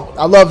movies, bro.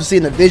 I love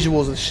seeing the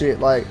visuals and shit.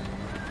 Like,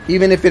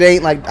 even if it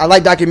ain't like, I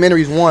like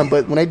documentaries one,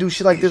 but when they do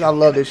shit like this, I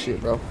love this shit,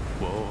 bro.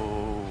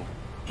 Whoa,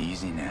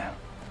 easy now.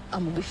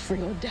 I'm gonna be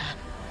free or die.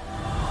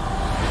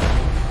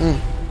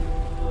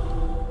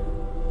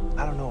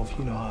 I don't know if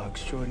you know how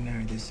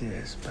extraordinary this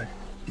is, but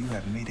you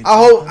have made it.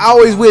 I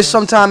always wish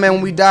sometime, man,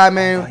 when we die,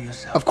 man.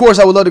 Of course,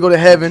 I would love to go to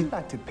heaven.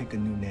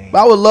 But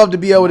I would love to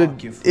be able to,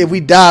 if we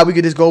die, we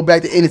could just go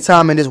back to any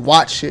time and just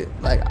watch shit.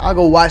 Like, I'll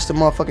go watch the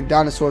motherfucking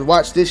dinosaurs,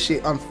 watch this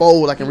shit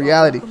unfold like in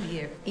reality. Come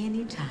here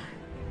anytime.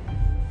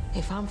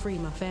 If I'm free,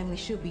 my family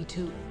should be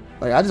too.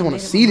 Like, I just want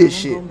to see this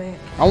shit.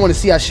 I want to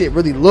see how shit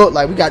really look.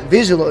 Like, we got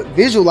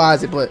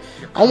visualize it, but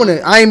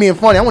I ain't being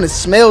funny. I want to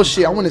smell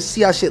shit. I want to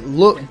see how shit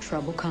look. And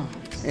trouble comes.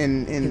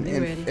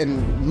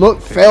 And look,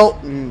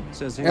 felt, and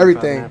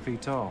everything. 5.5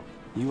 feet tall.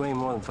 You ain't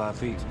more than 5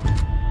 feet.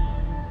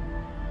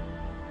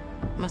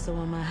 Must have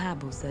won my high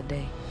boots that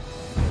day.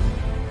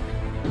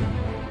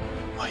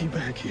 Why you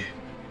back here?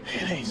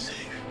 It ain't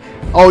safe.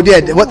 Oh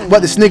yeah,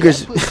 what the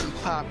Snickers?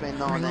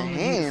 Popping on the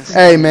hands.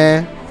 Hey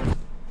man,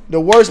 the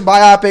worst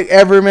biopic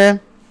ever, man.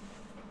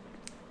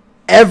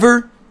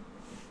 Ever,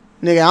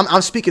 nigga.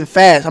 I'm speaking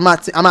fast. I'm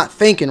not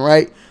thinking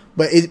right.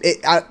 But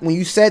when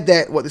you said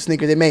that, what the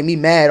Snickers, it made me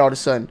mad all of a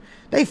sudden.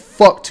 They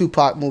fucked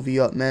Tupac movie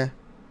up, man.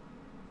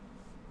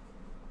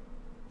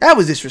 That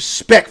was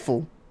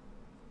disrespectful.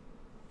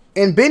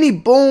 And Benny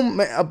Boom,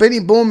 man,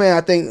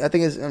 I think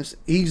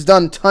he's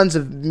done tons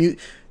of music.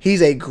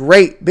 He's a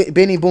great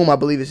Benny Boom, I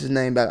believe is his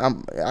name. But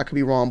I could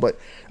be wrong, but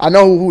I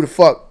know who the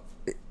fuck.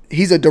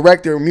 He's a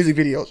director of music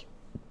videos.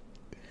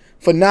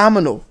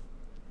 Phenomenal.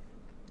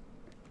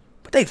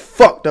 But they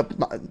fucked up.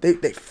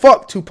 They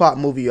fucked Tupac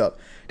movie up.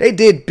 They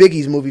did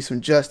Biggie's movie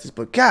some justice,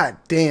 but god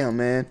damn,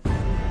 man.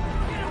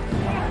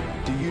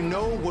 Do you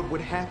know what would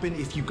happen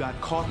if you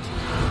got caught?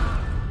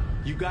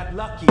 You got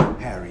lucky,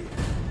 Harriet.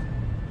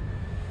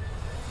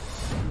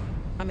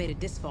 I made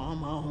it this far on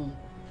my own,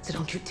 so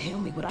don't you tell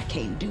me what I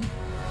can't do.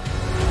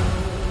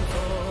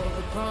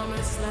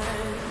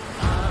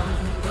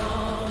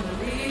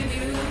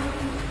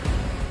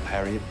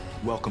 Harriet,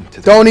 welcome to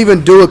the... Don't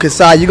even do it,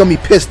 Kasai. You're going to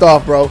be pissed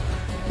off, bro.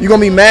 You're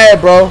going to be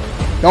mad, bro.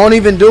 Don't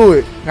even do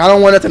it. I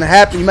don't want nothing to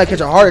happen. You might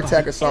catch a heart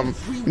attack or something.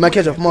 You might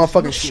catch a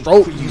motherfucking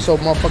stroke. You so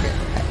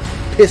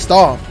motherfucking pissed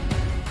off.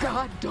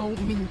 God don't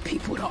mean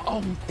people to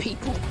own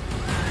people.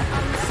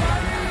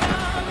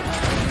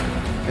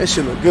 This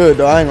shit look good,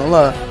 though. I ain't gonna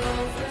lie.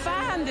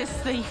 Find this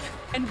thief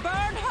and burn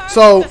her.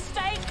 So,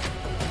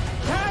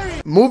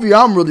 movie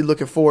I'm really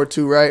looking forward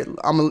to, right?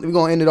 We're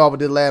gonna end it off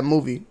with this last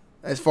movie.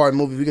 As far as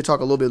movies, we could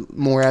talk a little bit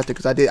more after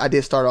because I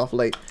did start off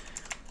late.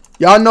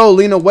 Y'all know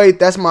Lena Waithe.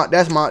 That's my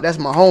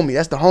homie.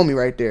 That's the homie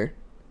right there.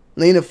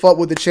 Lena fuck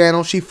with the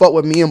channel. She fuck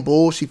with me and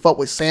Bull. She fuck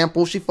with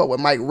Sample. She fuck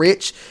with Mike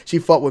Rich. She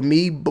fuck with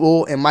me,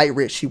 Bull, and Mike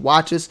Rich. She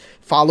watches,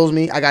 follows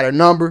me. I got her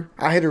number.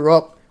 I hit her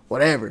up.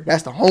 Whatever.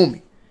 That's the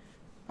homie.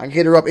 I can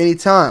hit her up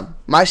anytime.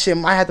 My shit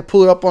might have to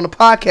pull her up on the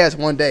podcast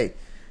one day.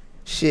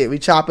 Shit, we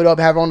chop it up,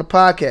 have her on the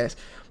podcast.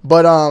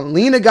 But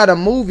Lena got a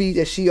movie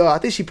that she I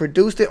think she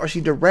produced it or she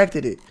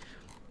directed it.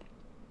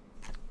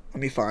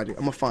 Let me find it.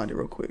 I'm gonna find it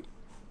real quick.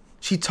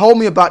 She told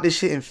me about this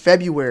shit in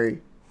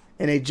February,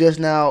 and they just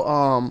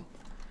now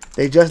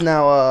got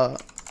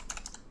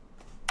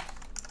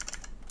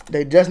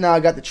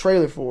the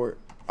trailer for it.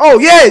 Oh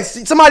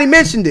yes, somebody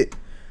mentioned it.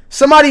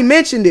 Somebody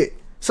mentioned it.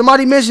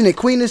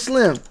 Queen and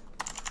Slim.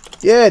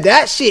 Yeah,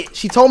 that shit.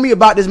 She told me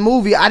about this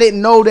movie. I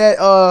didn't know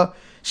that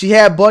she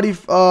had Buddy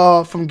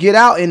from Get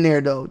Out in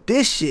there though.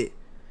 This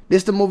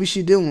the movie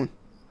she doing.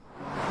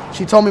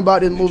 She told me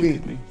about this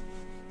movie.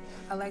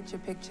 I liked your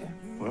picture.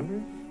 What?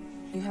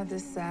 You had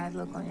this sad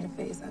look on your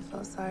face. I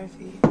felt sorry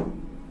for you.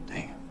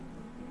 Damn.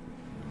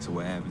 So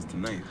what happens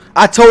tonight?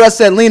 I told her, I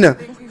said, Lena,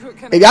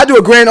 if y'all do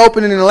a grand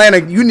opening in Atlanta,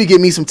 you need to get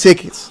me some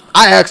tickets.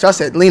 I asked her, I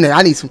said, Lena,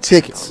 I need some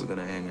tickets. We're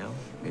gonna hang out,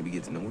 maybe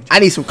get to know each other. I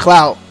need some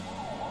clout.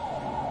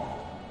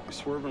 You're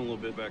swerving a little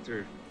bit back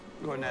there.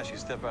 Go ahead and ask you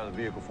to step out of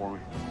the vehicle for me.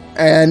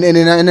 And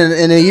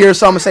in a year or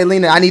so, I'm gonna say,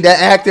 Lena, I need that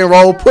acting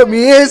role. Put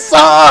me in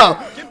some.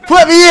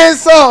 Put me in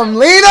some,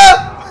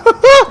 Lena.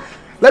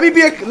 Let me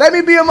be a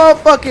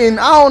motherfucking,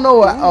 I don't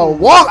know, a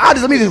walk.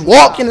 Let me just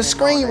walk in the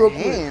screen real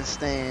quick.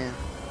 Handstand.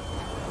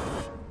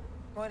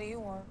 What do you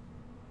want?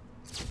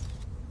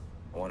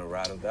 I want to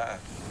ride or die.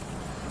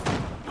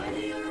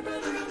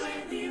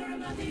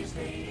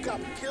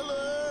 Cop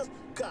killers,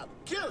 cop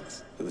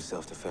killers. It was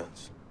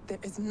self-defense. There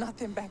is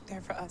nothing back there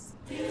for us.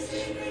 Yeah,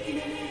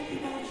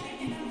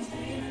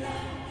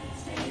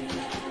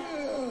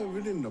 we're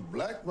in the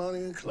Black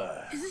Bonnie and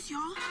Clyde. Is this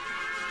y'all?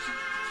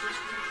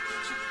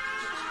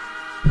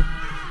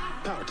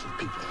 Power to the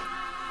people.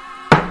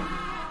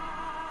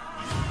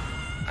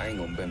 I ain't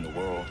gonna bend the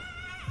world.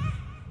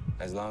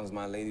 As long as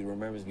my lady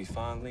remembers me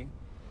fondly,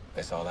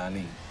 that's all I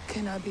need.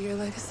 Can I be your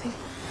legacy?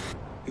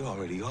 You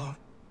already are.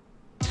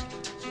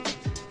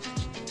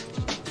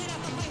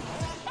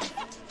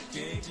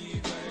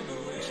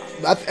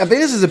 I think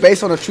this is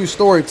based on a true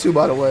story too,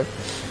 by the way.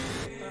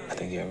 I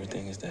think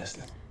everything is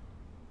destined.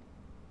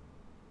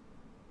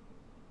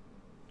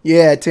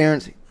 Yeah,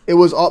 Terrence. It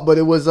was all, but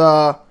it was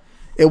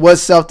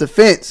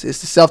self-defense.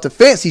 It's the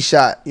self-defense he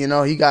shot. You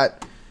know, he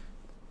got.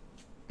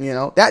 You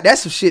know,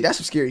 that's some shit. That's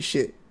some scary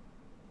shit.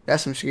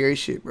 That's some scary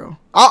shit, bro.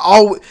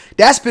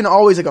 That's been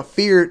always like a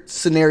fear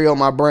scenario in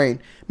my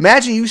brain.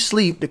 Imagine you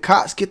sleep, the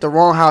cops get the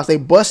wrong house, they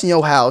bust in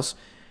your house,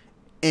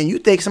 and you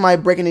think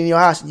somebody breaking in your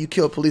house and you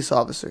kill a police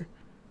officer.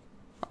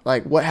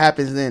 Like, what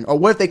happens then? Or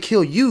what if they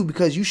kill you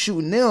because you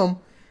shooting them,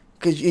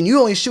 and you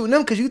only shooting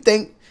them because you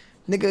think,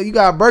 nigga, you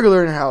got a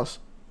burglar in the house.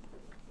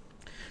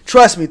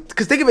 Trust me,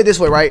 because think of it this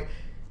way, right?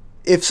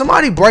 If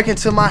somebody break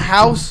into my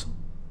house,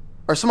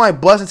 or somebody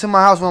bust into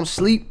my house when I'm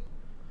asleep,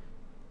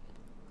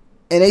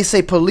 and they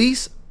say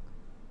police,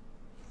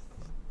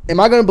 am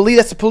I going to believe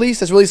that's the police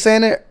that's really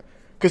saying it?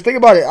 Because think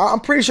about it.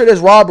 I'm pretty sure there's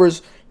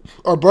robbers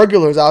or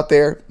burglars out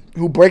there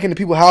who break into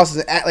people's houses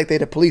and act like they're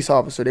the police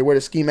officer. They wear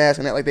the ski mask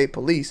and act like they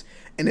police,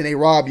 and then they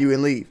rob you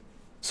and leave.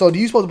 So do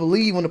you supposed to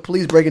believe when the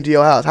police break into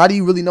your house? How do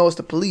you really know it's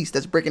the police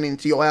that's breaking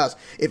into your house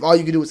if all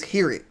you can do is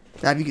hear it?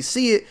 Now, if you can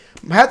see it,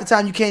 half the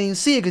time you can't even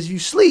see it because you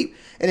sleep,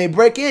 and they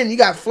break in, you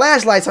got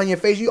flashlights on your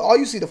face. All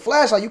you see the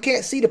flashlight. You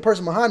can't see the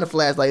person behind the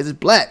flashlight. It's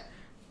black.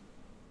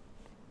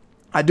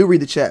 I do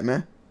read the chat,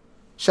 man.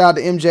 Shout out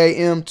to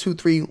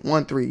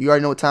MJM2313. You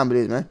already know what time it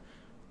is, man.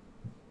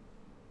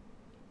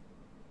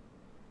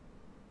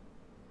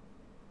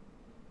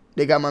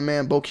 They got my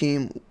man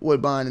Bokeem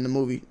Woodbine in the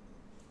movie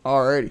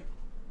already.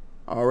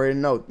 I already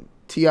know.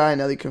 T.I.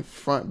 and Ellie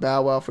confront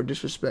Bow Wow for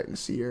disrespecting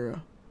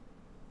Sierra.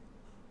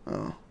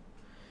 Oh.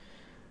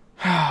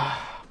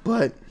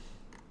 But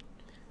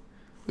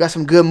we got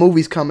some good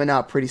movies coming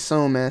out pretty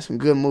soon, man. Some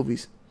good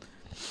movies.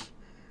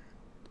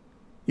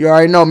 You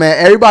already know, man.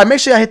 Everybody, make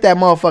sure y'all hit that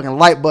motherfucking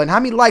like button. How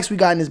many likes we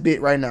got in this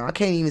bit right now? I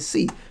can't even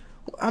see.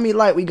 How many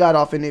likes we got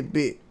off in this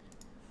bit?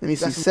 Let me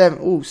see. 7.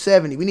 Ooh,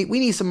 70. We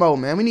need some more,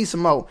 man. We need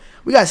some more.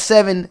 We got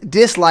 7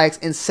 dislikes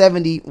and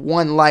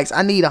 71 likes.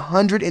 I need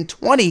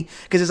 120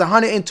 because there's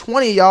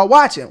 120 of y'all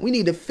watching. We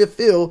need to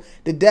fulfill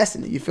the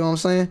destiny. You feel what I'm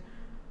saying?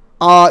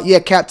 Yeah,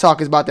 Cap Talk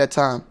is about that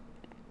time.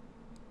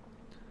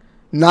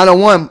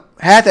 901.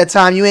 Half that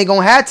time, you ain't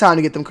going to have time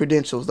to get them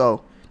credentials,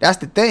 though. That's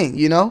the thing,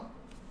 you know?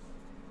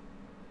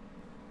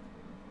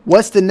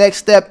 What's the next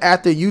step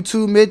after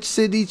YouTube,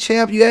 Mid-City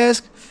Champ, you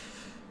ask?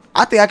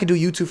 I think I could do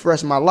YouTube for the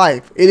rest of my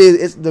life.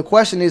 The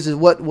question is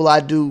what will I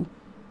do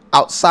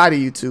outside of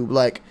YouTube?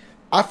 Like,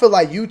 I feel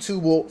like I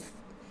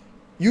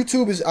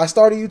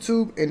started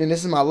YouTube, and then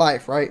this is my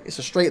life, right? It's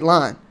a straight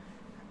line.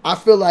 I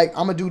feel like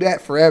I'm going to do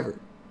that forever.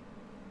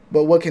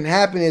 But what can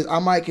happen is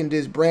I can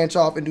just branch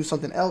off and do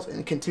something else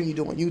and continue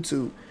doing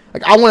YouTube.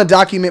 Like, I want to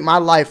document my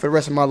life for the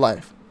rest of my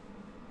life.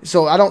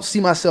 So I don't see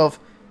myself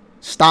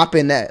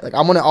stopping that. Like, I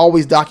want to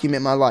always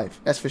document my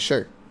life. That's for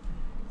sure.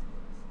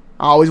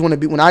 I always want to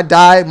be, when I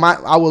die,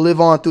 I will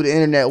live on through the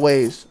internet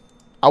waves.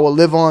 I will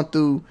live on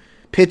through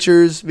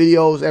pictures,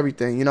 videos,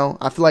 everything, you know.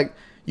 I feel like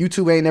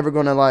YouTube ain't never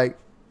going to, like,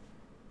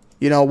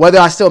 you know, whether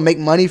I still make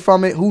money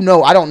from it, who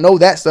knows? I don't know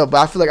that stuff, but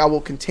I feel like I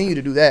will continue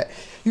to do that.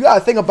 You got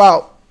to think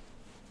about,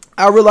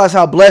 I realize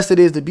how blessed it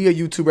is to be a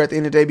YouTuber at the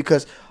end of the day,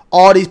 because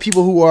all these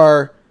people who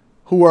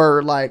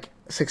are like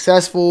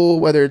successful,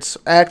 whether it's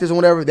actors or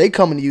whatever, they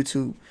come into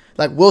YouTube.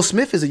 Like Will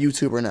Smith is a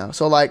YouTuber now.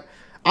 So like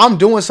I'm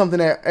doing something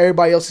that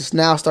everybody else is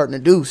now starting to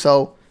do.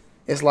 So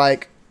it's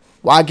like,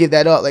 why give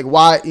that up? Like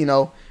why, you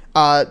know,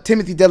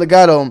 Timothy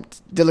Delgado,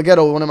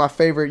 one of my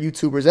favorite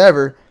YouTubers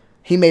ever,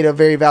 he made a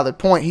very valid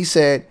point. He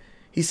said,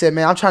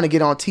 man, I'm trying to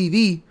get on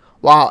TV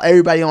while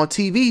everybody on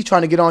TV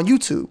trying to get on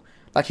YouTube.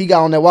 Like he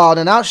got on that Wild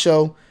and Out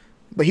show,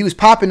 but he was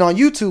popping on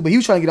YouTube, but he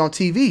was trying to get on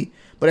TV.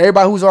 But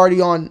everybody who's already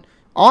on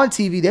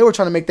TV, they were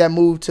trying to make that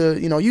move to,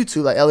 you know,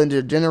 YouTube, like Ellen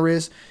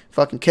DeGeneres,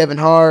 fucking Kevin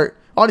Hart,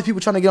 all these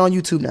people trying to get on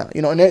YouTube now,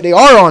 you know, and they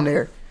are on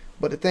there.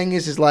 But the thing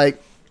is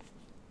like,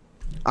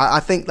 I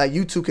think like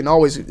YouTube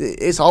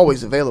it's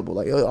always available.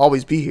 Like it'll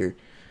always be here,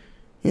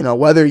 you know,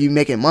 whether you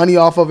making money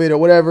off of it or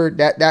whatever,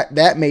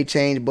 that may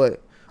change.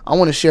 But I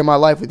want to share my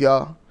life with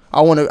y'all.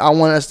 I want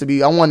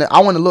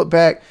to look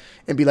back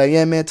and be like,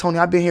 yeah, man, Tony,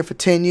 I've been here for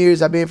 10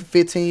 years. I've been here for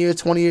 15 years,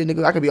 20 years,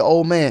 nigga. I could be an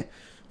old man,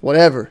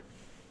 whatever.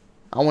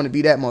 I want to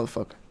be that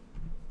motherfucker.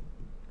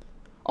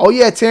 Oh,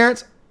 yeah,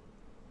 Terrence.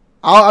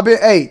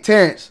 Hey,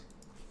 Terrence,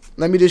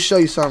 let me just show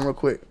you something real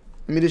quick.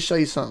 Let me just show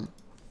you something.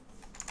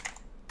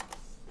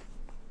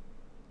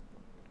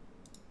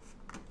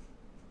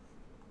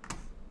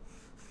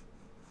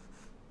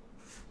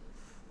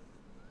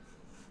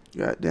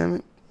 God damn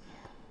it.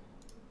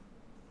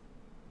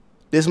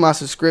 This is my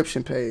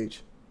subscription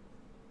page.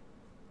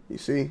 You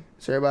see?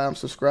 It's everybody I'm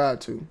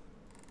subscribed to.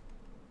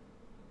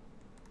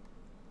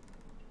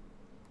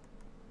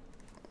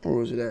 Where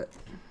was it at?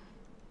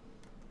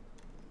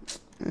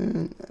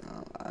 And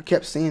I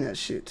kept seeing that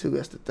shit too.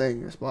 That's the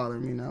thing that's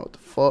bothering me now. What the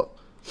fuck?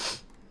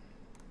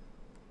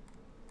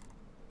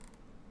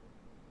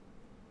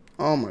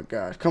 Oh my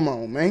gosh. Come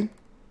on, man.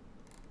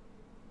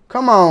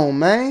 Come on,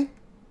 man.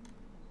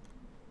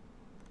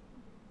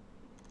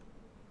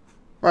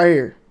 Right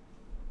here.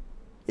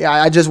 Yeah,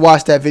 I just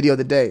watched that video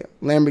today.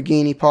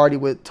 Lamborghini party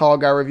with tall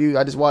guy review.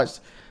 I just watched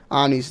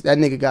Omni's. That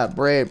nigga got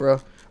bread, bro.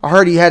 I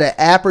heard he had an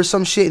app or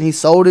some shit and he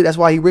sold it. That's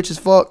why he rich as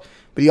fuck.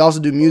 But he also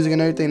do music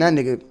and everything. That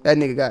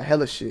nigga got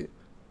hella shit.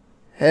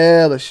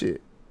 Hella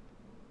shit.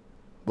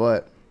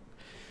 But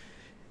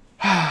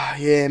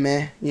yeah,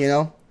 man, you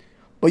know.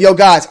 But yo,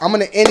 guys, I'm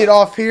gonna end it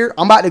off here.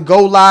 I'm about to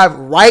go live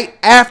right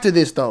after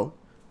this, though.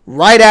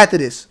 Right after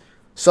this.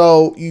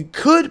 So you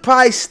could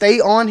probably stay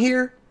on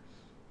here.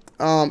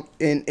 And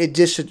it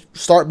just should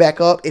start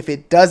back up. If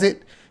it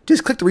doesn't,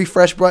 just click the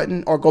refresh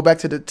button or go back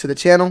to the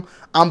channel.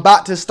 I'm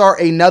about to start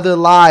another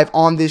live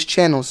on this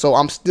channel, so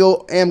I'm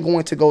still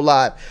going to go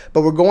live.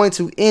 But we're going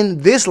to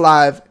end this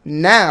live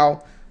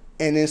now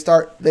and then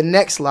start the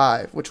next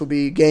live, which will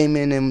be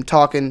gaming and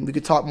talking. We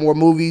could talk more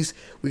movies.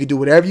 We could do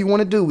whatever you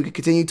want to do. We could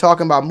continue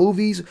talking about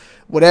movies,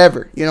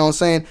 whatever. You know what I'm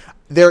saying?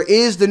 There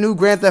is the new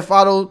Grand Theft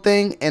Auto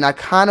thing, and I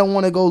kind of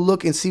want to go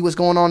look and see what's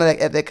going on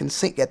at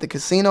the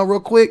casino real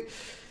quick.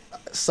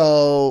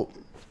 So,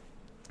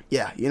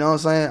 yeah, you know what I'm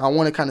saying? I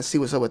want to kind of see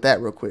what's up with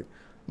that real quick.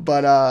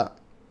 But,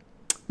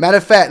 matter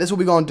of fact, this is what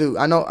we're going to do.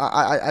 I know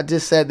I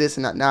just said this,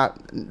 and now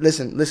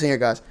listen here,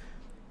 guys.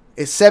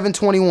 It's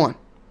 7:21.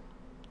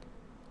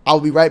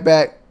 I'll be right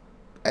back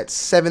at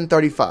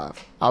 7:35.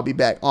 I'll be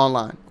back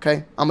online,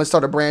 okay? I'm going to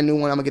start a brand new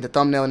one. I'm going to get the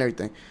thumbnail and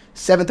everything.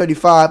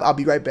 7:35, I'll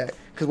be right back.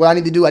 Because what I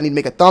need to do, I need to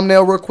make a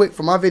thumbnail real quick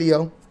for my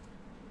video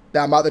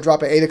that I'm about to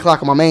drop at 8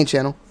 o'clock on my main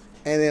channel.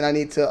 And then I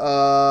need to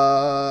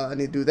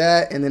do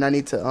that. And then I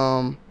need to,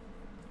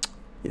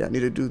 yeah, I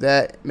need to do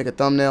that, make a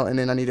thumbnail. And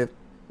then I need to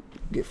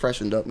get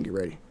freshened up and get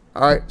ready.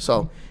 All right,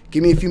 so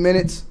give me a few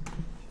minutes.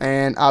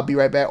 And I'll be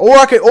right back. Or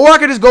I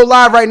could just go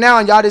live right now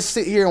and y'all just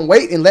sit here and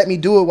wait and let me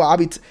do it while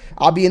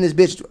I'll be in this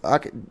bitch.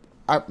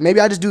 Maybe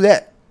I just do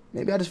that.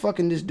 Maybe I just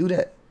fucking just do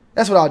that.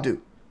 That's what I'll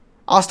do.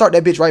 I'll start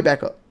that bitch right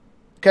back up.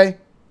 Okay?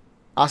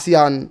 I'll see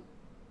y'all in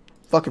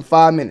fucking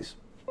 5 minutes.